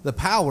 the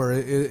power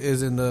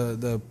is in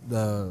the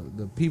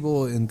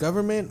people in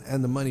government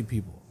and the money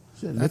people.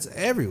 Shit, that's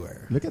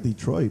everywhere. Look at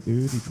Detroit,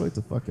 dude. Detroit's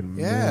a fucking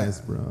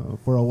mess, bro.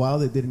 For a while,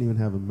 they didn't even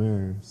have a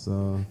mayor.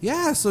 So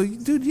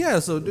dude,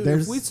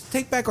 if we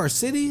take back our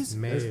cities,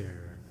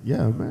 mayor.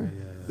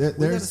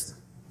 Man.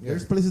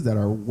 There's places that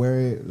are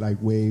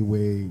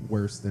way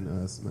worse than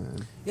us, man.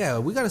 Yeah,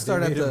 we got to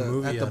start at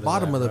the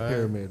bottom of the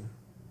pyramid.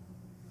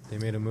 They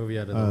made a movie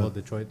out of the whole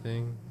Detroit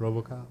thing,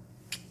 RoboCop.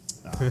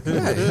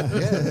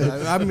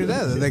 I mean,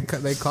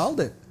 they called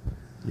it.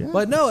 Yeah.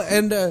 But no,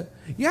 and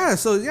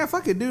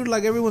fuck it, dude.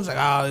 Like, everyone's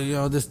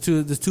like, this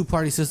two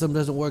party system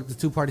doesn't work. The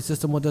 2-party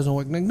system doesn't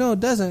work. Like, no, it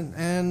doesn't,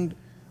 and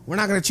we're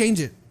not gonna change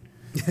it.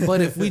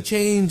 But if we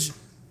change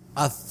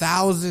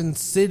 1,000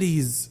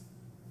 cities'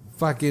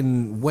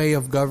 fucking way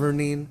of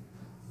governing,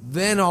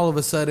 then all of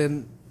a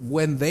sudden,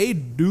 when they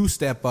do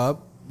step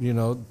up, you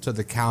know, to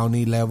the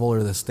county level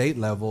or the state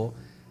level,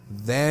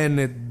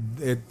 then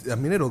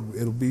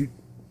it'll be,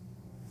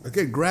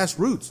 again,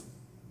 grassroots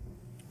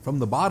from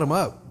the bottom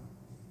up.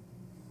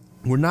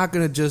 We're not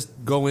going to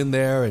just go in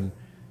there and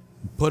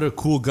put a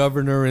cool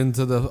governor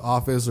into the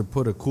office or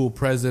put a cool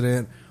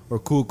president or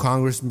cool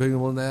congressman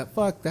on that.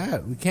 Fuck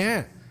that. We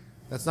can't.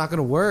 That's not going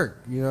to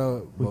work. You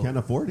know, we can't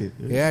afford it.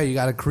 Yeah, you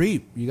got to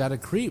creep.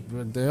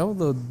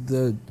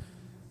 The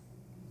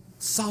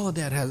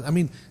Soledad has. I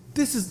mean,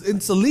 this is in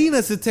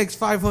Salinas. It takes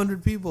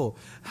 500 people.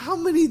 How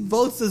many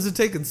votes does it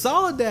take in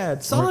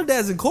Soledad?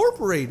 Soledad's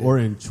incorporated. Or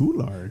in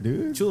Chular,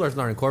 dude. Chular's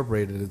not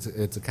incorporated.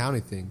 It's a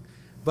county thing.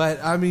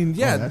 But I mean,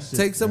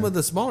 take some of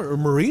the smaller. Or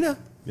Marina.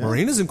 Yeah.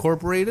 Marina's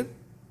incorporated.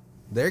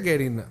 Their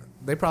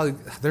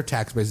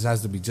tax base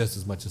has to be just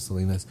as much as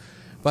Salinas.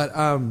 But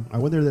I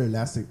wonder their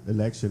last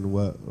election,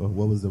 what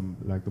was the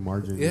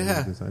margin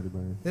decided by?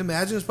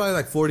 Imagine it's probably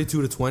like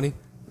 42-20.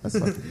 That's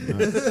fucking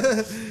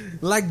nuts.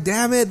 Like,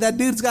 damn it, that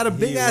dude's got a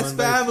big ass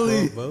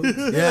family.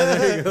 Yeah,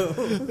 there you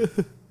go.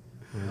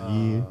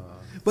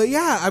 But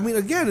yeah, I mean,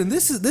 again, and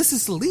this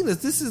is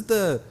Salinas. This is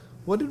the,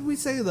 what did we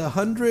say, the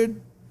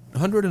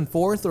 104th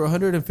or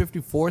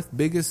 154th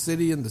biggest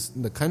city in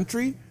the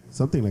country?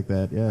 Something like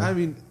that, yeah. I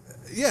mean,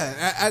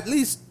 yeah, at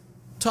least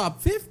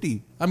top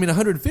 50. I mean,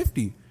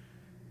 150.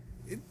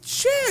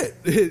 Shit,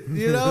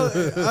 you know.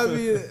 I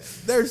mean,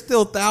 there's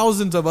still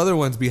thousands of other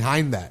ones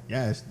behind that.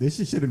 Yeah, this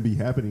shit shouldn't be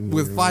happening.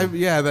 With five,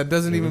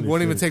 that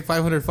won't even take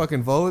 500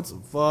 fucking votes.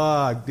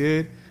 Fuck,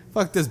 dude.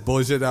 Fuck this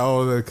bullshit.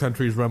 The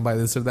country's run by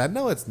this or that.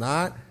 No, it's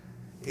not.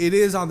 It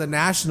is on the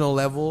national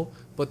level,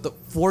 but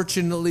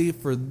fortunately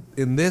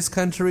in this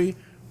country,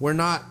 we're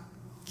not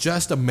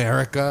just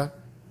America.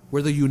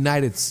 We're the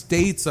United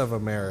States of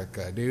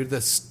America, dude.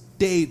 The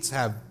states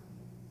have,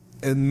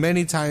 and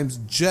many times,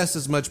 just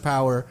as much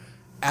power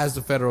as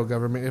the federal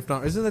government, if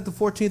not, isn't that the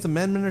 14th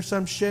Amendment or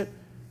some shit?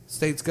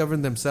 States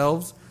govern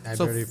themselves.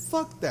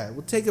 Fuck that.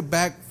 We'll take it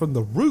back from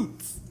the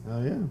roots.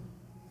 Oh, yeah.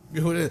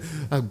 You know,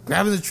 I'm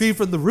grabbing the tree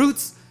from the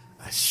roots,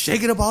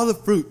 shaking up all the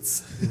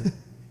fruits.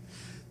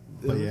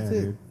 But yeah,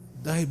 dude.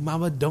 Hey,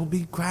 mama, don't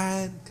be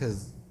crying,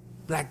 because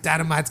Black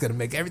Dynamite's going to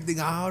make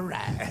everything all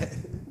right.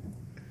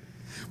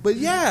 But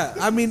yeah,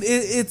 I mean,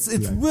 it's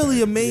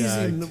really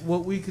amazing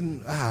what we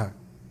can,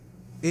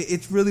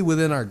 it's really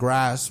within our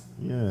grasp.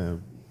 Yeah.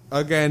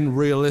 Again,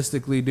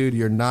 realistically, dude,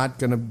 you're not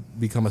going to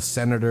become a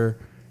senator.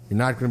 You're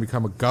not going to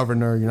become a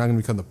governor. You're not going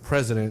to become the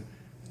president.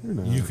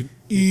 You could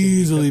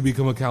easily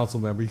become a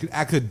council member. You could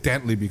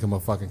accidentally become a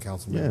fucking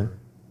council member.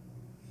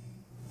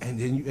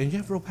 And you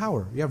have real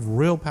power. You have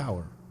real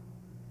power.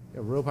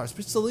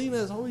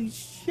 Salinas, holy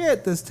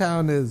shit, this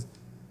town is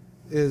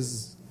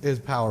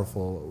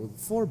powerful.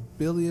 $4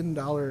 billion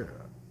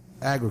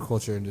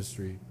agriculture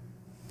industry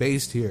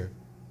based here.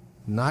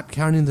 Not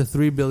counting the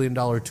 $3 billion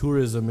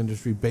tourism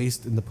industry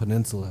based in the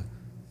peninsula.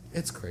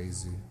 It's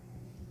crazy.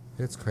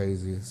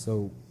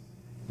 So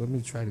let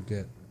me try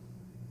to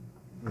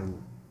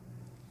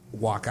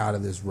walk out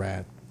of this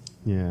rat.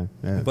 Yeah.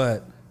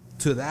 But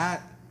to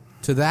that,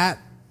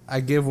 I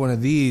give one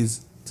of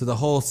these to the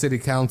whole city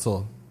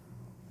council.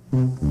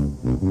 Dude,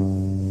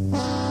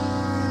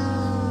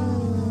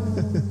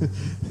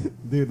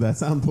 that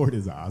soundboard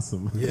is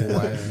awesome.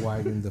 Yeah. Why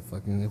in the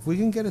fucking... If we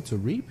can get it to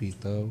repeat,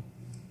 though...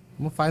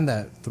 I'm gonna find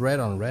that thread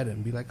on Reddit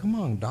and be like, come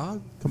on,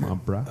 dog. Come on,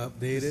 bro.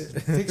 Update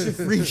it. Fix your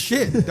free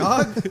shit,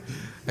 dog.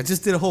 I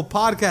just did a whole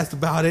podcast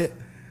about it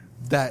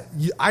that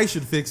I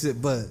should fix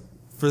it, but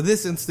for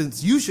this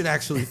instance, you should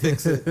actually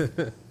fix it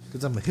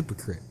because I'm a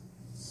hypocrite.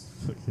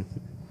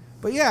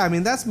 But yeah, I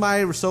mean, that's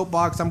my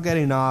soapbox. I'm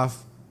getting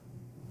off.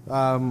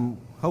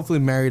 Hopefully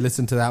Mary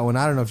listened to that one.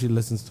 I don't know if she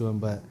listens to him,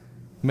 but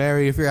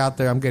Mary, if you're out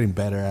there, I'm getting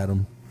better at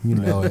them. You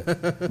know it.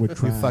 We're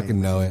trying. You fucking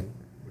know it.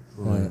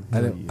 I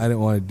didn't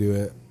want to do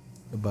it.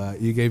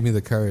 But you gave me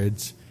the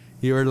courage.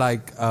 You were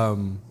like,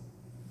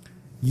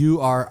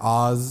 you are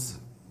Oz,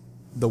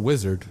 the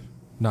wizard,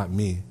 not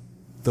me.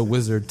 The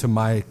wizard to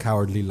my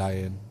cowardly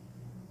lion.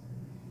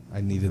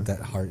 I needed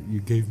that heart. You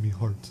gave me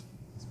heart.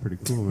 It's pretty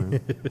cool,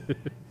 man.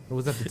 Or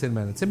was that the Tin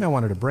Man? The Tin Man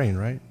wanted a brain,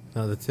 right?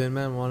 No, the Tin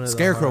Man wanted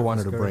Scarecrow the heart.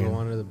 wanted a brain. Scarecrow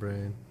wanted the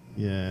brain.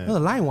 Yeah. No, the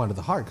lion wanted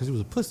the heart because he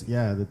was a pussy.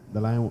 Yeah, the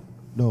lion...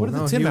 No, what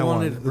did the Tin Man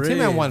want? The Tin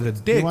Man wanted a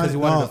dick because he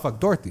wanted to fuck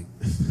Dorothy.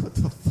 What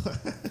the fuck?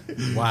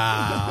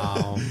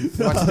 Wow.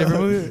 Watch a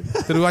different movie?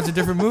 Did we watch a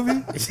different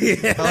movie?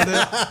 Yeah.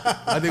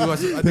 I think we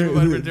watched a different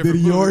movie.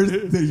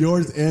 Did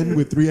yours end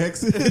with 3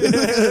 X's?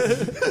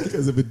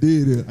 Because if it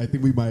did, I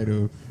think we might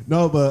have.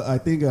 No, but I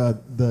think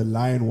the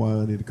lion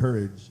wanted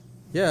courage.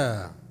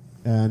 Yeah.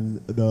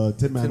 And the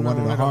Tin Man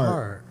wanted a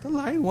heart. The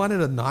lion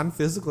wanted a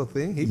non-physical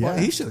thing.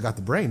 He should have got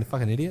the brain, the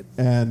fucking idiot.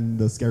 And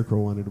the Scarecrow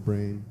wanted a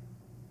brain.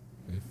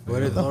 What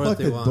did the fuck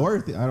did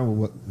Dorothy? I don't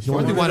know what.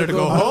 Dorothy wanted to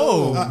go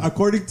home.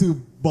 According to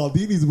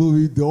Baldini's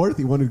movie,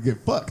 Dorothy wanted to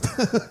get fucked.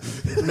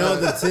 No,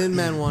 the Tin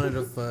Man wanted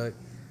to fuck.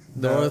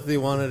 Dorothy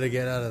wanted to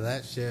get out of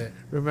that shit.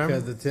 Remember?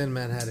 Because the Tin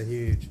Man had a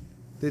huge...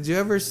 Did you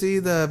ever see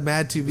the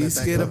Mad TV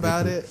skit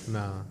about it?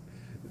 No.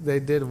 They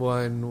did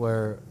one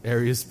where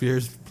Arius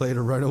Spears played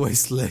a runaway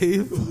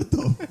slave. What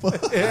the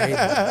fuck?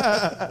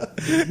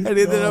 And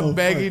he ended up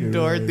begging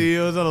Dorothy.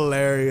 It was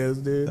hilarious,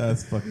 dude.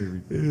 That's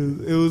fucking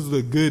ridiculous. It was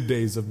the good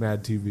days of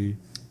Mad TV.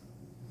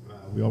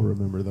 We all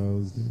remember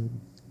those, dude.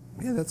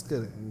 Yeah, that's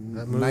good.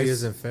 That movie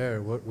isn't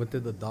fair. What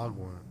did the dog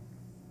want?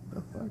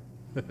 The fuck?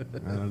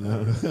 I don't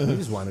know. He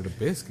just wanted a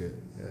biscuit.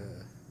 Yeah.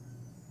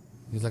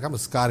 He's like, I'm a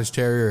Scottish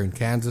Terrier in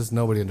Kansas.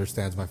 Nobody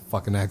understands my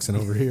fucking accent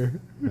over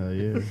here. Hell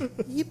yeah.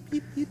 Yip,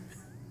 yip, yip.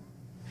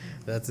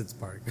 That's its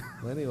park.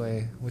 Well,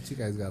 anyway, what you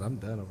guys got? I'm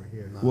done over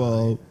here.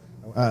 Well,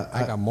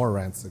 I got more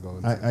rants to go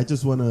into. I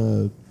just want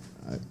to,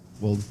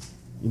 well,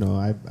 you know,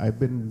 I've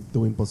been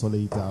doing pozole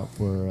eats out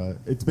for,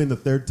 it's been the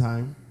third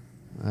time.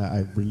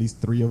 I've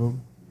released 3 of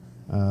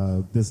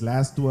them. This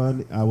last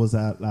one, I was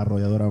at La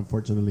Arrolladora,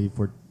 unfortunately,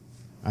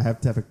 I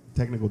have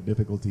technical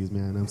difficulties,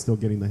 man. I'm still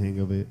getting the hang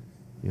of it.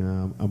 You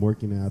know, I'm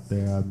working out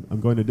there. I'm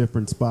going to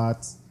different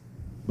spots,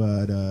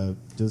 but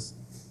just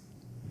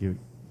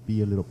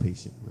be a little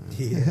patient, man.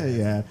 Yeah.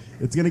 Yeah.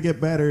 It's going to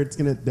get better. It's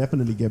going to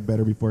definitely get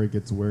better before it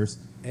gets worse.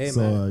 Hey,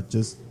 so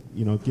just,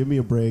 you know, give me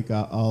a break.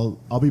 I'll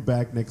be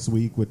back next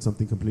week with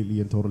something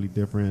completely and totally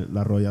different.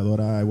 La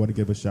Arrolladora, I want to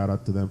give a shout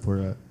out to them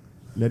for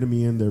letting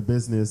me in their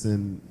business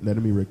and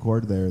letting me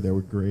record there. They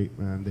were great,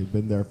 man. They've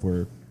been there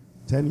for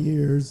 10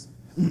 years.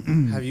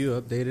 Have you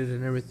updated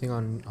and everything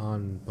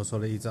on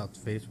Pozole Eats Out's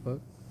Facebook?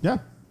 Yeah.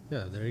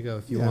 Yeah, there you go.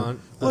 If you want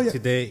to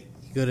date,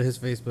 you go to his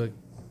Facebook.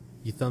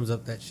 You thumbs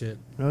up that shit.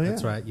 Oh, yeah.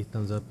 That's right. You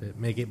thumbs up it.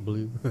 Make it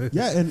blue.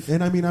 Yeah,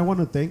 and I mean, I want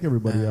to thank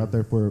everybody out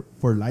there for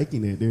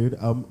liking it, dude.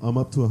 I'm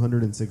up to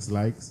 106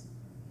 likes.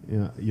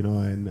 Yeah, you know,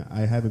 and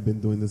I haven't been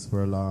doing this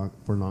for a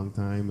long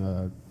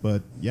time.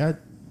 But yeah,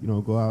 you know,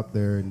 go out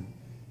there and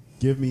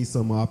give me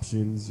some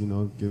options. You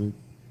know,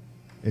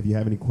 if you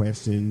have any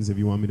questions, if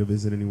you want me to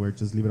visit anywhere,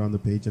 just leave it on the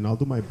page, and I'll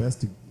do my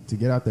best to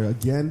get out there.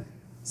 Again,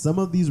 some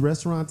of these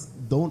restaurants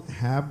don't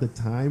have the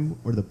time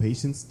or the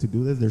patience to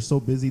do this. They're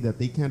so busy that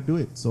they can't do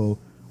it. So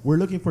we're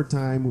looking for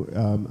time.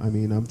 I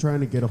mean, I'm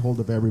trying to get a hold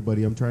of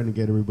everybody. I'm trying to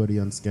get everybody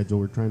on schedule.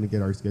 We're trying to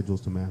get our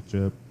schedules to match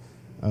up.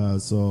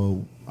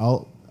 So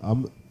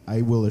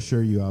I will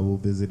assure you I will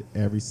visit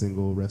every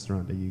single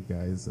restaurant that you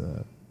guys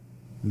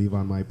leave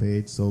on my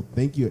page. So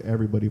thank you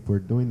everybody for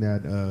doing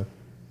that.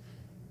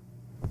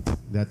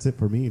 That's it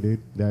for me,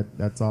 dude.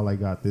 That's all I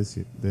got this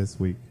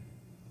week.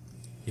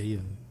 Yeah.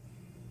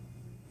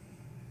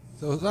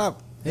 So what's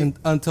up?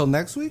 Until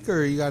next week,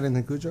 or you got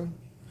anything, Cujo?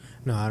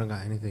 No, I don't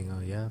got anything.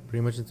 Yeah,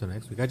 pretty much until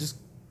next week. I just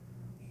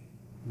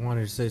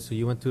wanted to say, so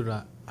you went to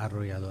La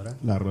Arrolladora?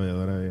 La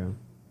Arrolladora, yeah.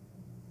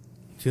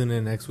 Tune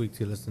in next week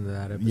to listen to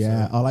that episode.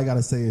 Yeah, all I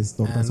gotta say is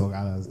tortas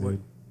ahogadas,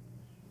 dude.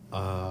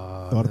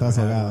 Tortas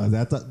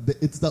ahogadas.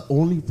 It's the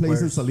only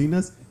place in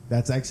Salinas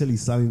that's actually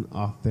selling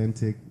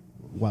authentic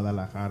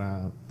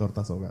Guadalajara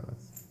tortas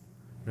ahogadas.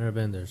 Never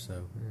been there,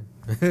 so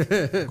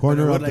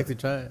corner would like to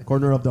try it.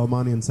 Corner of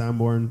Delmonte and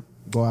Sanborn.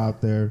 Go out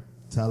there.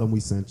 Tell them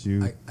we sent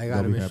you. I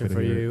got a mission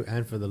for you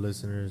and for the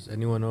listeners.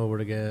 Anyone know where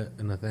to get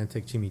an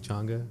authentic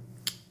chimichanga?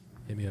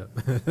 Hit me up.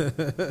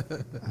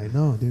 I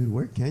know, dude.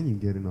 Where can you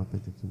get an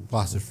authentic chimichanga?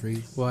 Foster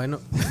Freeze. Well, I know.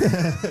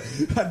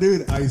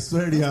 Dude, I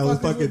swear to you, I was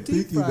fucking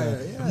thinking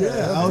that.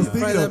 Yeah, I was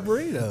thinking that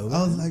burrito.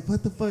 I was like,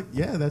 what the fuck?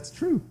 Yeah, that's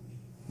true.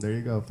 There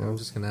you go, folks. I'm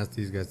just going to ask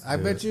these guys. I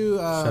bet you...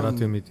 Shout out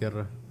to Mi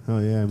Tierra. Oh,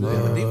 yeah. They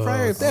have a deep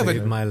fryer? They have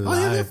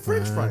life,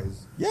 French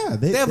fries. Yeah.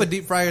 They have a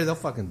deep fryer. They'll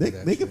fucking do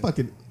that. They can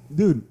fucking...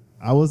 Dude,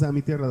 I was at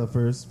Mi Tierra the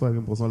first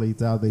fucking pozole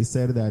eats out. They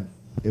said that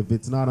if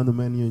it's not on the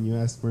menu and you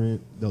ask for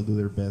it, they'll do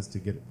their best to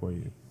get it for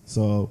you.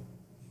 So...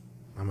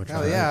 I'm gonna try.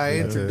 Hell yeah!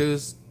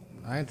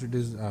 I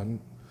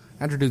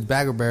introduced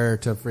Bagger Bear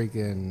to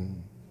freaking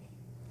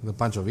the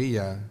Pancho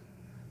Villa.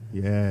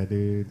 Yeah,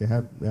 dude, they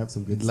have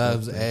some good. He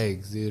loves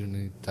eggs, dude.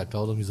 And I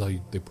told him, he's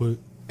like, they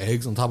put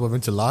eggs on top of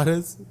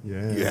enchiladas.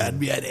 Yeah, you had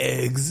me at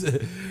eggs.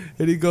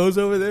 And he goes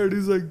over there and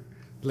he's like,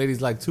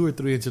 lady's like 2 or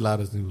 3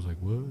 enchiladas, and he was like,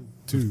 what?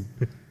 2?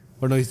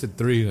 Or no, he said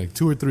 3, like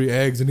 2 or 3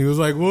 eggs, and he was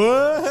like,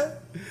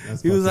 what?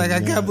 He was like, I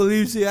can't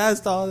believe she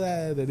asked all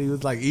that. And he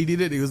was like eating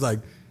it. He was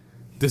like,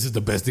 this is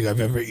the best thing I've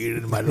ever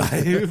eaten in my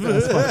life.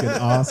 That's fucking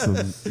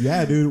awesome.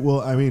 Yeah, dude.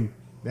 Well, I mean,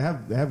 they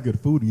have good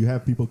food. You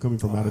have people coming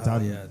from out of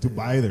town to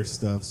buy their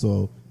stuff.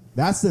 So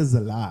that says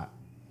a lot.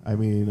 I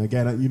mean,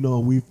 again, you know,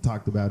 we've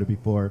talked about it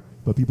before,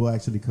 but people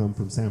actually come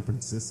from San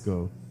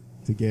Francisco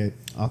to get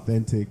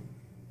authentic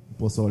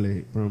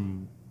pozole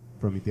from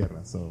Mi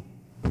Tierra. So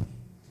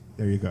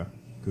there you go,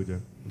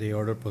 Cujo. They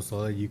order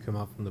pozole, you come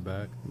out from the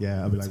back.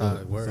 Yeah, I'll be that's like,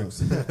 how it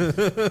works.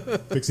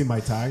 Fixing my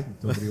tie.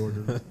 Somebody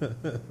ordered.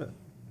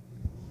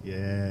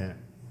 Yeah.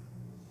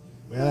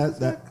 Well,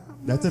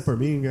 that's it for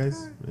me,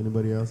 guys.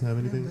 Anybody else have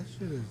anything? That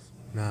shit is...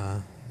 Nah.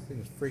 This thing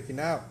is freaking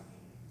out.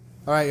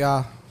 All right,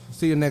 y'all.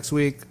 See you next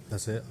week.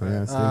 That's it.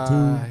 Yeah, stay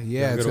tuned.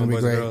 Yeah, it's going to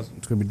be great.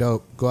 It's going to be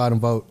dope. Go out and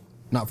vote.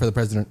 Not for the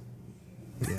president.